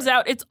it comes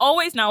out, it's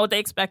always not what they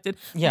expected.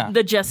 Yeah.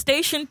 The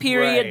gestation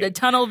period, Right. the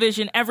tunnel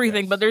vision,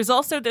 everything. But there's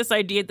also this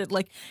idea that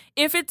like,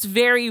 if it's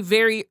very,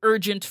 very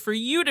urgent for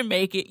you to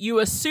make it, you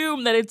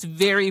assume that it's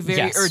very, very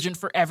Yes. urgent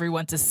for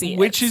everyone to see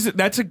it.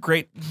 That's a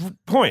great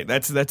point.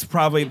 That's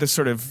probably the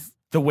sort of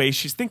the way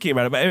she's thinking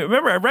about it. But I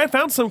remember I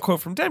found some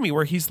quote from Demi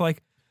where he's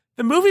like,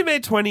 the movie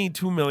made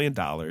 $22 million.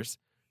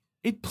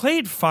 It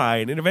played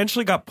fine and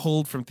eventually got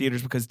pulled from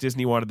theaters because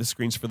Disney wanted the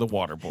screens for The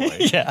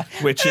Waterboy. Yeah.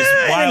 Which is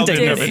wild in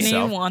and of Disney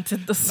itself.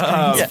 wanted the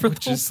screens for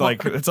Which the is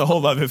like, it's a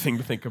whole other thing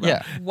to think about.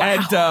 Yeah.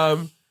 Wow.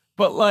 And,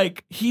 but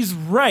like, he's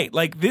right.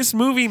 Like, this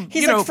movie,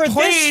 He's like, for this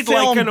played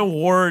film- like an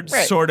awards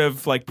Right. sort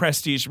of like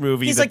prestige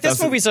movie. He's that like, this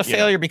doesn't- movie's a yeah.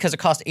 failure because it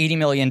cost $80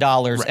 million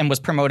and was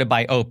promoted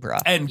by Oprah.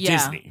 And Yeah.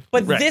 Disney.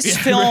 But Right. this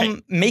Yeah, film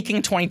right.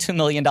 making $22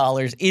 million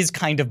is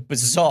kind of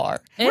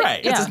bizarre.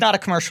 Right. This Yeah. is not a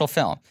commercial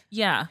film.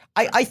 Yeah.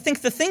 I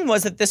think the thing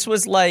was that this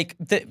was like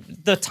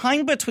the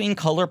time between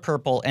Color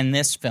Purple and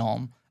this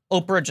film,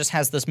 Oprah just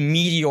has this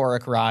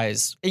meteoric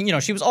rise. And, you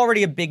know, she was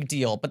already a big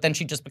deal, but then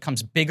she just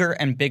becomes bigger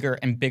and bigger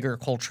and bigger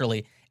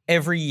culturally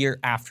every year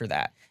after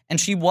that. And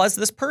she was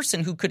this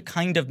person who could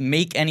kind of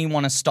make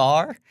anyone a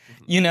star,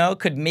 you know,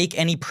 could make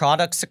any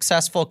product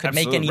successful, could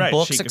make Absolutely any right.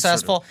 book She could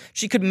successful.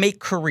 She could make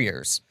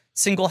careers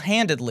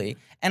single-handedly.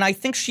 And I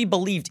think she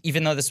believed,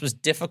 even though this was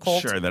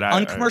difficult, Sure, that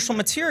uncommercial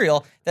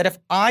material, that if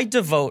I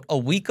devote a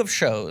week of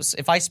shows,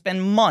 if I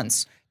spend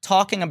months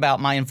talking about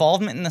my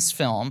involvement in this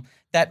film,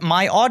 that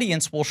my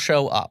audience will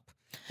show up.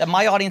 That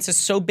my audience is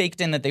so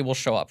baked in that they will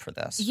show up for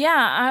this.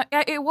 Yeah,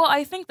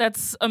 I think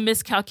that's a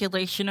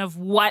miscalculation of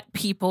what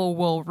people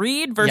will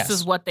read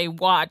versus Yes. what they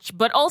watch.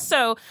 But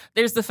also,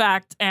 there's the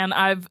fact, and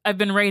I've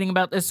been writing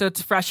about this, so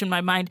it's fresh in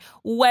my mind.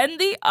 When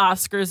the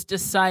Oscars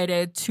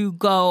decided to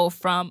go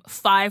from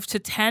 5 to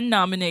 10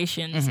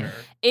 nominations,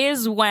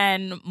 is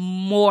when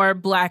more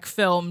Black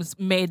films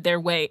made their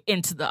way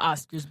into the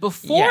Oscars.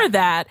 Before Yeah.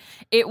 that,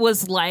 it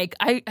was like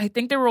I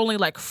think there were only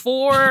like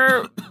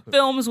 4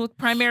 films with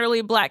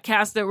primarily Black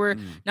cast that were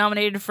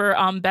nominated for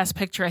Best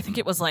Picture. I think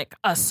it was like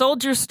A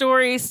Soldier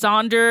Story,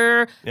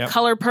 Sonder, Yep.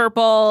 Color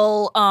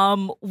Purple,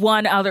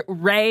 one other,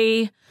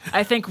 Ray.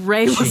 I think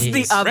Ray was the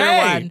Jeez. other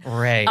Ray. one.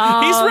 Ray.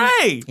 He's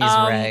Ray. He's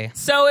Ray.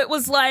 So it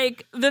was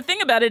like, the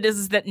thing about it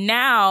is that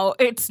now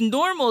it's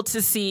normal to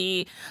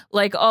see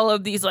like all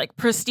of these like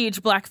prestige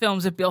Black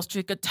films, If Beale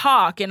Street Could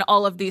Talk and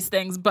all of these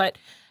things. But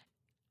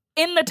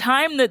in the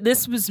time that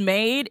this was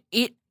made,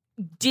 it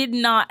did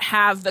not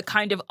have the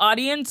kind of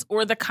audience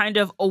or the kind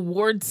of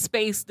award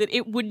space that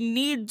it would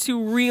need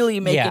to really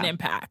make Yeah. an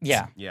impact.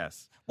 Yeah.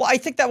 Yes. Well, I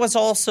think that was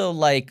also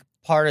like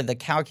part of the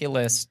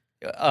calculus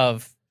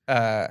of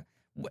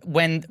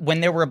when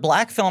there were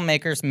Black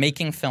filmmakers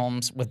making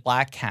films with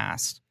Black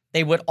cast,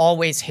 they would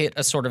always hit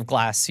a sort of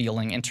glass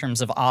ceiling in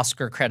terms of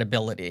Oscar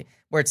credibility,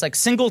 where it's like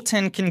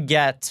Singleton can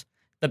get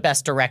the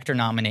Best Director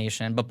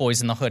nomination, but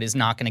Boys in the Hood is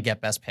not going to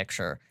get Best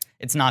Picture.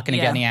 It's not going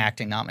to get any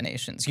acting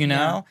nominations, you know?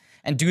 Yeah.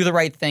 And Do the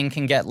Right Thing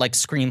can get like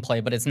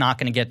screenplay, but it's not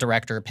going to get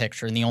director or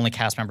picture, and the only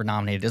cast member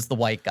nominated is the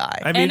white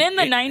guy. I mean, and in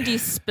the 90s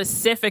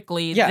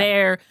specifically,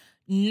 Yeah.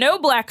 no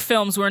black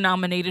films were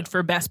nominated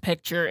for Best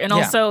Picture. And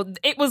also,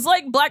 it was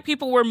like black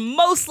people were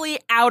mostly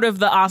out of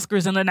the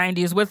Oscars in the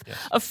 90s with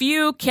a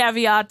few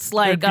caveats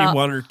like There'd be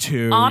one or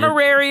two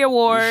honorary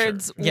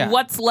awards, Yeah.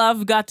 What's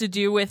Love got to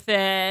do with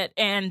it,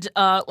 and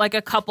like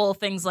a couple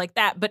things like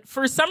that. But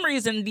for some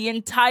reason, the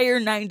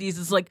entire 90s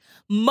is like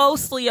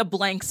mostly a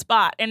blank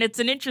spot. And it's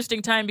an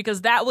interesting time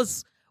because that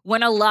was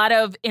when a lot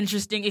of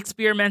interesting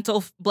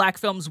experimental black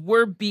films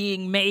were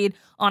being made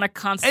on a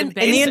constant in the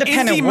basis.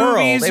 independent indie world,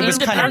 movies it was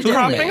kind of are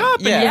cropping booming. up.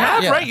 And Yeah, you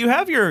have, yeah. you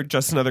have your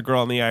Just Another Girl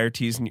on the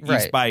IRTs and East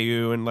Right.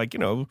 Bayou and like,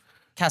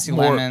 Cassie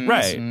more- Lemons.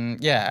 right.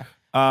 And, yeah.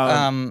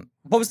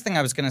 What was the thing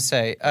I was going to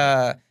say?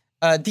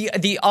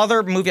 The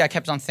other movie I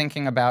kept on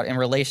thinking about in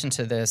relation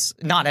to this,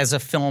 not as a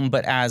film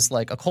but as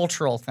like a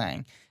cultural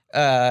thing,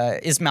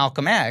 is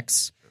Malcolm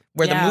X,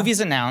 where the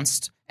movie's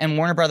announced and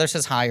Warner Brothers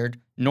has hired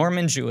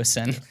Norman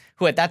Jewison,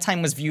 who at that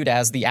time was viewed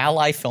as the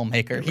ally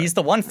filmmaker. He's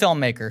the one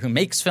filmmaker who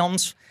makes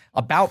films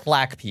about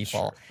black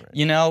people,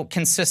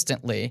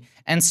 consistently.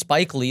 And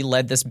Spike Lee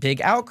led this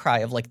big outcry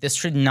of like, this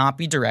should not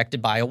be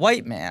directed by a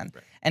white man.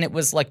 Right. And it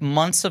was like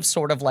months of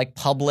sort of like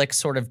public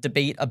sort of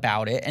debate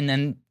about it. And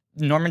then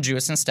Norman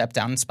Jewison stepped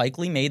down and Spike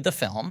Lee made the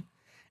film.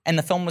 And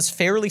the film was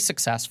fairly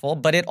successful,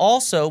 but it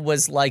also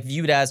was like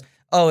viewed as,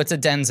 oh, it's a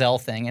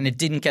Denzel thing. And it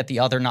didn't get the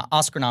other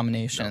Oscar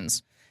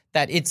nominations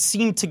that it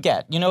seemed to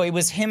get. It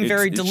was him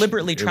very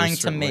deliberately trying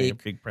to make a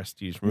big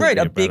prestige movie. Right,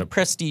 a about big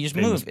prestige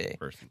famous movie.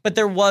 person. But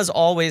there was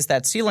always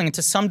that ceiling. And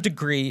to some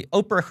degree,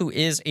 Oprah, who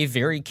is a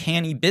very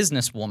canny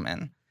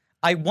businesswoman,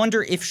 I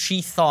wonder if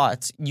she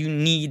thought you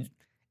need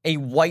a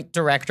white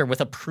director with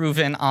a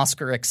proven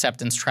Oscar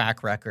acceptance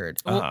track record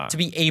to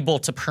be able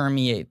to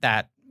permeate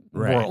that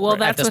world. Well, at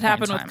that's this what point in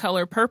happened with time.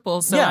 Color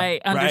Purple, so Yeah.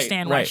 I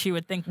understand why right. she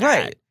would think that.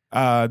 Right.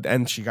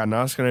 And she got an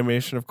Oscar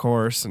nomination, of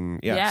course, and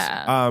yes.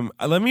 Yeah.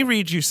 Let me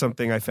read you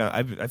something I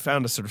found. I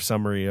found a sort of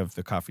summary of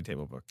the coffee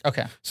table book.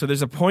 Okay. So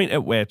there's a point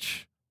at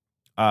which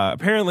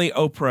apparently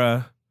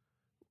Oprah,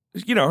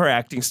 her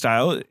acting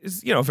style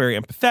is, very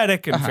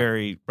empathetic and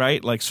very,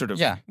 right, like sort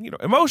of,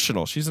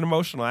 emotional. She's an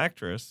emotional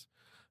actress.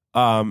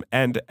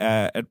 And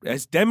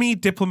as Demi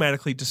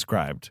diplomatically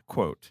described,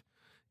 quote,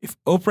 if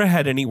Oprah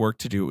had any work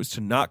to do, it was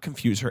to not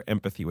confuse her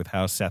empathy with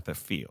how Setha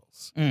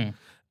feels.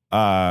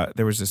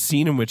 There was a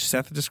scene in which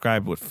Setha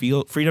described what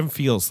freedom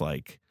feels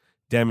like.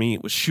 Demi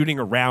was shooting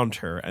around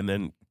her and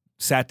then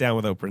sat down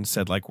with Oprah and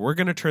said, like, we're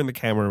going to turn the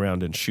camera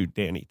around and shoot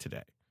Danny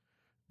today.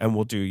 And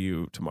we'll do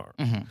you tomorrow.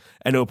 Mm-hmm.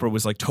 And Oprah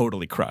was like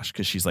totally crushed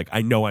because she's like,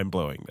 I know I'm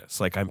blowing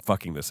this. Like, I'm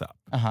fucking this up.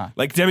 Uh-huh.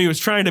 Like, Demi was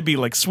trying to be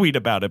like sweet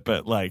about it,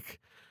 but like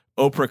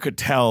Oprah could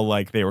tell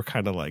like they were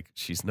kind of like,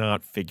 she's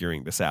not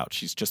figuring this out.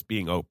 She's just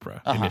being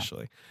Oprah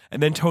initially.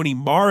 And then Toni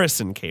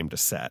Morrison came to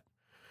set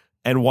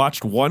and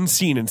watched one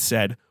scene and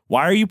said,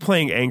 why are you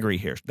playing angry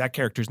here? That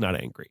character's not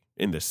angry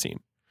in this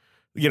scene.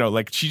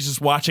 Like she's just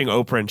watching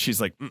Oprah and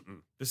she's like,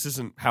 this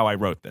isn't how I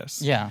wrote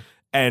this. Yeah.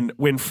 And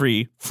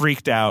Winfrey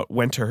freaked out,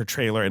 went to her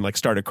trailer and like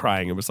started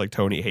crying and was like,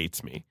 Toni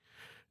hates me.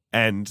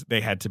 And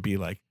they had to be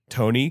like,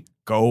 Toni,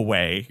 go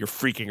away. You're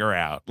freaking her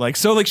out. Like,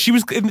 so like she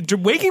was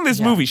making this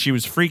movie. She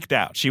was freaked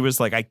out. She was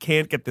like, I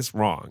can't get this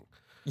wrong.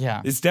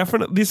 Yeah. It's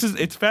definitely,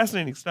 it's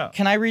fascinating stuff.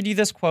 Can I read you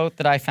this quote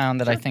that I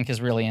found that I think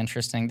is really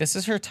interesting? This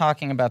is her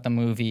talking about the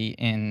movie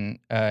in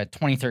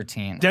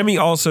 2013. Demi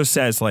also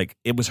says like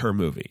it was her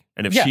movie.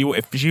 And if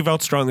she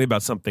felt strongly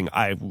about something,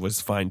 I was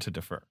fine to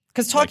defer.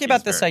 Because talking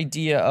about this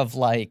idea of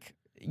like,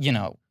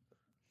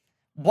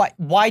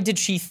 why did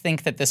she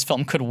think that this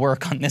film could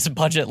work on this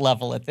budget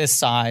level at this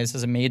size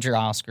as a major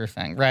Oscar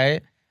thing,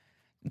 right?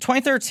 In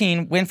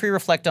 2013, Winfrey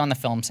reflected on the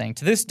film saying,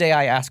 to this day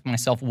I ask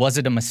myself, was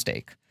it a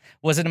mistake?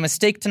 Was it a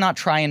mistake to not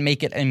try and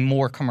make it a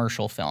more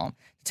commercial film?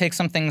 To take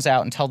some things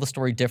out and tell the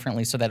story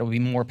differently so that it would be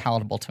more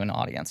palatable to an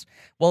audience?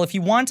 Well, if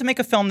you wanted to make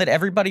a film that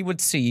everybody would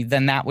see,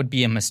 then that would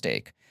be a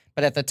mistake.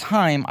 But at the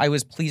time, I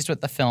was pleased with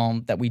the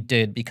film that we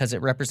did because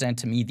it represented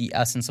to me the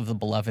essence of the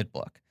beloved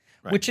book,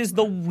 which is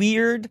the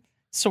weird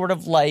sort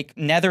of like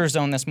nether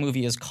zone this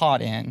movie is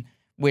caught in,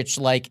 which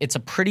like it's a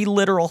pretty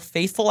literal,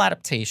 faithful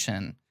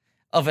adaptation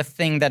of a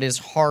thing that is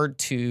hard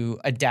to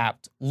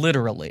adapt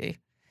literally.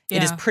 Yeah.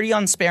 It is pretty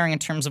unsparing in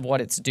terms of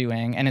what it's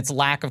doing and its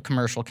lack of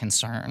commercial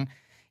concern.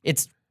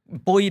 It's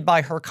buoyed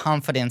by her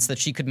confidence that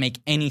she could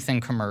make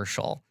anything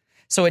commercial.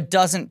 So it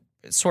doesn't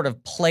sort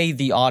of play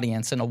the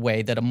audience in a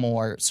way that a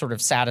more sort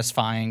of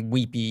satisfying,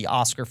 weepy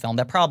Oscar film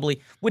that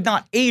probably would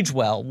not age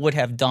well would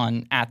have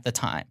done at the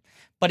time.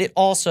 But it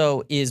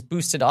also is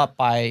boosted up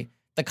by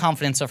the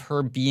confidence of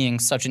her being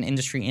such an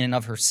industry in and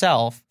of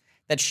herself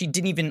that she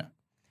didn't even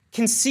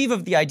conceive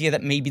of the idea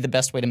that maybe the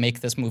best way to make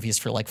this movie is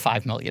for like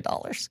 $5 million.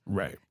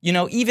 Right.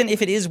 Even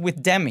if it is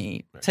with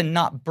Demi, to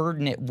not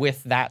burden it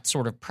with that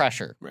sort of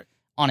pressure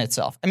on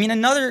itself. I mean,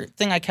 another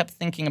thing I kept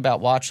thinking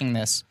about watching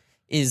this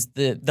is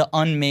the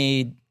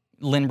unmade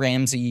Lynn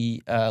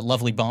Ramsey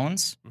Lovely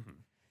Bones,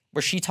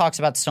 where she talks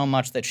about so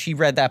much that she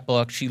read that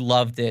book, she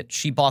loved it,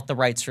 she bought the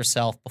rights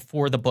herself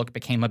before the book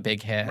became a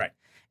big hit,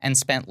 and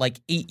spent like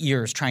 8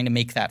 years trying to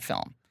make that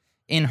film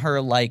in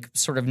her like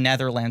sort of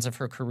Netherlands of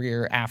her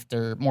career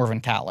after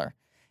Morven Caller,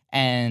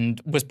 and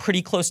was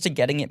pretty close to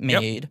getting it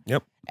made.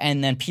 Yep.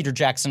 And then Peter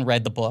Jackson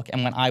read the book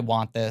and went, I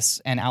want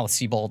this. And Alice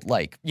Sebold,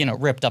 like, you know,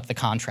 ripped up the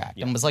contract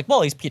and was like,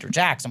 well, he's Peter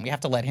Jackson. We have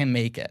to let him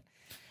make it.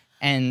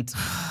 And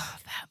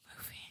That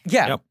movie.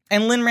 yeah. Yep.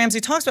 And Lynn Ramsey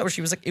talks about where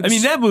she was like, it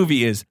was that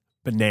movie is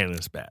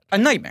bananas bad. a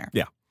nightmare.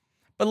 Yeah.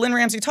 But Lynn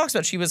Ramsey talks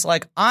about, she was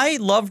like, I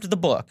loved the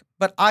book,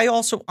 but I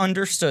also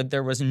understood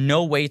there was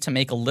no way to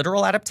make a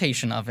literal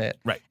adaptation of it.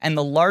 Right. And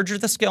the larger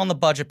the scale and the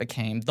budget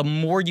became, the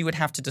more you would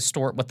have to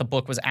distort what the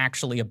book was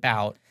actually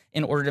about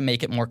in order to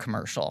make it more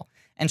commercial.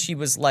 And she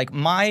was like,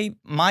 my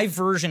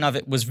version of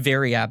it was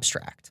very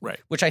abstract, Right.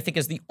 which I think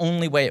is the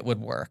only way it would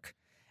work.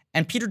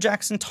 And Peter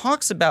Jackson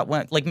talks about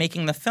when, like,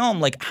 making the film,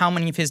 like how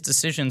many of his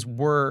decisions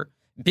were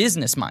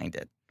business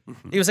minded.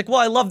 He was like, well,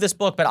 I love this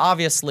book, but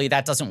obviously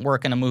that doesn't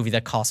work in a movie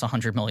that costs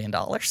 $100 million.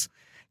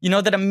 You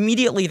know, that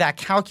immediately that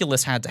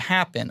calculus had to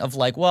happen of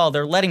like, well,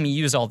 they're letting me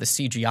use all this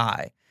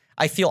CGI.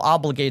 I feel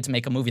obligated to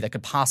make a movie that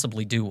could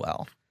possibly do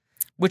well,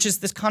 which is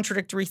this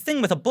contradictory thing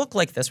with a book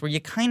like this where you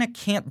kind of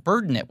can't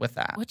burden it with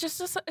that. Which is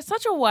just it's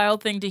such a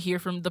wild thing to hear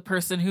from the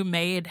person who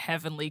made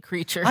Heavenly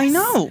Creatures. I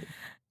know.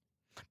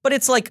 But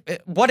it's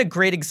like, what a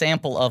great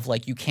example of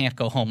like, you can't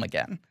go home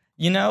again.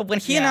 You know, when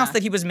he announced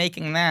that he was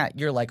making that,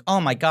 you're like, oh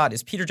my God,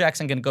 is Peter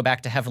Jackson going to go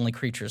back to Heavenly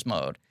Creatures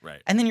mode?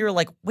 Right. And then you're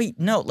like, wait,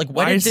 no. Like,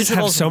 Why what does did this have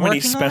Digital's so many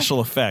working on? special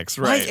effects?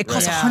 Right. It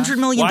costs Yeah. $100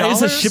 million. Why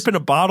is a ship in a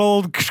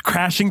bottle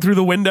crashing through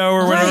the window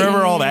or whatever?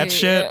 All that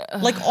shit.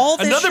 Like all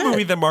this Another shit.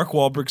 movie that Mark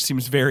Wahlberg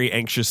seems very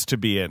anxious to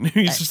be in.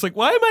 He's just like,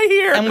 why am I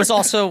here? And was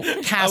also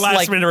a cast last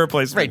like minute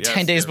replacement. right yes,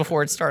 10 days yeah.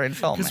 before it started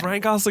filming. Because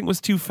Ryan Gosling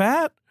was too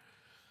fat.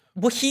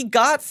 Well, he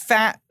got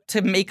fat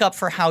to make up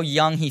for how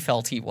young he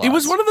felt he was. It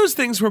was one of those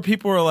things where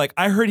people were like,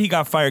 I heard he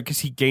got fired because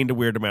he gained a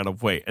weird amount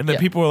of weight. And then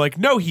people were like,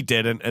 no, he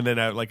didn't. And then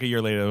like a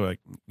year later, they were like,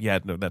 yeah,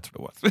 no, that's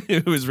what it was.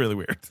 It was really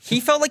weird.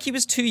 He felt like he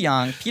was too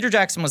young. Peter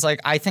Jackson was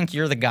like, I think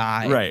you're the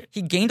guy. Right.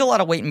 He gained a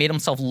lot of weight and made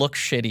himself look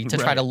shitty to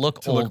try to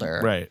look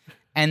older. Right.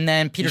 And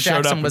then Peter He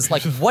showed Jackson up was and-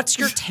 like, what's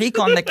your take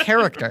on the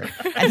character?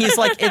 And he's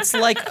like,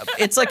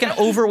 it's like an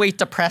overweight,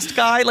 depressed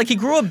guy. Like he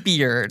grew a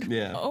beard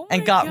Yeah. Oh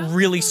and my got God.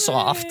 really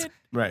soft.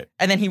 Right.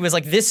 And then he was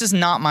like, this is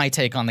not my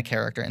take on the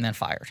character, and then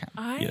fired him.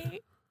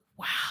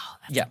 Wow,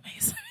 that's Yeah.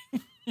 amazing.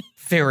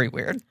 Very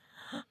weird.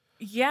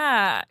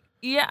 Yeah.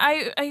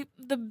 I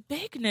the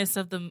bigness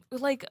of them,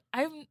 like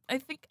I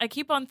think I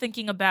keep on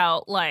thinking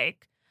about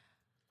like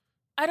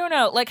I don't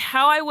know, like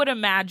how I would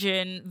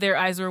imagine Their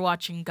Eyes Were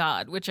Watching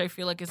God, which I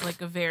feel like is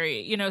like a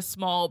very, you know,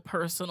 small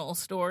personal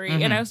story.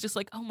 And I was just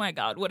like, oh my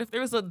God, what if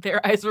there was a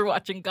Their Eyes Were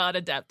Watching God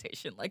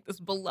adaptation, like this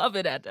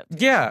beloved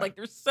adaptation? Yeah. Like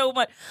there's so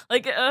much,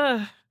 like,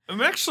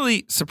 I'm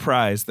actually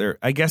surprised there.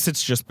 I guess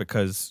it's just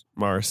because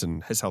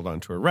Morrison has held on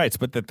to her rights,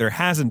 but that there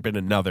hasn't been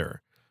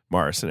another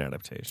Morrison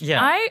adaptation. Yeah.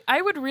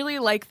 I would really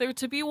like there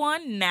to be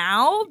one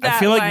now. That I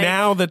feel like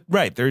now that,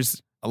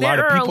 there's a lot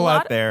There of are a people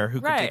lot- out there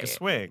who could take a right.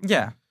 swing.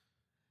 Yeah.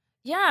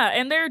 Yeah,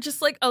 and there are just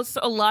like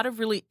a lot of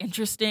really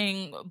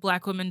interesting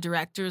Black women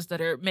directors that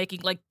are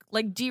making like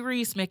Dee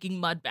Reese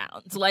making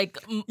Mudbound. Like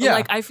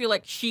like I feel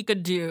like she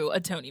could do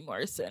a Toni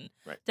Morrison.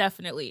 Right.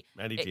 Definitely.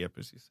 Maddie Diep,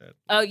 as you said.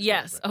 Oh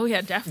yes. Oh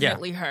yeah,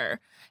 definitely her.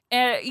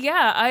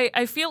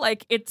 I feel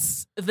like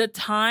it's the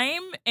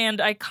time, and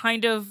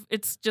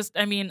it's just,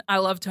 I mean, I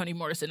love Toni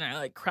Morrison and I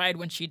like cried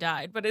when she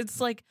died, but it's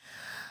like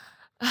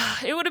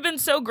it would have been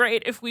so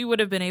great if we would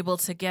have been able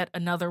to get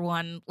another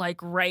one like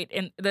right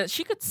and that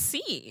she could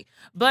see.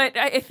 But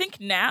I think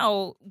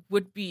now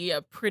would be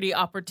a pretty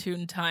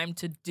opportune time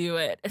to do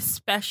it,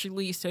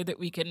 especially so that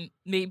we can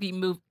maybe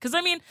move. Because I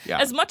mean,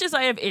 as much as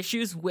I have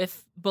issues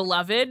with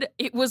Beloved,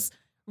 it was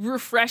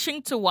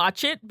refreshing to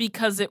watch it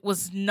because it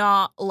was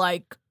not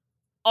like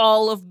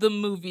all of the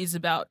movies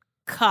about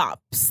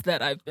cops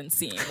that I've been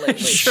seeing lately.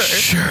 Sure.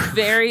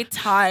 Very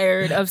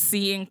tired of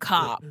seeing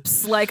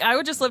cops. Like, I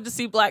would just love to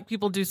see Black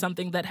people do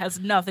something that has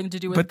nothing to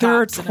do with But there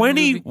are cops in a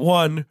movie.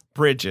 21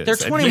 bridges. There are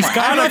and 21. He's I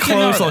got don't know to if you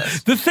know close.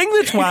 this. The thing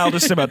that's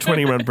wildest about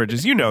 21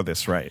 bridges, you know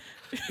this, right?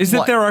 Is that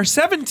What? there are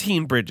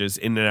 17 bridges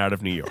in and out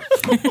of New York.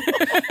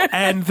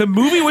 And the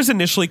movie was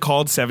initially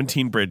called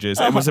 17 Bridges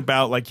and was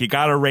about like you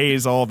got to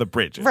raise all the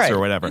bridges Right, or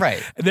whatever.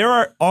 right. There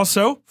are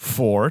also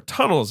 4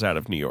 tunnels out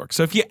of New York.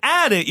 So if you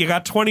add it, you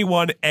got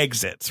 21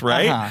 exits,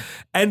 right? Uh-huh.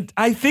 And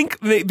I think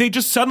they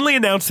just suddenly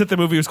announced that the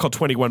movie was called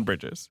 21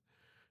 Bridges.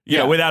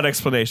 Yeah, without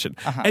explanation.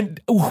 And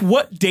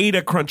what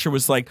data cruncher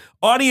was like,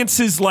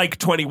 audiences like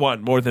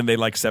 21 more than they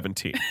like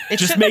 17.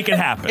 Just make it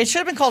happen. It should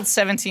have been called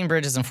 17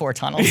 Bridges and 4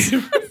 Tunnels.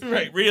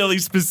 Right, really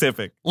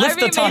specific. Lift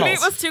the tunnels. maybe it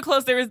was too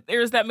close. There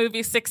was that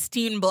movie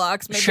 16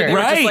 Blocks. Maybe Sure. they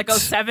were just like, Right.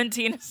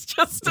 17 is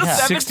just a Yeah.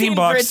 16 17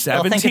 blocks, bridge.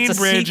 17 it's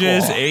a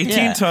bridges, sequel. 18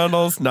 Yeah.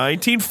 tunnels,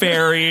 19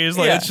 ferries.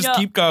 Like, Yeah. let's just No,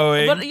 keep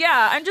going. But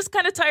yeah, I'm just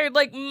kind of tired.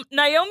 Like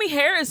Naomi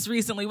Harris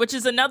recently, which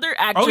is another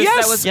actress oh,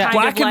 yes. that was Yeah. kind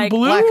Black of and like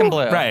blue. Black and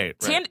blue. Right.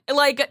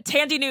 like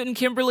Tandy Newton,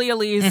 Kimberly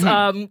Elise,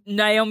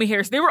 Naomi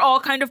Harris. They were all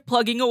kind of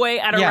plugging away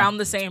at Yeah. around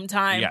the same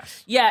time.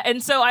 Yes. Yeah,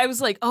 and so I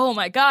was like, oh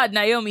my God,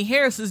 Naomi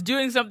Harris is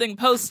doing something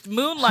post Her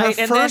Moonlight,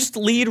 first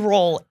lead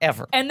role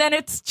ever. and then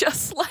it's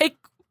just like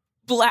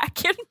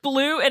Black and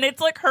Blue, and it's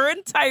like her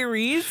and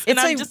Tyrese, and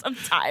I'm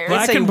tired.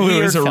 Black It's a and Blue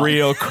weird is a film.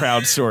 real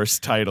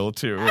crowdsourced title,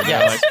 too. Where they're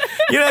Yes.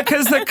 like,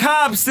 because the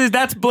cops,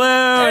 that's blue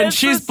and It's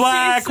she's the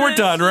black. We're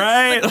done, seasons,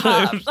 right? the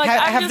cops. Like,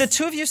 have I'm the just-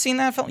 two of you seen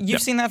that film?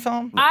 You've seen that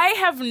film? I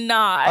have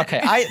not.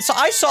 Okay,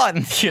 I saw it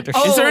in theaters.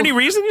 Is there Oh. any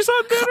reason you saw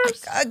it in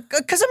theaters?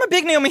 Because I'm a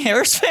big Naomi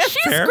Harris fan.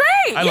 She's Fair.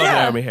 great. I love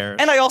yeah. Naomi Harris.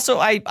 And I also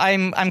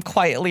I'm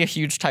quietly a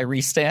huge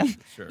Tyrese stan,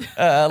 Sure.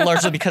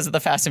 largely because of the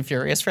Fast and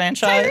Furious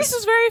franchise. Tyrese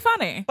is very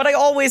funny. But I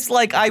always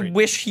I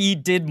wish he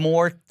did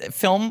more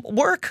film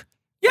work.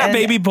 Yeah, And-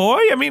 Baby Boy.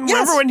 I mean, Yes.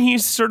 remember when he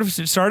sort of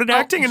started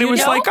acting and it you was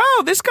know- like,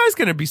 oh, this guy's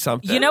going to be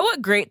something. You know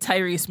what great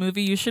Tyrese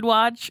movie you should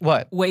watch?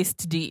 What?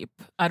 Waist Deep.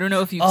 I don't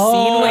know if you've Oh.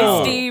 seen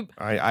Waist Deep.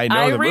 I know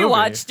I the movie.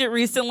 rewatched it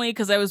recently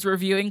because I was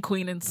reviewing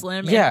Queen and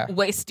Slim. Yeah. And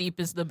Waist Deep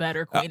is the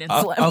better Queen and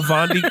Uh, Slim.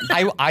 Avandi.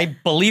 I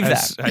believe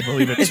that. I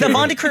believe it Is too. that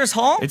Vondi Curtis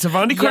Hall? It's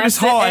Avandi Curtis Yes,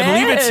 Hall. it I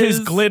believe it's his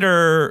is.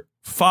 Glitter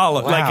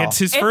follow. Wow. Like it's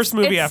his first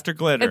movie it's- after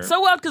Glitter. It's so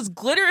wild because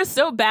Glitter is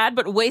so bad,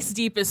 but Waist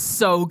Deep is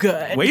so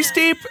good. Waist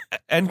Deep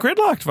and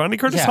Gridlocked. Vondi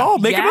Curtis Yeah. Hall.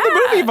 Make another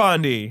Yeah. movie,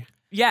 Vondi.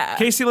 Yeah.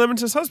 Casey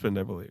Lemon's husband,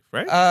 I believe,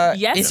 right?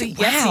 yes, is it?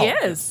 yes, Wow. he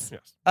is.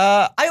 yes.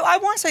 I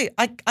want to say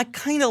I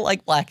kind of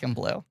like Black and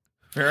Blue.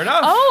 Fair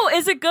enough. Oh,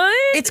 is it good?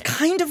 It's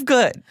kind of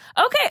good.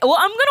 Okay, well,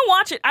 I'm gonna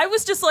watch it. I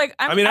was just like,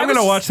 I mean, I'm was-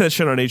 going to watch that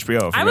shit on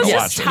HBO. If I I'm was gonna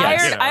just watch it.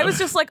 tired. You know. I was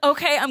just like,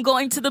 okay, I'm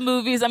going to the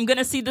movies. I'm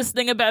gonna see this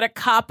thing about a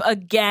cop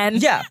again.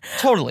 Yeah,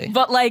 totally.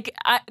 But like,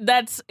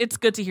 it's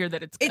good to hear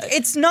that it's good.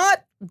 It's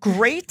not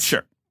great,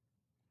 Sure.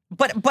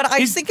 but I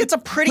Is- think it's a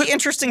pretty but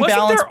interesting Wasn't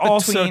balance there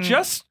also between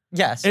just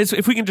yes.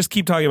 if we can just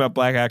keep talking about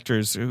black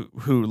actors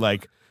who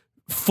like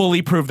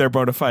fully prove their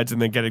bona fides and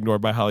then get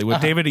ignored by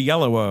Hollywood. David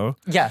Oyelowo.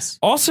 Yes.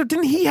 Also,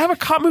 didn't he have a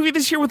cop movie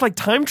this year with like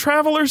time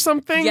travel or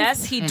something?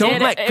 Yes, he Don't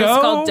did. Let It Go?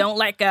 was called Don't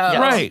Let Go.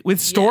 Right,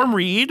 with Storm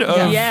Reed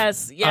of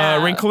Yes,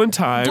 yeah. Wrinkle in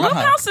Time.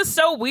 Blumhouse is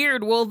so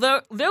weird. Well,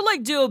 they'll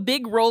like do a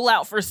big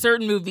rollout for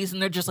certain movies,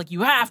 and they're just like,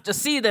 you have to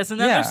see this. And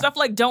then Yeah. there's stuff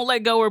like Don't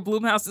Let Go, where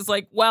Blumhouse is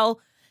like, well,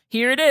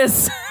 here it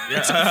is.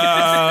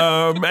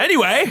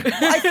 Anyway,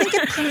 I think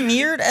it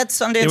premiered at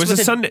Sundance It was with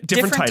a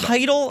different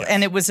title.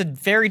 and it was a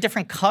very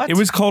different cut. it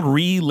was called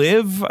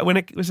Relive when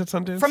it was at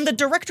Sundance. from the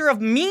director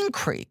of Mean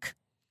Creek.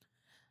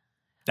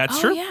 That's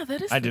Oh, true. yeah,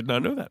 that is I did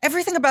not know that.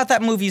 Everything about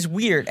that movie's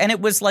weird, and it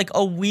was like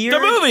a weird The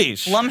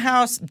movies.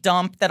 Blumhouse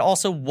dump that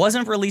also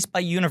wasn't released by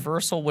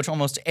Universal, which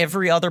almost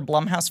every other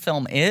Blumhouse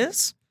film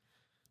is.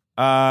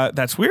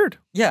 That's weird.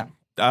 Yeah.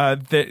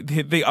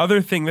 The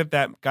other thing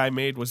that guy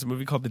made was a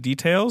movie called The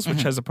Details,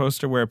 which has a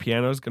poster where a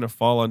piano is going to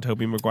fall on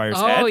Tobey Maguire's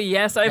head. Oh,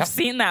 yes, I've Yep.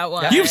 seen that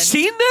one. You've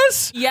seen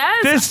this?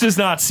 Yes. This does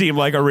not seem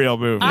like a real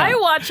movie. I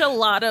watch a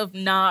lot of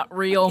not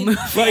real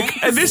movies.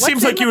 Like, and this What's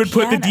seems in like you the would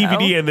put the piano?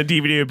 DVD and the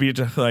DVD would be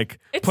just like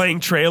It's- playing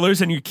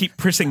trailers and you keep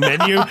pressing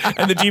menu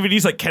and the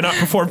DVD's like cannot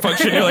perform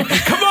function. You're like,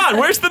 come on,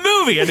 where's the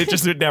movie? And it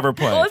just would never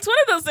play. Well, it's one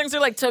of those things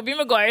where like Tobey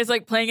Maguire is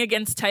like playing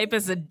against type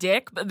as a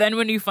dick, but then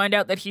when you find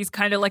out that he's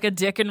kind of like a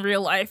dick in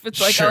real life, it's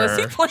like, oh, is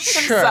he Sure. playing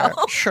Sure,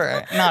 himself?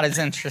 sure. Not as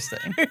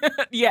interesting.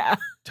 Yeah.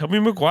 Tobey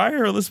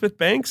Maguire, Elizabeth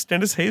Banks,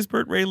 Dennis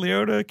Haysbert, Ray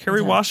Liotta,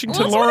 Kerry Washington,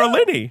 Well, it's Laura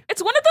one of Linney.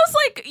 It's one of those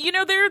like, you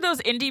know, there are those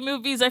indie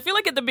movies. I feel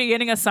like at the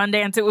beginning of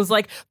Sundance, it was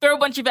like throw a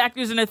bunch of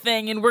actors in a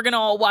thing and we're gonna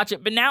all watch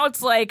it. But now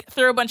it's like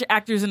throw a bunch of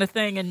actors in a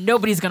thing and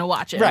nobody's gonna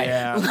watch it. Right.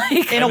 Yeah.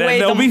 Like, In a And then way,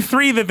 there'll the- be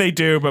 3 that they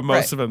do, but most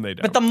Right. of them they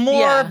don't. But the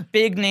more Yeah.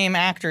 big name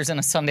actors in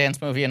a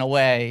Sundance movie, in a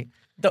way,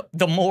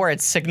 the more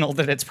it's signaled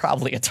that it's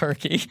probably a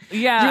turkey.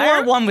 Yeah, You I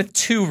want one with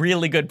 2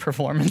 really good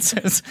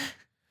performances.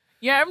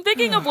 yeah, I'm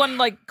thinking of one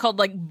like called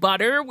like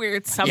Butter, where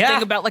it's something Yeah.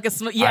 about like a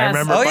yes. I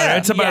remember Oh, butter. yeah.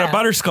 It's about Yeah. a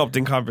butter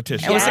sculpting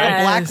competition. It was like a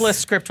Yes. blacklist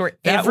script where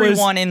That was-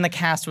 everyone in the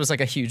cast was like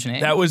a huge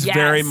name. That was Yes.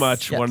 very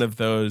much Yes. one of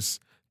those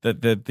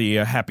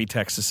the Happy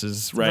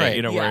Texases, right? Right.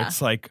 You know, where Yeah.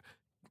 it's like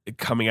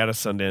coming out of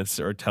Sundance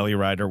or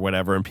Telluride or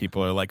whatever, and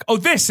people are like, "Oh,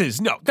 this is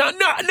no,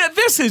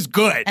 this is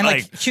good." and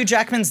like Hugh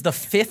Jackman's the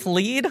 5th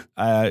lead.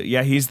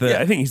 yeah, he's the.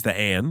 I think he's the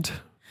and.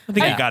 I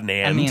think he got an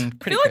and. I mean, I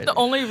pretty feel like the crazy.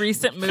 only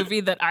recent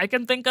movie that I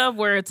can think of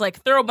where it's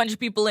like throw a bunch of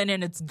people in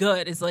and it's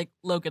good is like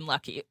Logan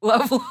Lucky.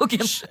 Love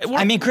Logan.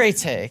 I mean, great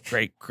take.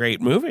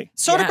 great movie.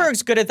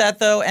 Soderbergh's good at that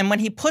though, and when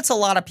he puts a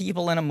lot of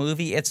people in a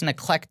movie, it's an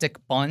eclectic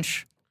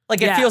bunch.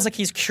 Like it feels like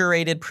he's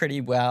curated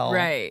pretty well.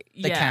 Right.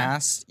 The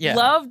cast. Yeah.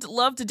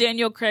 Loved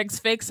Daniel Craig's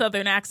fake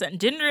Southern accent.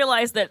 Didn't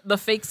realize that the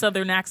fake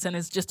Southern accent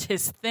is just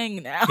his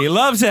thing now. He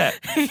loves it.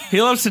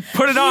 He loves to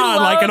put it on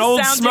like an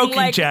old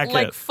smoking jacket.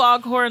 Like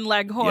Foghorn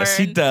Leghorn. Yes,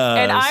 he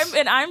does.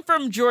 And I'm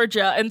from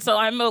Georgia, and so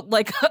I'm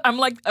like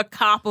a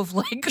cop of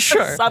like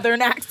Sure.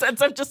 Southern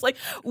accents. I'm just like,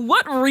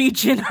 what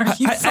region are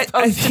you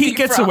supposed to he be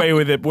gets from? away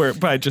with it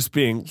by just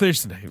being.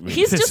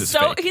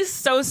 He's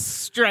so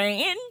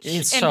strange.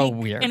 He's and so he,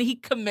 weird. and he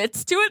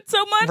commits to it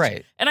so much.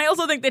 Right. And I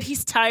also think that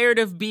he's tired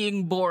of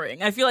being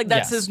boring. I feel like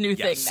that's Yes. his new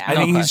thing now. I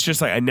think No he's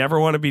just like, I never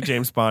want to be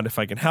James Bond if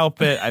I can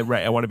help it. I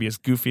want to be as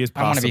goofy as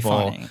I wanna be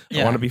possible. funny. I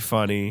Yeah. want to be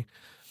funny.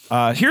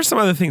 Here's some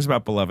other things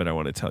about Beloved I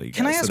want to tell you guys.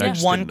 Can I ask that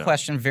just one didn't know.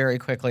 question very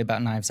quickly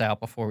about Knives Out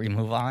before we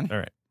move on? All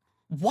right.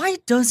 Why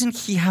doesn't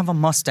he have a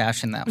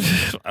mustache in that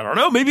movie? I don't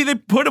know. Maybe they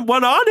put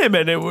one on him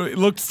and it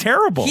looks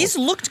terrible. He's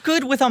looked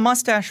good with a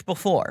mustache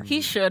before.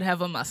 He should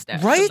have a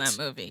mustache Right? in that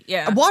movie.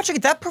 Yeah. Watching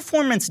it, that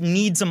performance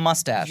needs a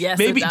mustache. Yes,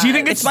 Maybe. it Do you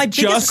think does. it's It's my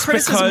biggest just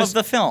criticism because, of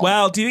the film.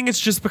 Well, do you think it's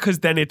just because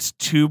then it's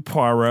too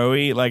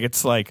Poirot-y? Like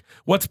it's like,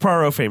 what's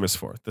Poirot famous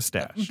for? The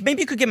stash.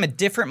 Maybe you could give him a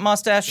different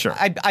mustache. Sure.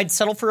 I'd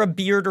settle for a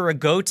beard or a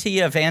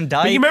goatee, a Van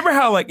Dyke. But you remember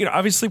how, like,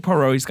 obviously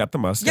Poirot, he's got the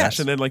mustache, Yes.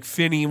 and then like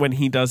Finney, when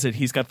he does it,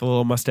 he's got the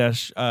little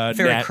mustache,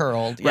 Very net.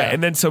 curled, right? yeah.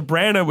 And then so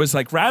Branagh was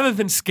like, rather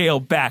than scale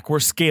back,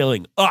 we're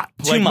scaling up.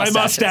 Two Like mustaches.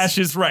 my mustache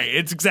is right.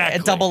 It's exactly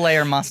a double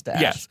layer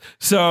mustache. Yes.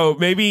 So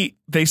maybe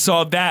they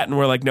saw that and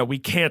were like, no, we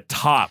can't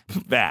top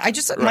that.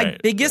 My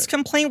Right, biggest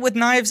complaint with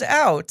Knives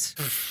Out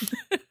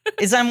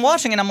is I'm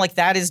watching and I'm like,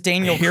 that is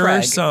Daniel Here are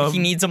Craig. some- He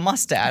needs a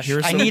mustache. here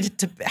are I some- need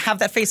to have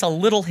that face a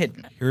little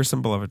hidden. Here are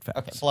some Beloved facts.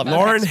 Okay, Beloved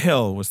Lauryn facts.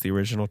 Hill was the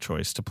original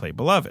choice to play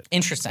Beloved.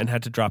 Interesting. And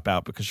had to drop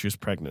out because she was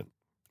pregnant.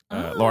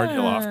 Lauryn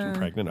Hill, often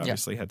pregnant,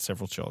 obviously had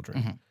several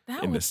children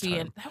that in would this be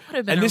time. that would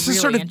have been And a this really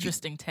is sort of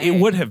interesting take. It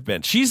would have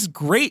been. She's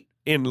great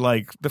in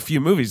like the few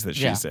movies that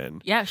she's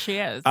in. Yeah, she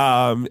is.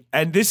 And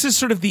this is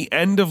sort of the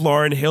end of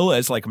Lauryn Hill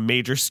as like a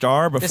major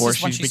star before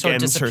is when she she sort of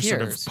begins her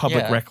sort of disappears.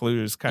 public Yeah.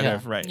 recluse kind Yeah.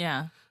 of right.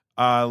 yeah.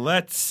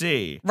 Let's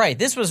see. Right.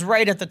 This was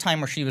right at the time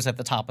where she was at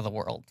the top of the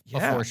world Yeah.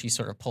 before she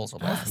sort of pulls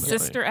away. from it.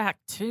 Sister Act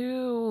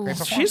 2.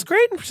 Great She's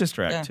great in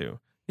Sister Act Yeah. 2.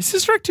 Is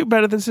Sister Act 2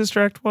 better than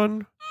Sister Act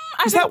 1?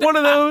 I Is think that one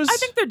of those? I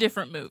think they're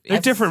different movies. They're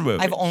different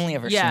movies. I've only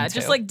ever yeah, seen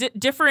just two. like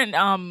different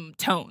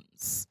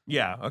tones.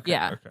 Yeah. Okay.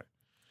 Yeah.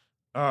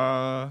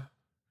 Okay.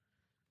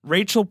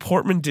 Rachel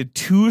Portman did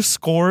 2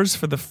 scores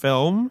for the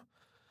film,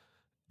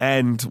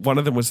 and one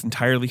of them was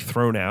entirely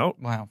thrown out.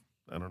 Wow.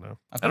 I don't know.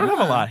 Okay. I don't have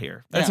a lot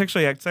here. That's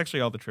Yeah.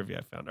 actually all the trivia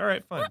I found. All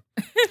right, fine.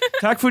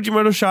 Tak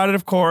Fujimoto shot it,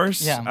 of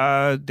course.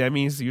 Yeah.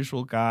 Demi's the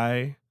usual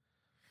guy.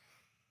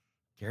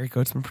 Gary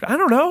Goetzman. I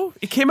don't know.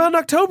 It came out in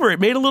October. It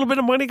made a little bit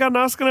of money, got an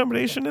Oscar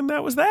nomination, and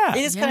that was that.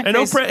 It is Yeah. kind And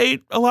of crazy. Oprah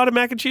ate a lot of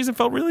mac and cheese and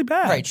felt really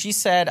bad. Right. She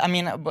said, I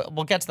mean,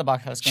 we'll get to the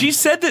box house. She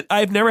said that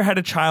I've never had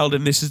a child,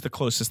 and this is the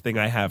closest thing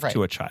I have Right.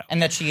 to a child.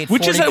 and that she ate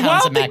Which 40 is a pounds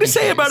wild of thing mac to and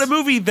say cheese. about a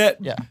movie that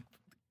Yeah.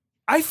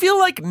 I feel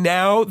like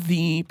now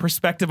the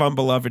perspective on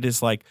Beloved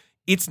is like,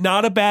 it's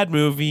not a bad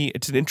movie.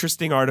 It's an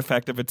interesting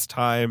artifact of its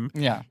time.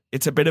 Yeah.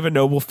 It's a bit of a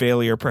noble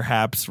failure,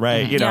 perhaps,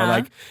 right? You know, Yeah.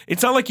 like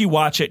it's not like you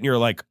watch it and you're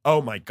like,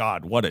 oh my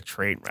God, what a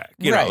train wreck.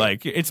 You know, Right.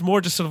 like it's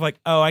more just sort of like,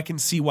 oh, I can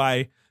see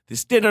why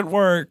this didn't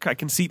work. I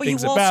can see But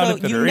things you about also,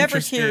 it that you are never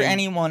interesting. hear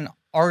anyone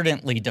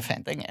ardently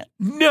defending it.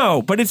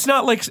 No, but it's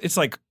not like it's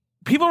like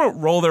people don't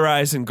roll their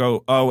eyes and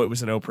go, "Oh, it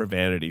was an Oprah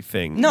vanity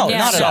thing." No, Yeah.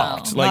 not at all.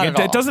 Sucked. Not Like at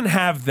all. it doesn't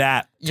have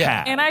that Yeah.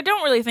 tag. And I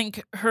don't really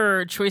think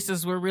her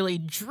choices were really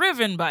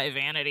driven by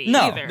vanity No.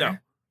 either.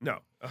 No.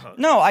 Uh-huh.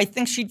 No, I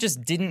think she just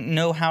didn't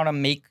know how to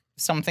make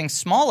something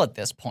small at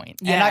this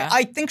point. And Yeah.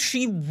 I think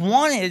she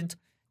wanted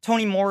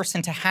Toni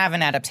Morrison to have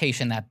an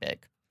adaptation that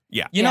big.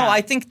 Yeah. You know, Yeah.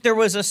 I think there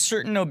was a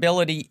certain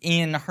nobility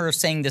in her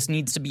saying this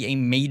needs to be a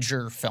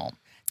major film.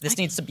 This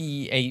needs to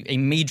be a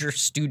major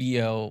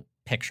studio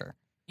picture.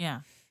 Yeah.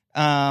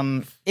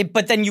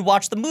 But then you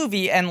watch the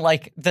movie and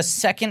like the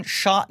second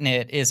shot in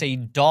it is a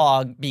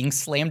dog being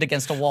slammed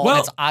against a wall and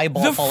its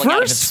eyeball the falling out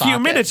of its first few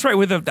socket. minutes, right,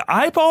 with the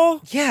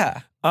eyeball,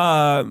 Yeah.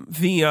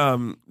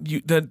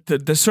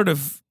 the sort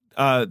of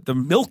the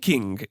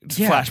milking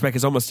Yeah. flashback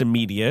is almost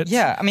immediate.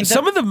 Yeah, I mean,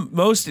 some of the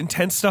most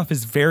intense stuff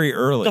is very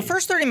early. The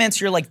first 30 minutes,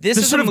 you're like, this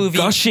the is sort a of movie.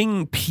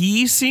 gushing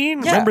pee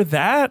scene. Yeah. Remember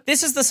that?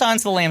 This is the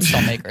Silence of the Lambs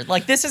filmmaker.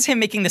 Like, this is him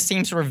making the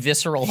same sort of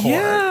visceral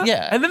horror.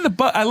 Yeah. And then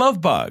I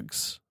love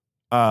bugs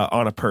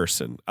on a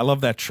person. I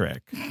love that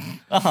trick.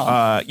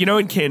 Uh-huh. You know,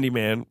 in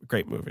Candyman,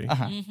 great movie.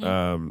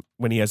 Uh-huh.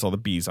 When he has all the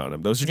bees on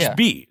him, those are just Yeah.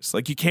 bees.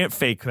 Like you can't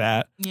fake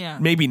that. Yeah.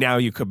 Maybe now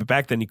you could, but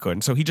back then you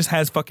couldn't. So he just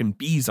has fucking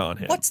bees on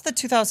him. What's the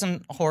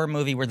 2000 horror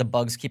movie where the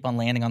bugs keep on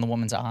landing on the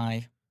woman's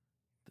eye?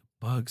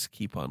 Bugs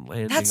keep on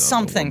landing? That's on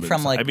the something woman's-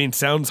 from, like, I mean,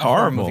 sounds A horror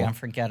horrible. movie I'm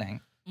forgetting.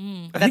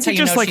 Mm. I That's think how you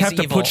just know like she's have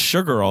to evil. put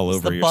sugar all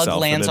over The yourself.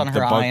 bug lands and on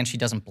then her the bug- eye and she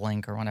doesn't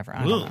blink or whatever.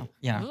 I don't Ugh. know.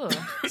 Yeah. Ugh.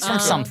 It's from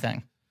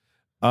something.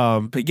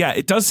 But yeah,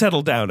 it does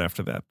settle down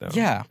after that, though.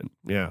 Yeah.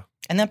 Yeah.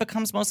 And that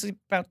becomes mostly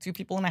about two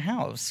people in a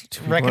house.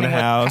 Two people in reckoning a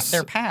with house.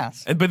 their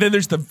past. But then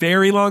there's the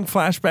very long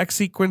flashback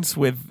sequence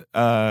with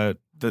the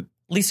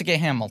Lisa Gay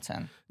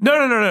Hamilton.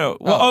 No.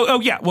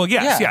 Well, yes.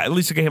 Yeah. Yeah.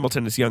 Lisa Gay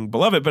Hamilton is young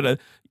beloved, but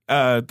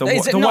the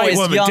Is white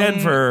woman, young,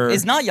 Denver,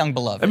 is not young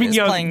beloved. I mean, is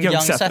young playing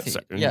Seth. Sethi.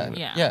 Sorry.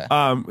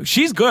 Yeah.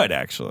 She's good,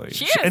 actually.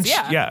 She is, And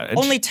yeah. and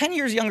Only 10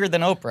 years younger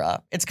than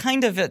Oprah. It's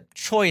kind of a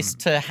choice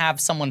to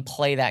have someone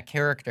play that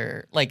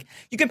character. Like,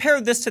 you compare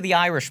this to The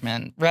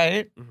Irishman,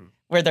 right?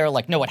 Where they're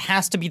like, no, it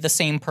has to be the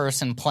same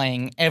person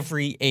playing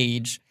every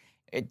age.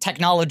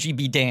 Technology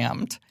be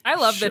damned. I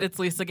love that it's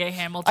Lisa Gay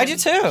Hamilton. I do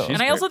too.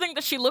 And I also think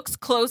that she looks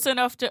close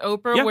enough to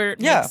Oprah Yeah. where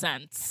it Yeah. makes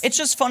sense. It's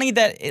just funny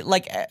that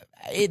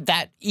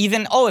that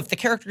even if the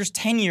character's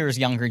 10 years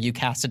younger, you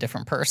cast a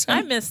different person.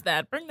 I miss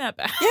that. Bring that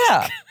back.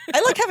 Yeah,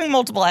 I like having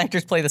multiple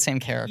actors play the same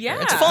character.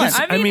 Yeah. It's fun.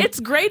 I mean,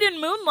 it's great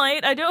in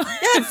Moonlight. I don't.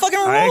 Yeah, it fucking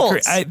I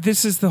rules. agree.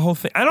 This is the whole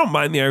thing. I don't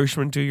mind The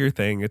Irishman. Do your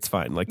thing. It's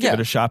fine. Like, give Yeah. it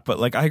a shot. But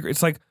like, I agree.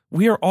 It's like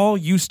we are all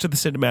used to the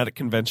cinematic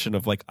convention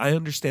of like, I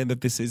understand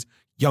that this is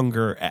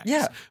younger X.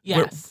 Yeah.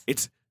 Where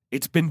Yes.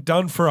 It's been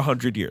done for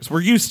 100 years.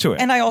 We're used to it.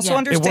 And I also Yeah. It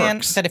understand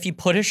works. that if you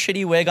put a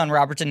shitty wig on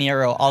Robert De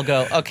Niro, I'll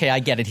go, okay, I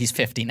get it. He's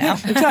 50 now.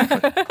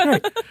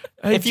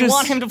 If you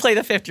want him to play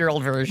the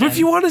 50-year-old version. But if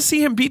you want to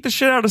see him beat the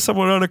shit out of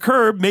someone on a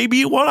curb, maybe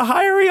you want to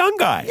hire a young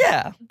guy.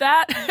 yeah.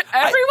 That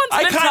everyone's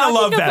I been kinda talking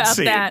love that about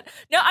scene. that.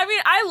 No, I mean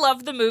I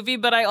love the movie,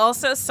 but I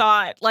also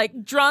saw it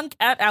like drunk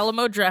at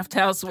Alamo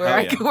Drafthouse, where Oh,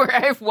 yeah. where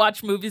I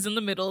watch movies in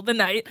the middle of the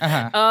night.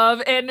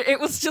 And it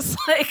was just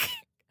like.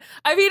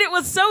 I mean, it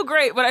was so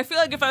great, but I feel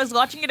like if I was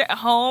watching it at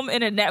home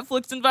in a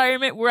Netflix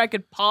environment where I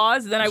could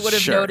pause, then I would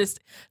have Sure. noticed.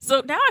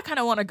 So now I kind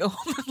of want to go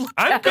home and look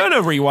I'm at going it.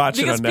 to rewatch it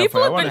Because on Netflix.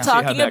 people I have wanna been see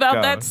how talking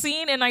about that goes.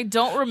 scene, and I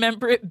don't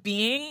remember it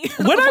being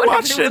When I what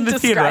watched it in everyone the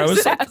theater, I was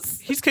describes like, it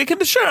as. he's kicking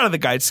the shit out of the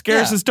guy. It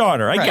scares Yeah. his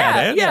daughter. I Right. get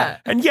Yeah, it.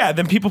 yeah. And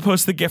then people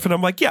post the gif, and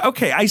I'm like, yeah,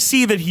 okay, I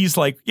see that he's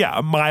like,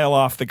 a mile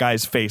off the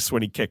guy's face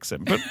when he kicks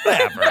him, but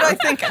whatever. But I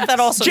think that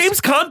also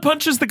James Caan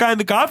punches the guy in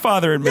The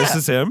Godfather and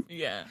misses him.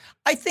 Yeah.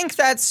 I think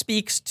that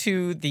speaks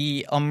to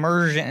the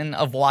immersion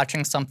of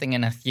watching something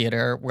in a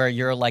theater where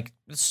you're like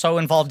so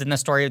involved in the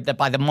story that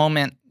by the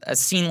moment a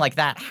scene like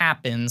that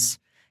happens,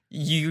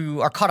 you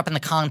are caught up in the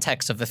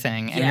context of the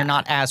thing and Yeah. you're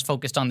not as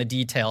focused on the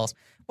details.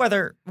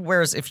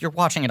 Whereas if you're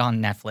watching it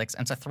on Netflix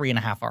and it's a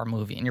 3.5-hour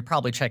movie and you're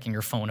probably checking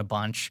your phone a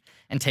bunch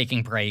and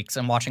taking breaks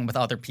and watching with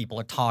other people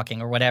or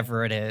talking or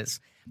whatever it is,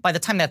 by the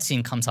time that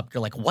scene comes up,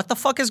 you're like, what the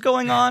fuck is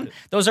going on?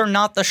 Those are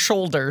not the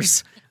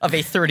shoulders of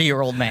a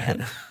 30-year-old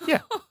man. Yeah.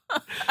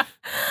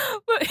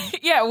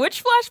 But, yeah,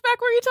 which flashback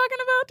were you talking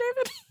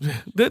about,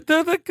 David?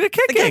 The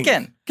kicking. The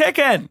kicking.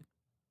 Kicking.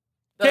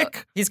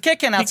 Kick. He's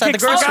kicking outside the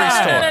kicks the grocery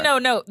guy. store.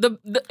 No.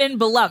 The in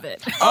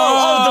Beloved.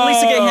 Oh, the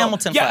Lisa Gay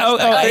Hamilton Yeah,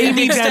 flashback.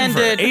 Amy The Denver.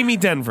 extended- Amy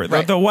Denver,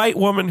 Right. the white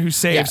woman who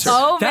saves Yes. her.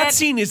 Oh, that man.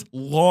 scene is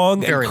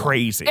long Very and long.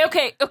 crazy.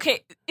 Okay.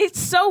 It's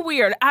so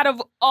weird. Out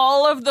of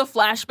all of the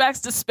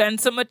flashbacks to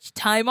spend so much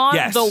time on,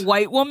 Yes. the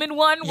white woman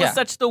one was Yeah.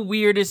 such the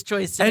weirdest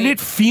choice to And me. it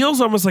feels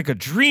almost like a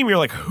dream. You're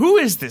like, who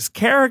is this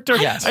character?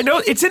 Yes. I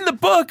know it's in the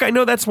book. I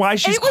know that's why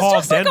she's it was called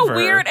just Denver. like a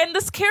weird, and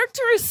this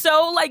character is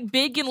so like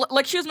big and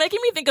like she was making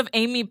me think of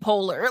Amy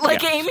Poehler,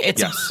 like Yeah. Amy.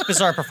 It's a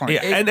bizarre performance.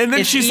 Yeah, and then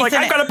It's she's like,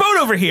 Ethan- I've got a boat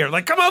over here.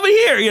 Like, come over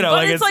here. You know, But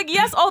like it's like,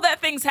 yes, all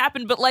that things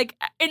happen, but like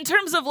in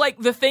terms of like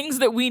the things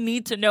that we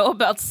need to know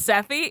about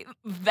Sethi,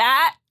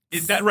 that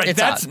is that right? It's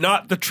That's odd.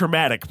 not the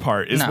traumatic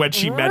part. Is No. when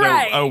she met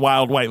Right. a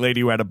wild white lady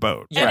who had a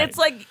boat. and Right. it's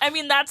like, I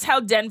mean, that's how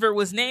Denver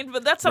was named,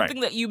 but that's something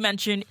that you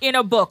mentioned in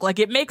a book. Like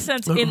it makes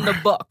sense in the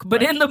book,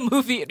 but in the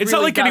movie, It's really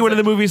not like anyone in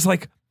the doesn't. movie is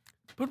like,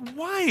 but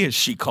why is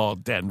she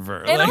called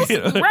Denver? And Like, also,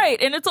 you know.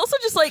 right, and it's also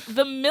just like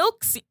the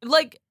milk.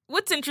 Like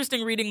what's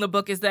interesting reading the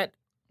book is that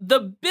the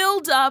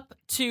build up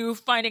to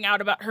finding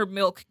out about her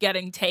milk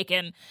getting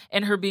taken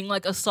and her being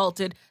like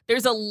assaulted,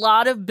 there's a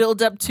lot of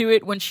build up to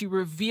it. When she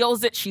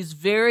reveals it, she's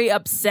very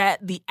upset.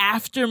 The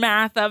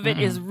aftermath of it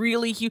is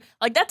really huge.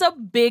 Like that's a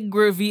big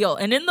reveal.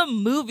 And in the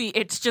movie,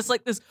 it's just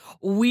like this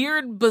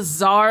weird,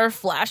 bizarre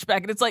flashback.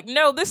 And it's like,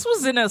 no, this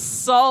was an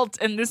assault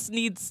and this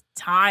needs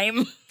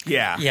time.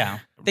 Yeah. Yeah.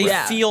 They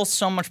Yeah. feel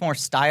so much more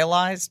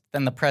stylized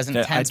than the present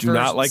I tense do not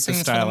version like the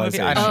scenes from the movie.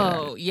 I stylization.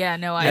 don't Oh, yeah,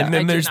 no, I And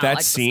then I do there's not that like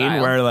the scene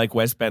style. where like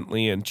Wes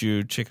Bentley and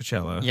Jude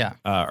Chickachella Yeah.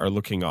 are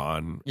looking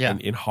on Yeah.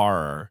 in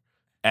horror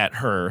at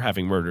her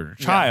having murdered her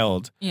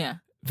child. Yeah.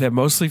 That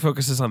mostly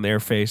focuses on their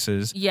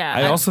faces. Yeah,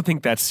 I I- also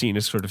think that scene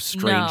is sort of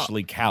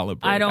strangely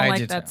calibrated. I don't I like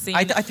do that too. scene.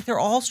 I think they're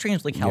all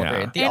strangely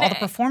calibrated. Yeah. All the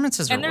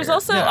performances are And there's weird.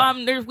 also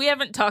Yeah. we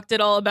haven't talked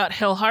at all about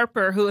Hill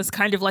Harper, who is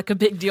kind of like a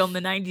big deal in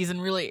the 90s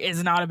and really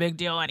is not a big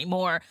deal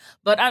anymore.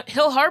 But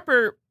Hill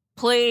Harper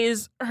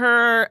plays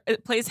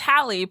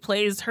Hallie,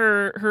 plays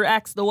her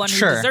ex, the one who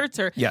Sure. deserts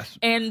her. Yes.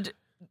 And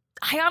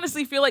I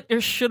honestly feel like there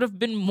should have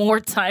been more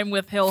time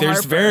with Hill There's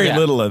Harper. very Yeah.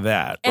 little of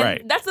that. And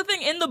right. that's the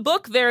thing. In the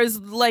book, there's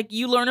like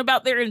you learn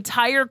about their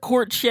entire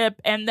courtship,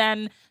 and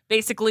then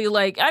basically,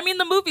 like, I mean,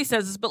 the movie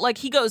says this, but like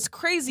he goes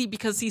crazy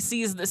because he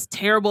sees this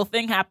terrible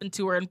thing happen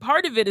to her, and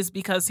part of it is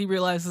because he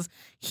realizes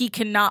he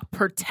cannot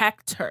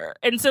protect her,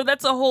 and so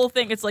that's a whole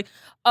thing. It's like,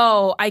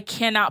 oh, I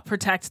cannot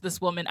protect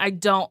this woman.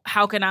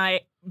 How can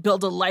I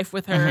build a life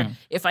with her,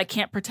 if I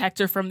can't protect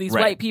her from these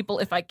white people,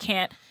 if I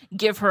can't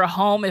give her a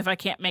home, if I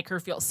can't make her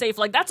feel safe.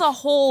 Like, that's a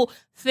whole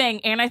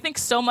thing. And I think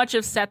so much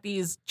of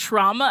Sethi's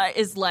trauma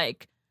is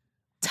like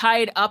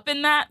tied up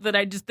in that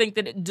I just think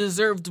that it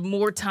deserved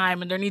more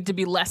time, and there need to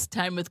be less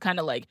time with kind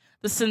of like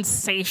the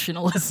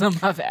sensationalism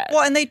of it.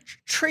 Well, and they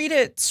treat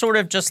it sort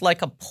of just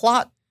like a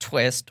plot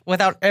twist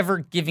without ever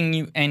giving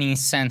you any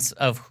sense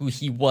of who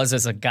he was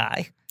as a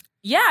guy.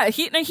 Yeah,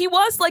 he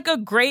was like a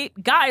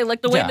great guy,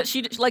 like the way that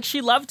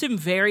she loved him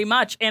very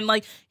much, and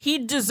like he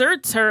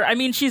deserts her. I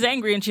mean, she's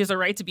angry and she has a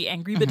right to be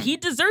angry, but he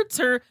deserts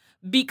her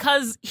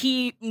because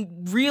he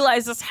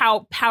realizes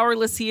how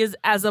powerless he is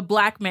as a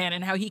black man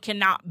and how he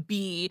cannot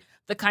be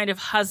the kind of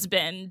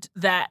husband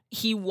that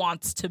he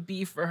wants to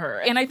be for her.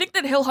 And I think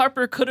that Hill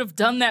Harper could have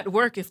done that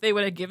work if they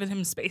would have given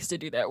him space to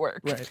do that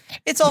work. Right.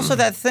 It's also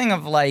that thing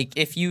of like,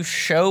 if you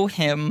show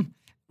him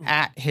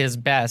at his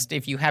best,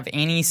 if you have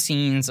any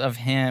scenes of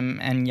him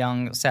and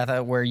young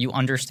Setha where you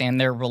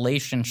understand their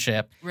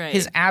relationship,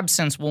 his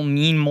absence will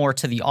mean more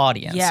to the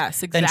audience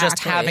than just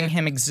having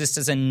him exist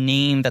as a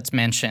name that's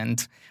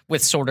mentioned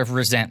with sort of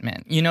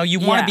resentment. You know, you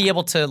want to be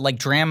able to like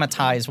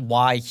dramatize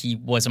why he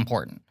was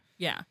important.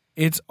 Yeah.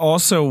 It's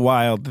also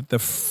wild that the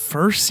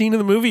first scene of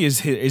the movie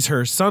is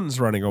her son's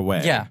running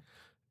away. Yeah.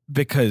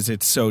 Because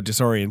it's so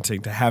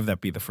disorienting to have that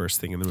be the first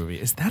thing in the movie.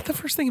 Is that the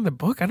first thing in the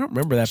book? I don't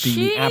remember that being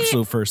the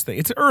absolute first thing.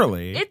 It's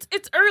early.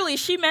 It's early.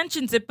 She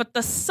mentions it, but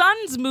the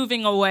son's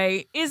moving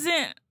away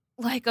isn't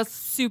like a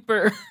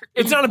super.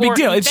 It's not a big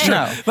deal. It's thing. true.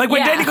 No. Like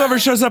when Danny Glover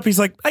shows up, he's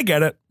like, I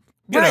get it.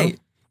 You know,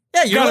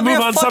 Yeah, you gotta live in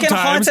move a on fucking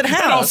sometimes. haunted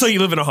house. And also you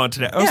live in a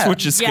haunted house,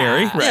 which is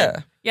scary. Right. Yeah.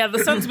 Yeah, the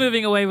son's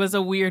moving away was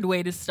a weird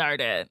way to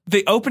start it.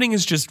 The opening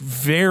is just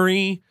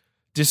very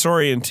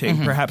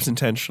disorienting, perhaps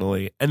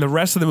intentionally, and the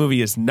rest of the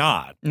movie is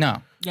not.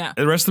 No. Yeah.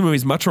 The rest of the movie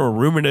is much more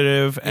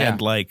ruminative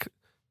and like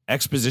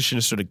exposition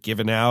is sort of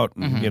given out.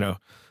 And, you know,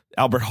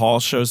 Albert Hall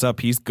shows up.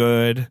 He's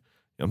good.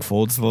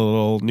 Unfolds the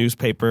little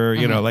newspaper.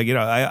 You know, like, you know,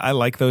 I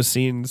like those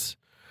scenes.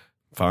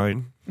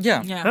 Fine.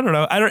 Yeah. Yeah. I don't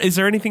know. Is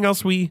there anything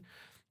else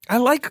I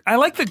like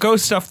the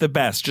ghost stuff the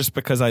best just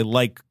because I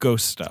like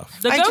ghost stuff.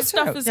 The I ghost just-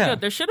 stuff is yeah.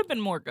 good. There should have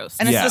been more ghost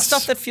And stuff. it's the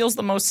Yes. stuff that feels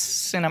the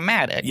most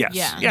cinematic. Yes.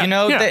 Yeah. You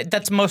know, Yeah.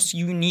 that's most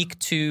unique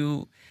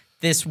to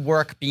this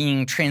work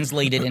being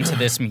translated into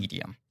this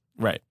medium.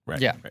 Right.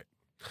 Yeah. Right.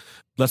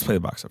 Let's play the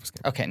box office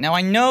game. Okay, now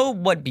I know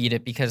what beat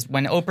it because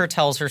when Oprah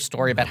tells her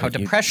story about how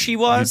depressed she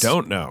was. You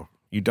don't know.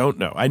 You don't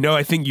know. I know.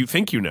 I think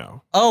you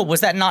know. Oh,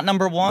 was that not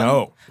number one?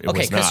 No, it Okay,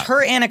 was because not.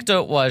 her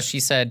anecdote was she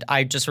said,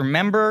 I just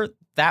remember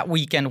that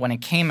weekend when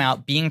it came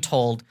out being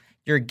told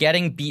you're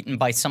getting beaten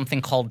by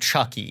something called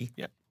Chucky.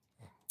 Yeah.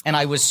 And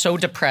I was so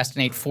depressed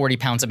and ate 40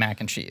 pounds of mac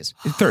and cheese.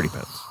 30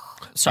 pounds.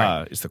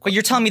 Sorry. Is the But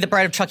you're telling me The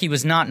Bride of Chucky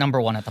was not number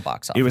one at the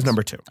box office? It was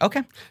number 2.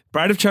 Okay.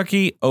 Bride of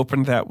Chucky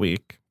opened that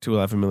week to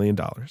 $11 million.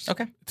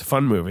 Okay. It's a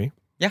fun movie.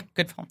 Yeah,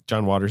 good film.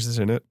 John Waters is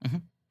in it.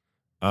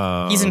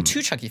 He's in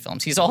 2 Chucky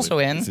films. He's also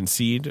in. He's in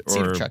Seed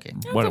Seed of or Chucky.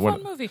 It was a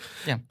fun movie.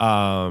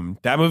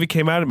 That movie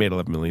came out. It made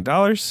 $11 million.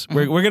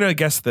 We're gonna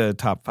guess the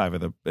top 5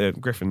 of the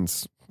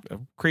Griffin's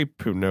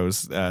creep who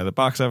knows the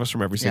box office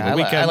from every Yeah, single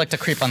weekend. I like to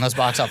creep on those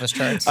box office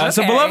charts. So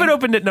Okay. Beloved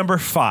opened at number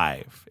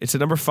 5. It's at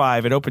number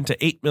 5. It opened to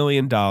 $8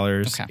 million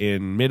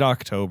in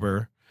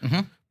mid-October.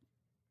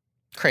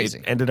 Crazy.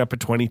 It ended up at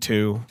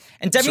 22.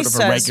 And Demi sort of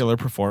says, a regular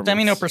performance.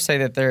 Demi and Oprah say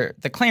that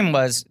the claim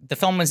was the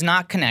film was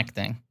not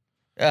connecting.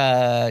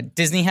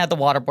 Disney had The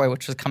Waterboy,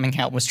 which was coming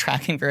out, was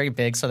tracking very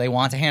big, so they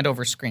wanted to hand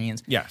over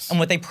screens. Yes. And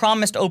what they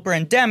promised Oprah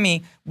and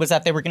Demi was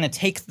that they were going to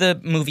take the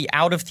movie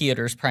out of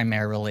theaters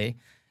primarily,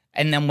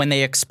 and then when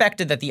they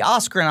expected that the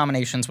Oscar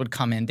nominations would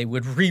come in, they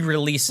would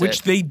re-release it.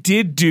 Which they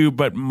did do,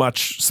 but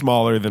much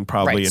smaller than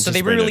probably Right, so they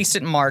anticipated. re-released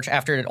it in March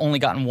after it had only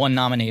gotten one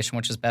nomination,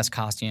 which was Best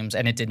Costumes,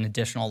 and it did an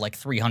additional like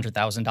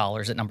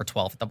 $300,000 at number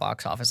 12 at the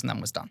box office, and then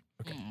was done.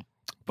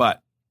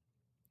 But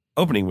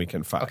opening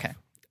weekend 5. Okay.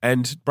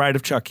 And Bride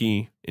of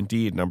Chucky,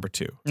 indeed, number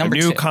 2. Number a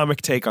new 2.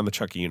 comic take on the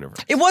Chucky universe.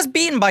 It was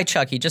beaten by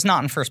Chucky, just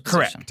not in first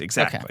position. Correct,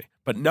 exactly. Okay.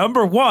 But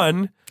number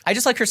 1, I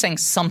just like her saying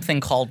something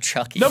called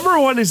Chucky. number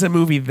 1 is a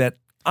movie that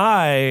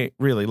I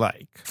really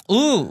like.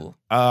 Ooh.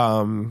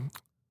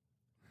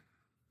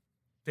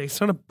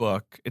 Based on a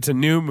book. It's a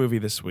new movie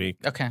this week.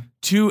 Okay.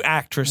 2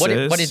 actresses. What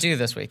did it do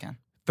this weekend?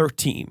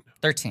 13.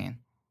 13.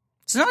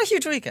 It's not a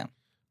huge weekend.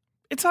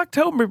 It's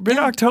October,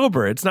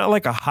 mid-October. It's not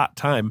like a hot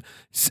time.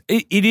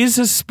 It is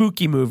a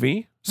spooky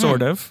movie,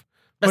 sort of.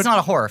 But it's not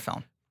a horror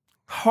film.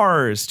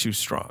 Horror is too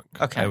strong,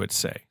 Okay. I would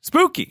say.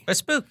 Spooky. But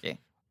spooky.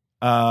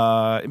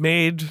 It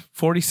made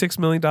 $46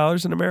 million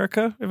in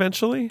America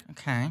eventually.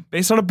 Okay.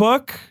 Based on a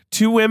book.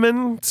 2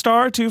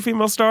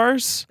 female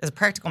stars. Is it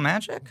practical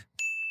magic?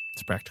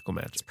 It's practical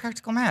magic. It's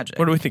practical magic.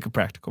 What do we think of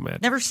practical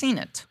magic? Never seen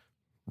it.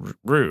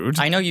 Rude.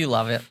 I know you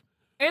love it.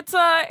 It's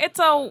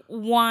a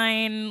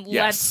wine.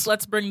 Yes.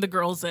 Let's bring the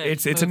girls in.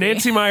 It's a movie.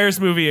 Nancy Myers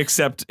movie,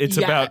 except it's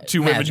Yeah, about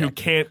 2 women magic. who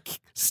can't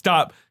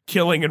stop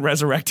killing and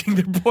resurrecting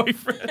their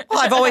boyfriend. Well,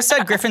 I've always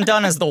said Griffin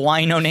Dunn is the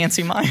wino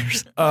Nancy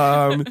Myers.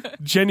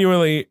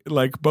 Genuinely,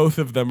 like both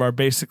of them are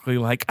basically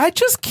like, I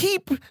just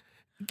keep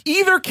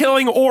either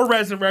killing or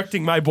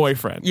resurrecting my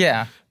boyfriend.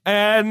 Yeah.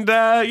 And,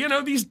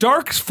 these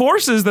dark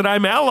forces that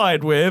I'm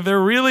allied with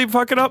are really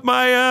fucking up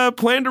my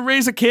plan to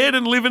raise a kid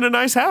and live in a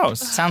nice house.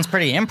 Sounds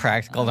pretty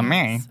impractical to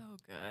me. So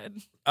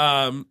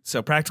good.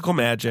 So Practical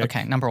Magic.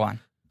 Okay, number one.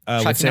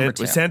 With, Chucky, number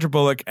two. with Sandra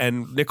Bullock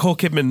and Nicole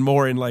Kidman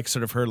more in like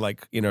sort of her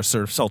like,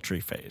 sort of sultry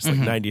phase, like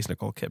 90s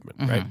Nicole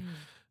Kidman,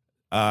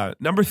 right?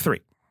 Number 3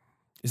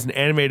 is an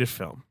animated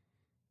film.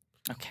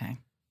 Okay.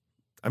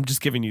 I'm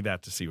just giving you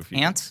that to see if you...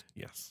 Ants?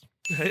 Yes.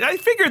 I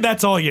figured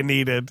that's all you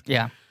needed.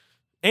 Yeah.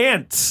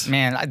 Ants.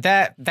 Man,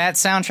 that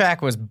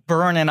soundtrack was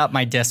burning up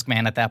my disc,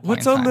 man, at that point.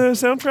 What's on the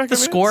soundtrack The of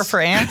score Ants? for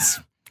Ants?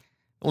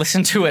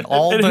 Listen to it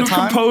all and the who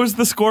time. composed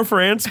the score for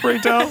Ants, pray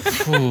tell?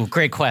 Ooh,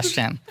 great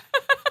question.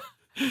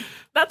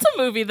 That's a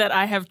movie that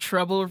I have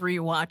trouble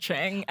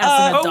rewatching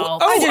as an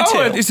adult. I do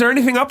too. Is there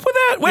anything up with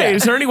that? Wait,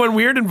 is there anyone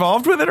weird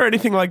involved with it or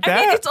anything like that?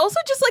 I mean, it's also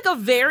just like a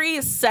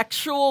very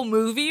sexual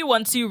movie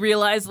once you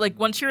realize, like,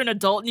 once you're an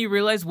adult and you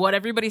realize what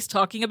everybody's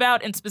talking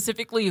about and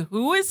specifically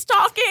who is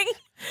talking.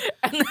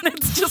 And then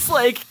it's just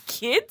like,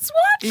 kids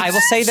watch? I will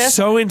say this.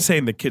 So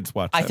insane that kids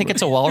watch I that think movie.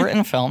 it's a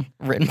well-written film,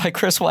 written by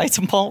Chris Weitz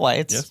and Paul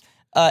Weitz. Yes.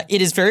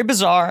 It is very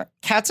bizarre.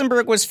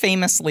 Katzenberg was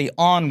famously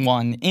on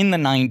one in the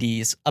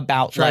 90s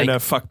about Trying like... to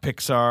fuck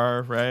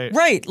Pixar, right?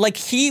 Right. Like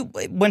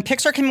when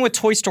Pixar came in with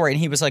Toy Story and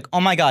he was like,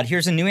 oh my God,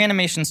 here's a new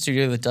animation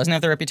studio that doesn't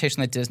have the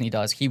reputation that Disney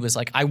does. He was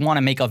like, I want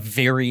to make a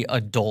very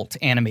adult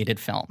animated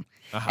film.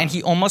 And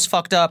he almost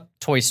fucked up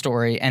Toy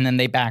Story and then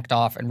they backed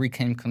off and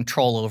reclaimed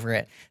control over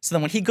it. So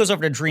then when he goes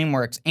over to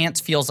DreamWorks, Ants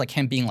feels like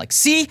him being like,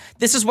 see,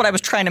 this is what I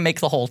was trying to make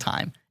the whole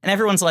time. And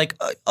everyone's like,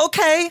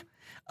 okay.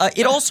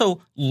 It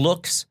also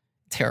looks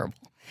terrible.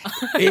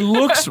 It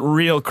looks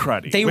real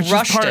cruddy. They which is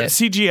rushed part it.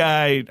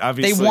 CGI,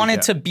 obviously. They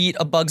wanted to beat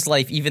A Bug's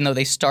Life even though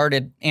they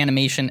started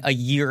animation a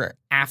year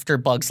after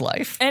Bug's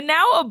Life. And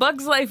now A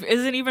Bug's Life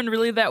isn't even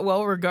really that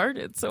well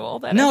regarded. So all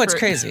that No, effort. it's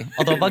crazy.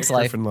 Although Bug's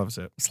Life Griffin loves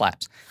it.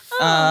 slaps.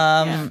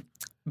 yeah.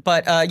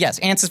 But yes,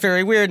 Ants is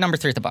very weird. Number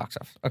 3 at the box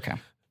office. Okay.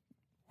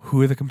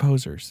 Who are the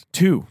composers?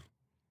 2.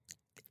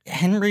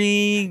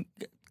 Henry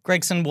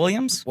Gregson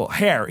Williams? Well,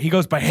 Harry. He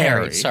goes by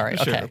Harry, Harry. sorry,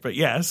 Sure, okay. but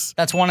yes.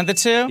 That's one of the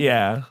 2?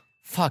 Yeah.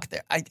 Fuck.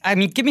 I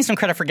mean, give me some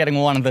credit for getting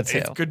one of the 2.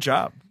 It's a good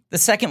job. The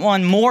second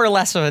one, more or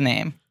less of a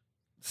name.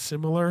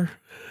 Similar?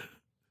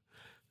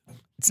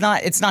 It's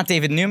not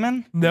David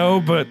Newman.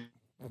 No, but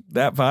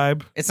that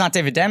vibe. It's not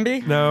David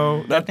Denby.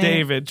 No, not name?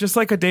 David. Just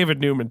like a David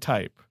Newman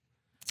type.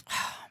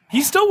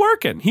 He's still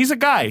working. He's a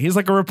guy. He's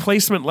like a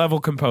replacement level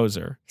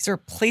composer. He's a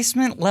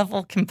replacement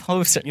level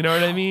composer. You know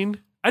what I mean?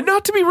 And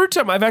not to be rude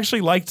to him, I've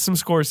actually liked some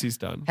scores he's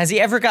done. Has he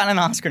ever gotten an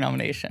Oscar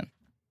nomination?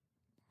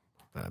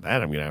 That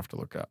I'm going to have to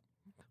look up.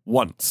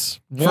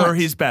 Once. For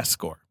his best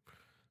score.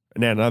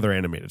 And then another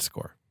animated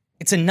score.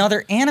 It's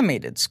another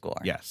animated score.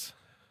 Yes.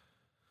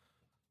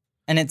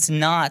 And it's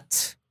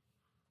not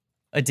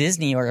a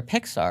Disney or a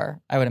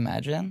Pixar, I would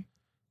imagine.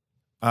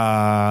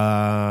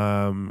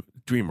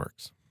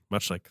 DreamWorks.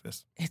 Much like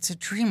this. It's a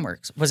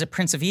DreamWorks. Was it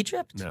Prince of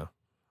Egypt? No.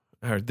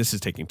 I heard this is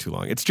taking too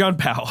long. It's John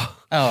Powell.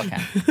 Oh,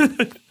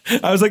 okay.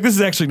 I was like, this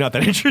is actually not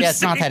that interesting. Yeah,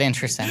 it's not that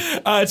interesting.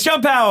 It's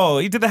John Powell.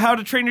 He did the How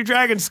to Train Your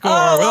Dragon score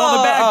with all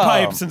the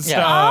bagpipes and yeah.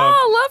 stuff.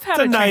 Oh, love How It's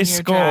to a Train nice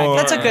Your score. Dragon.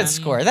 That's a good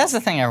score. That's the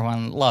thing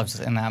everyone loves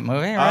in that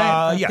movie,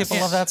 right? Yes.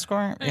 People love that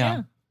score?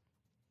 Yeah.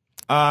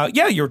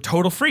 Yeah, you're a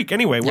total freak.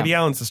 Anyway, Woody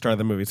Allen's the star of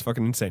the movie. It's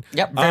fucking insane.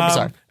 Yep, very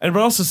bizarre. And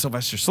but also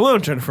Sylvester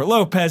Stallone, Jennifer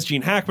Lopez,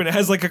 Gene Hackman. It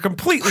has like a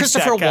completely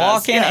Christopher stacked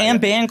cast. Walken, Yeah. Anne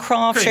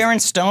Bancroft, Crazy. Sharon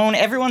Stone.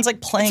 Everyone's like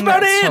playing It's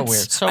about that. ants. So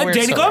weird. So And weird.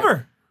 Danny so Glover.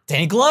 weird.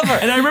 Danny Glover.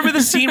 And I remember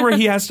the scene where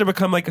he has to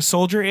become like a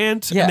soldier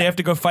ant Yeah. and they have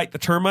to go fight the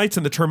termites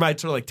and the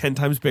termites are like 10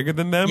 times bigger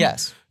than them.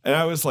 Yes. And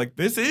I was like,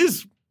 this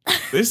is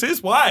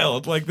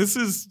wild. Like, this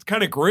is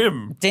kind of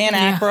grim. Dan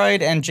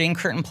Aykroyd and Jane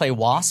Curtin play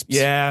wasps.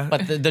 Yeah.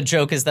 But the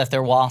joke is that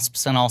they're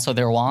wasps and also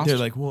they're wasps. They're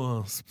like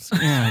wasps.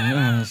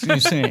 yes, you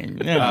sing.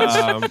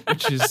 Yes.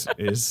 Which is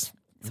It's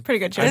a pretty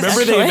good I choice.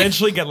 remember they actually.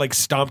 eventually get like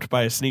stomped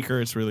by a sneaker.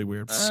 It's really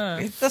weird.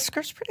 The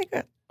script's pretty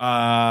good.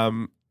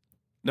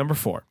 Number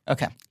 4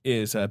 Okay.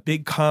 is a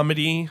big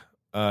comedy,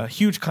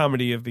 huge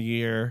comedy of the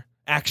year,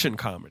 action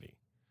comedy.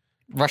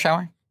 Rush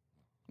Hour?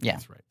 Yeah.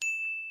 That's right.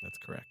 That's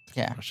correct.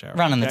 Yeah. Rush Hour.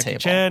 Running the Jackie table.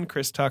 Chan,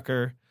 Chris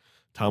Tucker,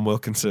 Tom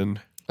Wilkinson.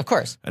 Of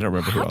course. I don't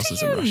remember who How else do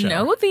is in Rush you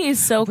Hour. know these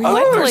so Oh,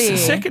 they're quickly?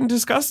 sick and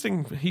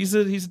disgusting. He's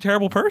a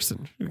terrible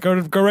person. Go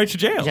right to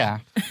jail. Yeah.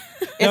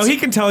 No, he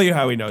can tell you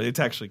how he knows. It's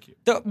actually cute.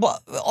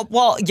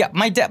 Well, yeah.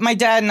 My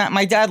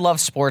dad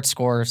loves sports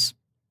scores.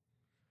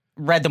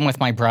 Read them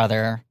with my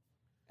brother.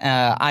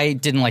 I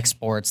didn't like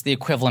sports. The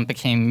equivalent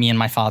became me and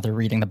my father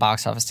reading the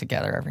box office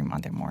together every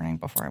Monday morning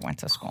before I went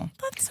to school.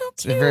 That's so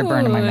It's cute. very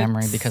burned in my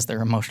memory because their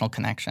emotional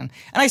connection.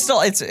 And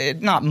it's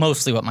not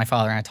mostly what my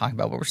father and I talk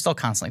about, but we're still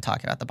constantly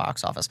talking about the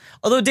box office.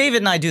 Although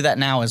David and I do that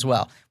now as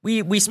well.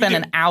 We spend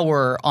an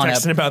hour on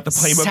Texting about the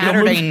Playmobil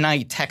Saturday movie.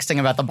 night texting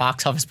about the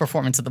box office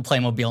performance of the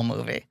Playmobil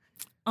movie.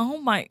 Oh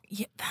my,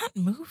 yeah, that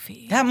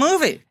movie. That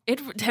movie.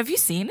 Have you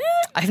seen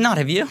it? I have not.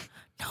 Have you?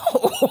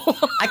 No.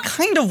 I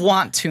kind of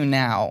want to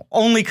now,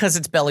 only because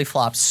it's belly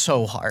flopped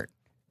so hard.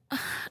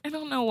 I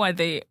don't know why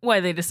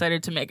they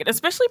decided to make it,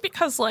 especially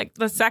because like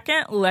the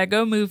second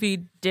Lego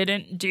movie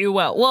didn't do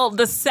well. Well,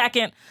 the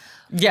second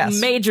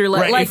major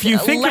Right. like if you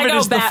think Lego of it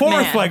as the fourth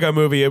Batman. Lego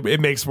movie, it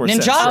makes more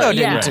sense. Ninjago Oh, didn't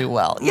yeah. do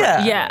well.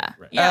 Yeah.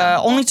 Yeah.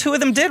 Only 2 of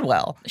them did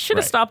well. Should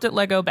have Right. stopped at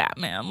Lego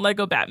Batman.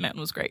 Lego Batman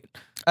was great.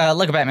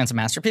 Lego Batman's a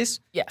masterpiece.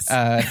 Yes.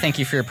 Thank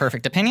you for your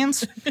perfect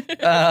opinions.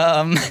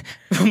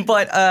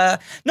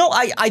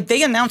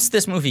 They announced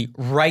this movie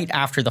right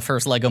after the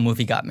first Lego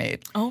movie got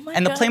made. Oh my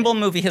And the God. Playmobil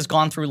movie has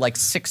gone through like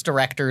 6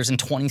 directors and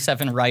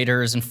 27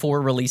 writers and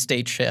 4 release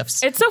date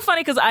shifts. It's so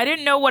funny because I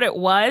didn't know what it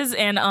was,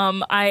 and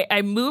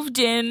I moved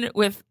in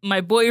with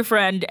my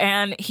boyfriend,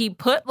 and he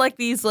put like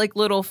these like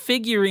little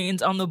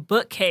figurines on the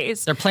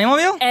bookcase. They're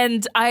Playmobil?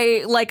 And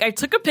I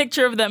took a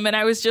picture of them and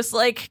I was just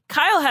like,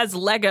 Kyle has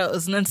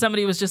Legos. And then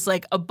somebody was just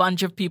like, a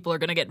bunch of people are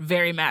going to get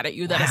very mad at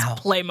you that it's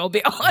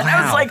Playmobil. And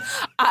I was like,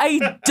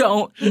 I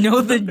don't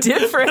know the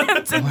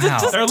difference. It's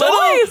just They're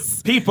little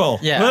toys. people.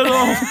 Yeah.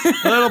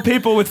 Little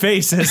people with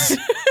faces.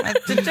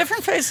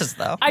 Different faces,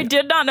 though. I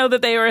did not know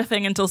that they were a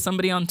thing until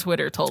somebody on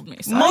Twitter told me.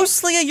 So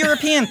Mostly a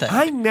European thing.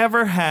 I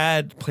never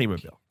had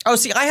Playmobil. Oh,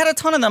 see, I had a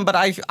ton of them, but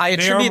I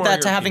attribute more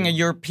that to having a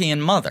European.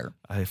 European mother.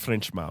 A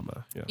French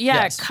mama. Yeah. yeah,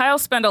 Yes. Kyle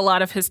spent a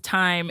lot of his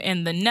time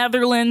in the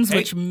Netherlands,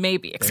 which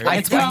maybe I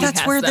explains think why he that's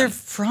has where them. they're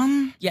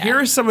from. Yeah. Here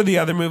are some of the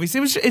other movies.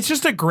 It's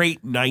just a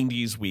great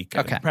 90s week.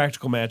 Okay.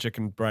 Practical Magic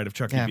and Bride of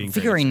Chucky Yeah, being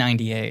figurine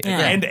famous. 98. Yeah.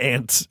 And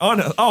Ants. All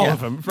Yeah.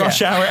 of them.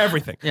 Rush Hour,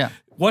 everything. Yeah.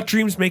 What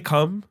Dreams May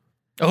Come.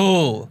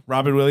 Oh,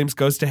 Robin Williams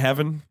goes to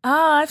heaven.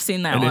 Oh, I've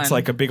seen that And one. it's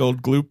like a big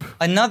old gloop.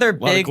 another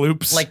Lot of big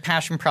gloops. like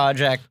passion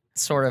project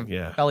sort of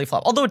Yeah. belly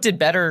flop. Although it did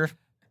better.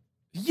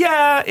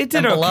 Yeah, it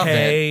did And Beloved.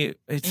 okay.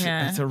 It's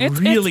Yeah. a It's-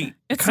 really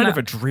it's kind of not-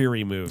 a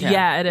dreary movie.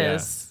 yeah, it Yeah.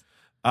 is.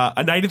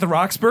 A Night at the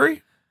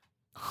Roxbury.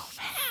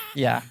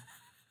 Yeah.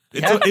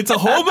 It's a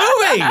whole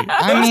movie.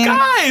 Those mean-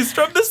 guys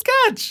from the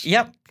sketch.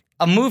 Yep.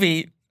 A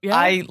movie Yeah.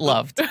 I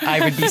loved. I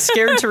would be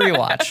scared to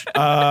rewatch.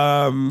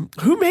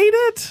 Who made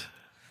it?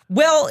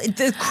 Well,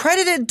 the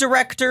credited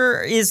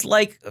director is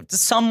like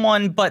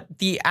someone, but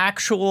the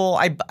actual,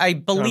 I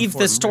believe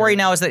the Fortenberry. story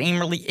now is that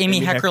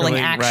Amy Heckerling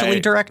actually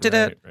directed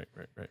it. Right.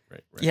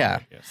 Yeah.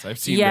 Yes, I've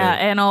seen. Yeah,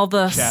 the and all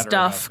the chatter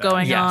stuff about that.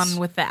 going Yes. on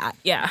with that.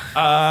 Yeah.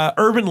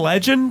 Urban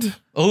Legend.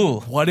 Ooh.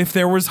 What if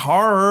there was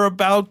horror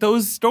about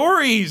those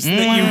stories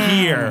that you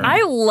hear?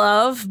 I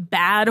love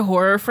bad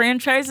horror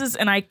franchises,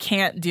 and I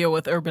can't deal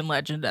with Urban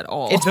Legend at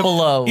all. It's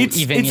below It's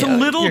even a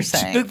little. you're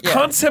saying. The Yeah.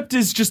 concept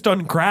is just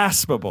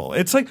ungraspable.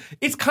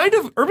 It's kind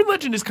of Urban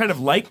Legend is kind of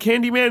like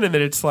Candyman in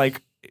that it's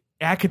like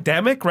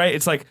academic, right?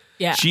 It's like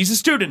Yeah. she's a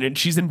student and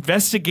she's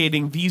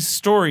investigating these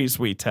stories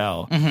we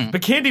tell. Mm-hmm.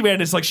 But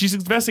Candyman is like she's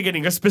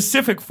investigating a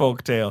specific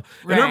folktale.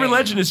 Right. And Urban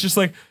Legend is just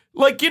like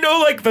like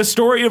the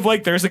story of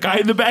like there's a guy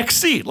in the back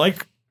seat.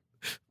 Like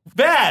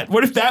that.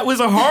 What if that was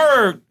a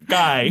horror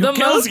guy who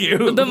kills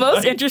you? The most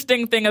Like,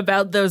 interesting thing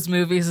about those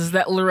movies is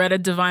that Loretta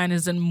Devine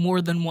is in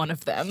more than one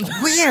of them.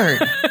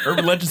 Weird.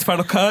 Urban Legends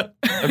Final Cut.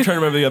 I'm trying to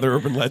remember the other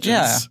Urban Legends.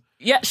 Yeah.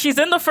 Yeah, she's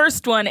in the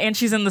first one and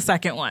she's in the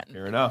second one.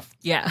 Fair enough.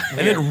 Yeah.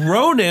 And then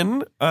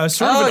Ronin,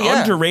 sort of Oh, an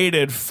yeah.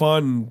 underrated,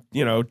 fun,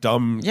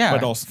 dumb, Yeah,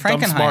 but also dumb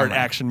Frankenheimer. smart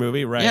action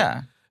movie, right?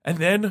 Yeah. And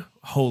then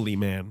Holy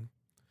Man.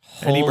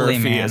 Eddie Holy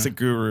Murphy Man. as a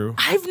guru.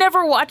 I've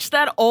never watched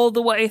that all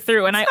the way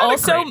through, and I not a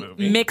also great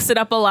movie. mix it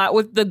up a lot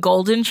with The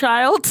Golden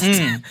Child.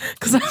 Mm.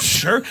 'Cause I-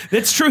 Sure,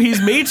 that's true. He's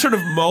made sort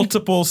of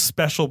multiple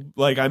special,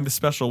 like I'm the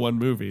special one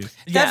movies.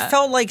 Yeah. That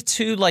felt like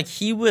too like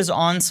he was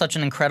on such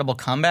an incredible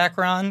comeback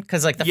run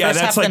because like the Yeah, first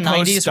half that's of the like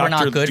 90s were post-Dr.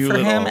 not good for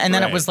him, Dolittle, and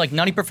then it right. was like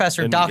Nutty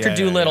Professor, And- Dr. yeah,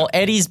 Dolittle, yeah.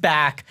 Eddie's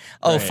back.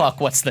 Oh Right. fuck,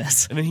 what's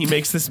this? And then he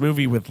makes this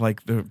movie with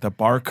like the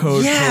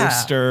barcode Yeah.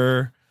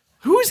 poster.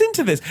 Who's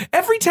into this?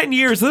 Every 10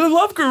 years, the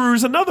Love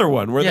Guru's another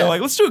one where Yeah. they're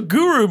like, let's do a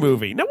guru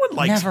movie. No one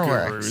likes Never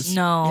gurus. works.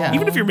 no. Yeah.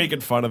 Even if you're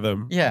making fun of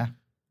them. Yeah.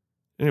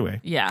 Anyway,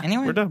 Yeah.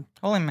 Anyway, we're done.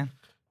 Holy Man.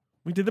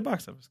 We did the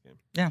box office game.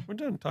 Yeah. We're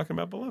done talking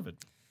about Beloved.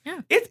 Yeah.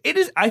 It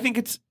is. I think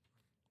it's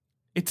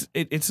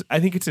I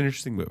think it's an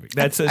interesting movie.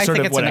 That's I sort think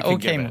of it's what an I can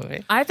okay give it.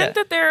 movie. I think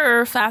that there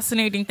are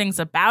fascinating things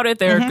about it.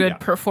 There are good Yeah.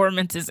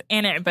 performances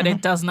in it, but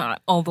it does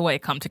not all the way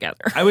come together.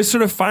 I was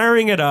sort of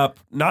firing it up,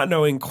 not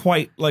knowing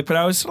quite but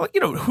I was sort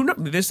of like, who know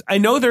this? I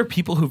know there are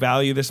people who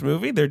value this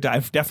movie.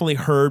 I've definitely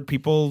heard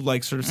people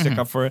like sort of stick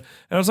up for it,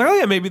 and I was like, oh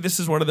yeah, maybe this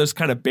is one of those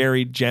kind of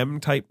buried gem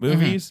type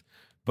movies,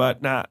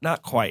 but not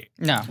quite.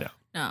 No.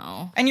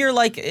 No. And you're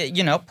like,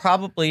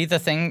 probably the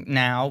thing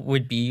now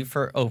would be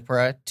for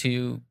Oprah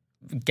to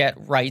get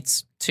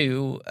rights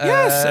to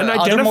Yes, and other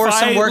identify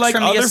Morrison works like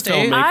from the other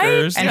estate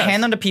filmmakers and yes.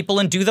 hand them to people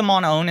and do them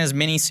on own as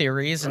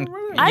miniseries. And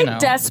I you know.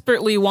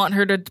 desperately want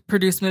her to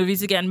produce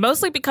movies again,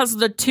 mostly because of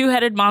the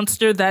two-headed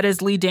monster that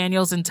is Lee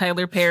Daniels and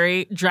Tyler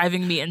Perry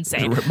driving me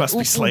insane. It must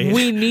be Slade.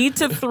 We need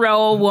to throw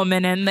a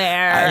woman in there.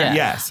 Yeah.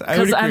 Yes, I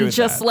would Because agree I'm with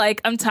just that.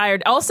 like, I'm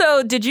tired.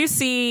 Also, did you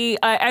see,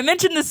 I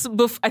mentioned this,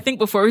 I think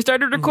before we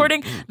started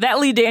recording, that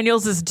Lee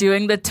Daniels is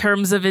doing the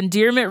Terms of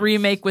Endearment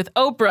remake with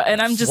Oprah.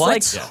 And I'm just What?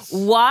 like, Yes.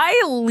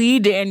 why Lee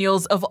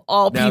Daniels of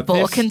all Now people.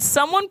 this- Can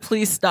someone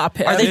please stop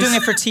him? Are they This- doing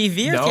it for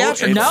TV or No,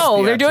 theatrical? it's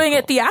No, they're doing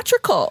it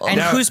theatrical. theatrical. And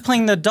Now- who's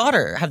playing the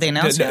daughter? Have they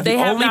announced The yet? They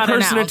have only not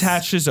person announced.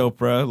 attached is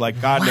Oprah. Like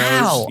God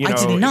Wow, knows, I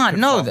did it not could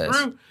know fall this.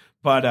 through.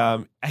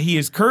 But he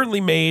is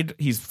currently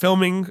he's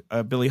filming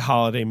a Billie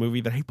Holiday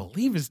movie that I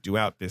believe is due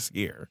out this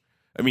year.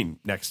 I mean,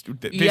 this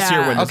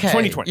year when it's Okay.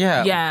 2020.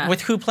 Yeah. Yeah.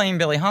 With who playing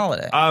Billie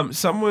Holiday?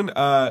 Someone,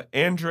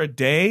 Andra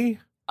Day.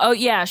 Oh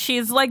yeah,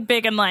 she's like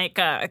big in like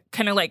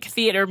kind of like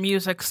theater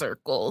music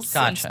circles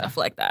and Gotcha. stuff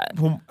like that.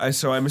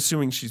 So I'm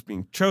assuming she's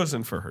being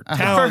chosen for her For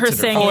talent, her and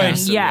singing,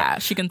 voice, and yeah,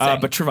 she can sing.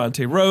 But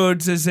Trevante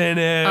Rhodes is in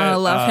it. I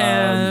love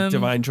him.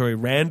 Divine Joy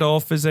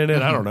Randolph is in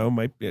it. I don't know.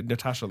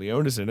 Natasha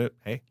Lyonne is in it.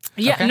 Hey,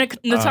 yeah, Okay.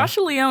 Natasha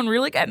Lyonne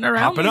really getting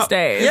around popping these up.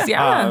 days.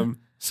 Yeah.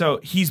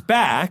 So he's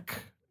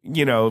back. In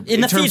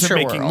the terms of feature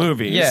making world.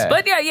 movies. Yeah.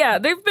 But yeah,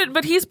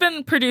 but he's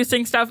been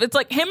producing stuff. It's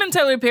like him and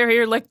Tyler Perry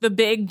are like the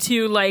big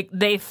two, like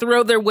they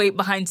throw their weight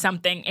behind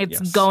something. It's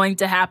Yes. going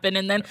to happen.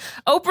 And then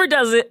Oprah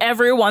does it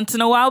every once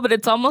in a while, but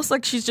it's almost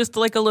like she's just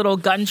like a little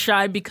gun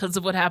shy because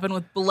of what happened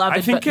with Beloved.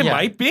 I think but it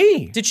might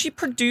be. Did she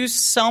produce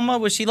Selma?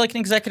 Was she like an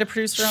executive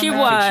producer on she that?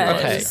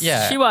 was. Okay,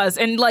 yeah. She was.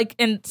 And like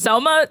in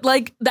Selma,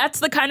 like that's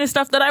the kind of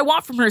stuff that I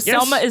want from her.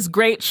 Selma is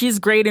great. She's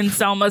great in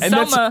Selma. And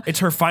Selma it's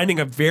her finding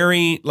a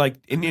very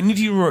an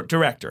indie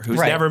director who's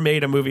Right. never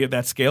made a movie of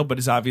that scale, but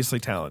is obviously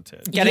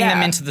talented. Getting them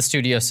Yeah. into the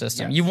studio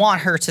system. You want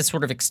her to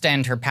sort of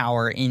extend her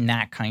power in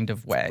that kind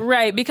of way.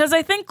 Right, because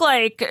I think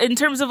like in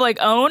terms of like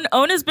Own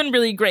has been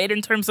really great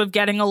in terms of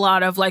getting a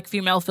lot of like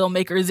female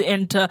filmmakers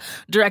into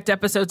direct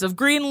episodes of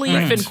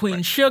Greenleaf and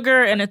Queen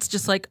Sugar, and it's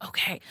just like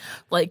okay,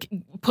 like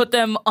put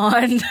them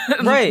on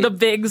Right. the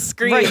big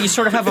screen. Right, you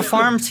sort of have a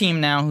farm team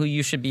now who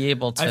you should be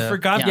able to. I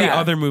forgot the yeah.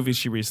 other movie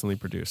she recently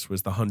produced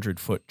was The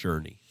 100-Foot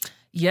Journey.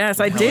 Yes,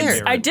 I Helen did.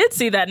 Mirren. I did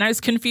see that, and I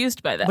was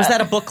confused by that. Was that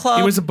a book club?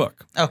 It was a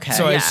book. Okay.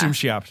 So I Yeah. assume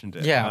she optioned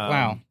it. Yeah,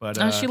 wow. But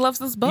Oh, she loves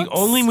this book. the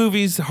only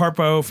movies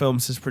Harpo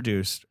Films has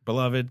produced: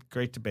 Beloved,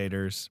 Great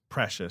Debaters,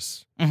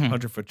 Precious, Mm-hmm.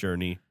 100-Foot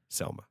Journey,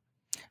 Selma.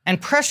 And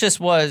Precious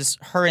was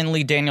her and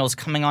Lee Daniels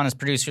coming on as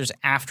producers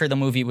after the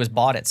movie was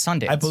bought at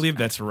Sundance. I believe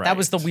that's right. That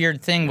was the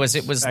weird thing. Was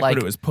it was Back like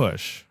when it was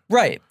Push.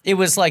 right? It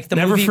was like the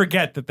Never movie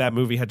forget that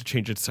movie had to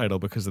change its title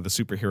because of the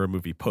superhero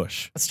movie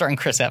Push. starring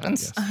Chris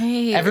Evans.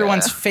 I-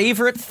 Everyone's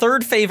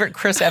third favorite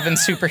Chris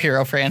Evans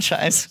superhero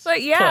franchise.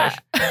 But yeah,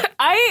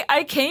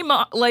 I came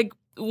on like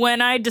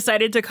when I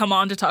decided to come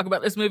on to talk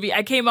about this movie,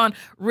 I came on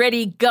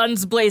ready,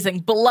 guns blazing,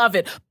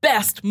 Beloved,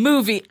 best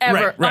movie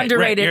ever,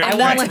 underrated. You're- And I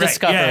then, want to like,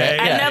 discover it.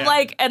 and Yeah.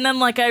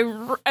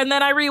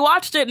 then I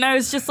rewatched it and I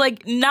was just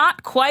like,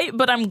 not quite,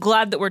 but I'm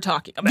glad that we're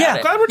talking about Yeah,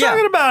 it. Glad we're Yeah.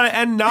 talking about it,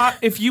 and not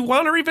if you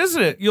want to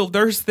revisit it.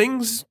 There's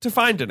things to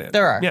find in it.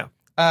 There are. Yeah.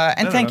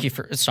 And thank you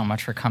so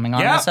much for coming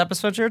on Yeah. this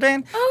episode,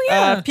 Jordan. Oh,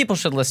 yeah. People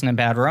should listen to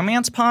Bad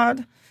Romance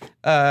Pod.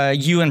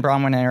 You and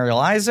Bronwyn Ariel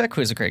Isaac,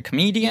 who's a great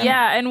comedian.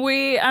 Yeah, and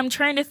I'm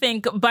trying to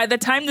think, by the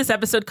time this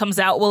episode comes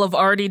out, we'll have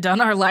already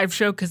done our live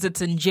show because it's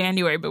in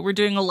January, but we're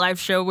doing a live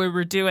show where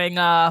we're doing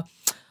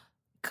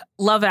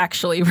Love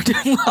Actually. We're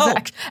doing Love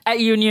Act at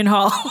Union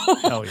Hall.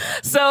 Hell yeah.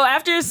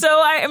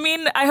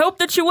 I hope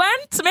that you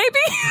went, maybe?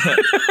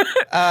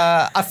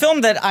 A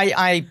film that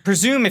I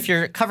presume if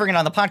you're covering it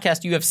on the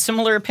podcast, you have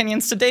similar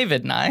opinions to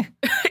David and I.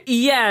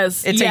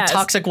 Yes. It's yes. a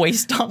toxic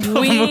waste dump of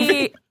a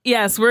movie.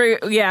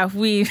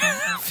 We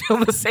feel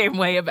the same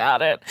way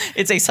about it.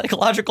 It's a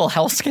psychological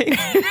hellscape.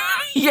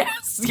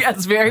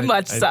 Yes, very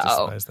much I so.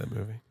 despise that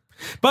movie.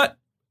 But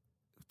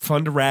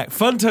fun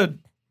to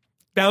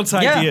bounce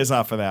Yeah. ideas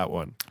off of that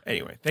one.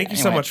 Anyway, thank you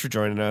so Anyway. much for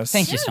joining us.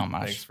 Thank you so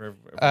much. Thanks for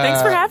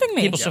Thanks for having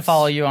me. People should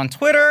follow you on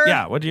Twitter.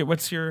 yeah.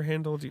 What's your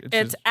handle?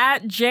 It's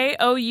at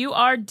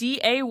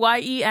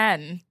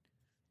JOURDAYEN.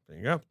 There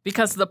you go.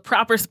 Because the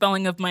proper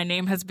spelling of my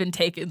name has been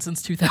taken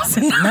since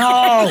 2009.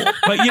 No.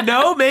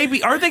 But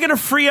maybe aren't they going to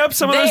free up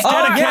some of those They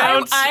dead are.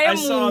 accounts? I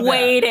saw am that.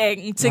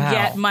 waiting to Wow.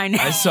 get my name.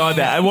 I saw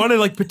that. I want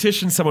to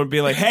petition someone, and be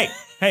like, hey,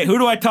 who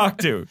do I talk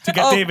to get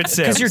David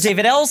Sims? Because you're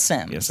David L.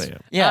 Sims. Yes, I am.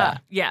 Yeah.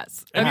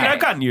 Yes. I mean, Okay. I've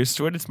gotten used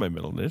to it. It's my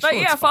middle name. But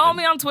yeah, follow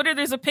me on Twitter.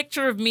 There's a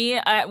picture of me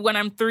when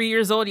I'm 3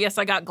 years old. Yes,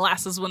 I got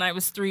glasses when I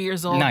was 3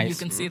 years old. Nice. You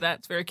can see that.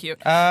 It's very cute.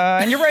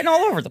 And you're writing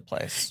all over the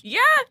place. Yeah.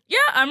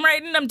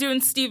 I'm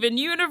doing Steven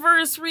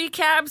Universe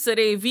recaps at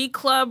AV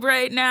Club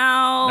right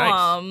now.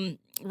 Nice.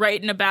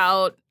 Writing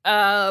about,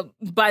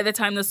 by the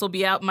time this will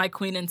be out, my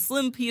Queen and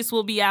Slim piece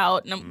will be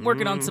out, and I'm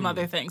working on some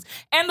other things.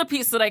 And the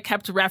piece that I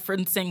kept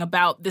referencing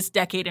about this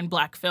decade in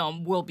black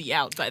film will be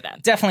out by then.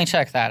 Definitely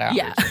check that out.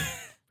 Yeah.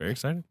 Very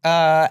excited.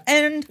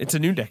 And It's a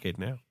new decade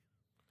now.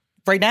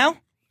 right now?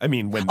 I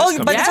mean, when this Oh,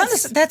 comes by the out. time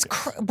this,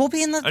 we'll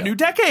be in the A new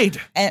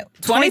decade.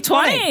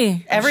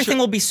 2020. Everything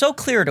will be so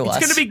clear to us.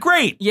 It's going to be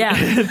great. Yeah.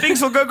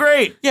 Things will go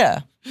great.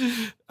 Yeah.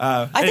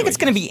 I think it's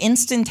going to be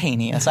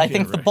instantaneous. I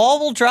think the ball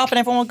will drop and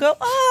everyone will go,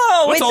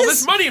 oh, What's wait, all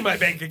this money in my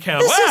bank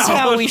account? this wow. is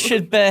how we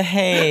should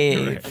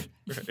behave.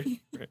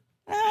 Right.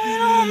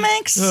 It all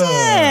makes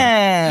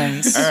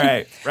sense. All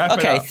right, wrap it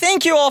Okay, up.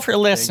 thank you all for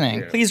listening.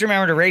 you. Please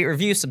remember to rate,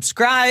 review,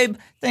 subscribe.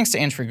 Thanks to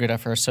Andrew Guda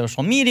for our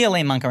social media,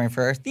 Lane Montgomery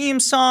for our theme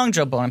song,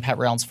 Joe Bowen and Pat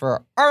Reynolds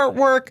for our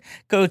artwork.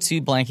 Go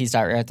to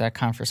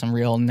blankies.reddit.com for some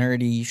real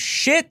nerdy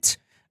shit.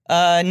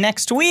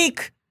 Next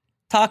week,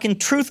 talking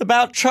truth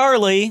about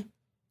Charlie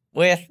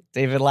with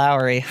David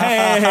Lowery.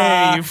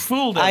 Hey, you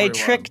fooled everyone. I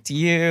tricked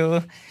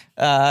you.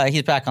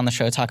 He's back on the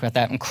show to talk about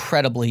that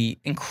incredibly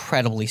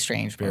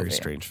strange movie. Very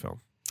strange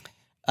film.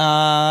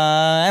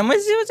 And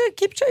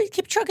keep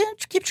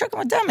trucking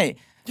with Demi.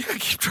 Yeah,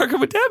 keep trucking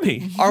with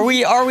Demi. Are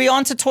we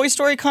on to Toy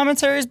Story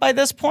commentaries by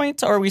this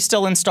point, or are we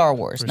still in Star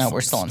Wars? No,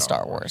 we're still in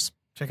Star Wars.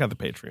 Check out the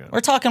Patreon. We're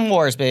talking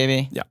wars,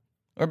 baby. Yeah.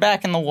 We're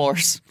back in the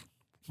wars.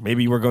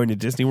 Maybe we're going to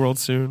Disney World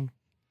soon.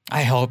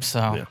 I hope so.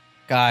 Yeah.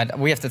 God,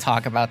 we have to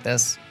talk about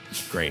this.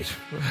 Great.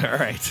 All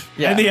right.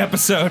 Yeah. End the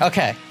episode.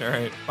 Okay. All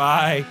right.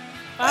 Bye.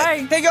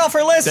 Bye. Thank you all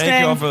for listening.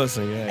 Thank you all for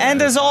listening. Yeah, And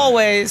yeah. as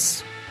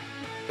always,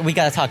 we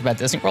got to talk about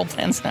Disney World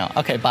plans now.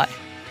 Okay, bye.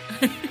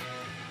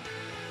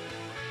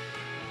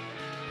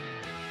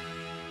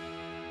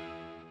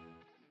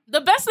 The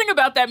best thing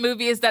about that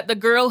movie is that the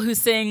girl who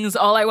sings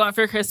All I Want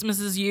for Christmas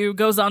Is You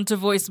goes on to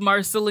voice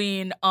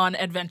Marceline on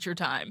Adventure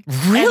Time.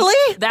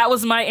 Really? And that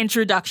was my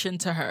introduction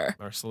to her.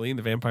 Marceline,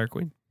 the Vampire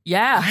Queen.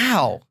 Yeah.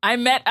 Wow. I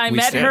met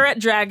stand. her at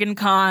Dragon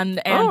Con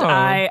and Oh.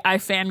 I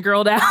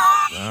fangirled out.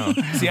 Wow.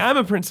 See, I'm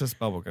a Princess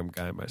Bubblegum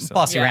guy myself.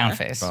 Bossy Yeah. round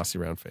face. Bossy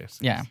round face.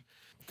 Yeah.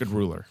 Good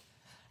ruler.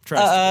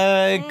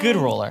 Tries Good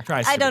ruler.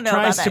 tries I to don't be. know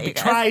about Tries that, to be. you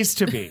guys. Tries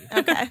to be.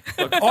 Okay.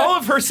 Look, all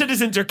of her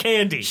citizens are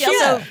candy. She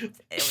also,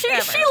 She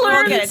whatever. We'll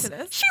learns. get into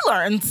this. She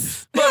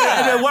learns. And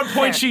at one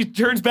point, she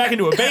turns back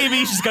into a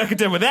baby. She's got to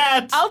contend with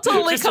that. I'll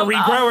totally just come. to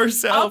regrow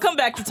herself. I'll come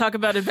back to talk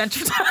about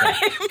Adventure Time.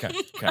 Okay,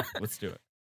 let's do it.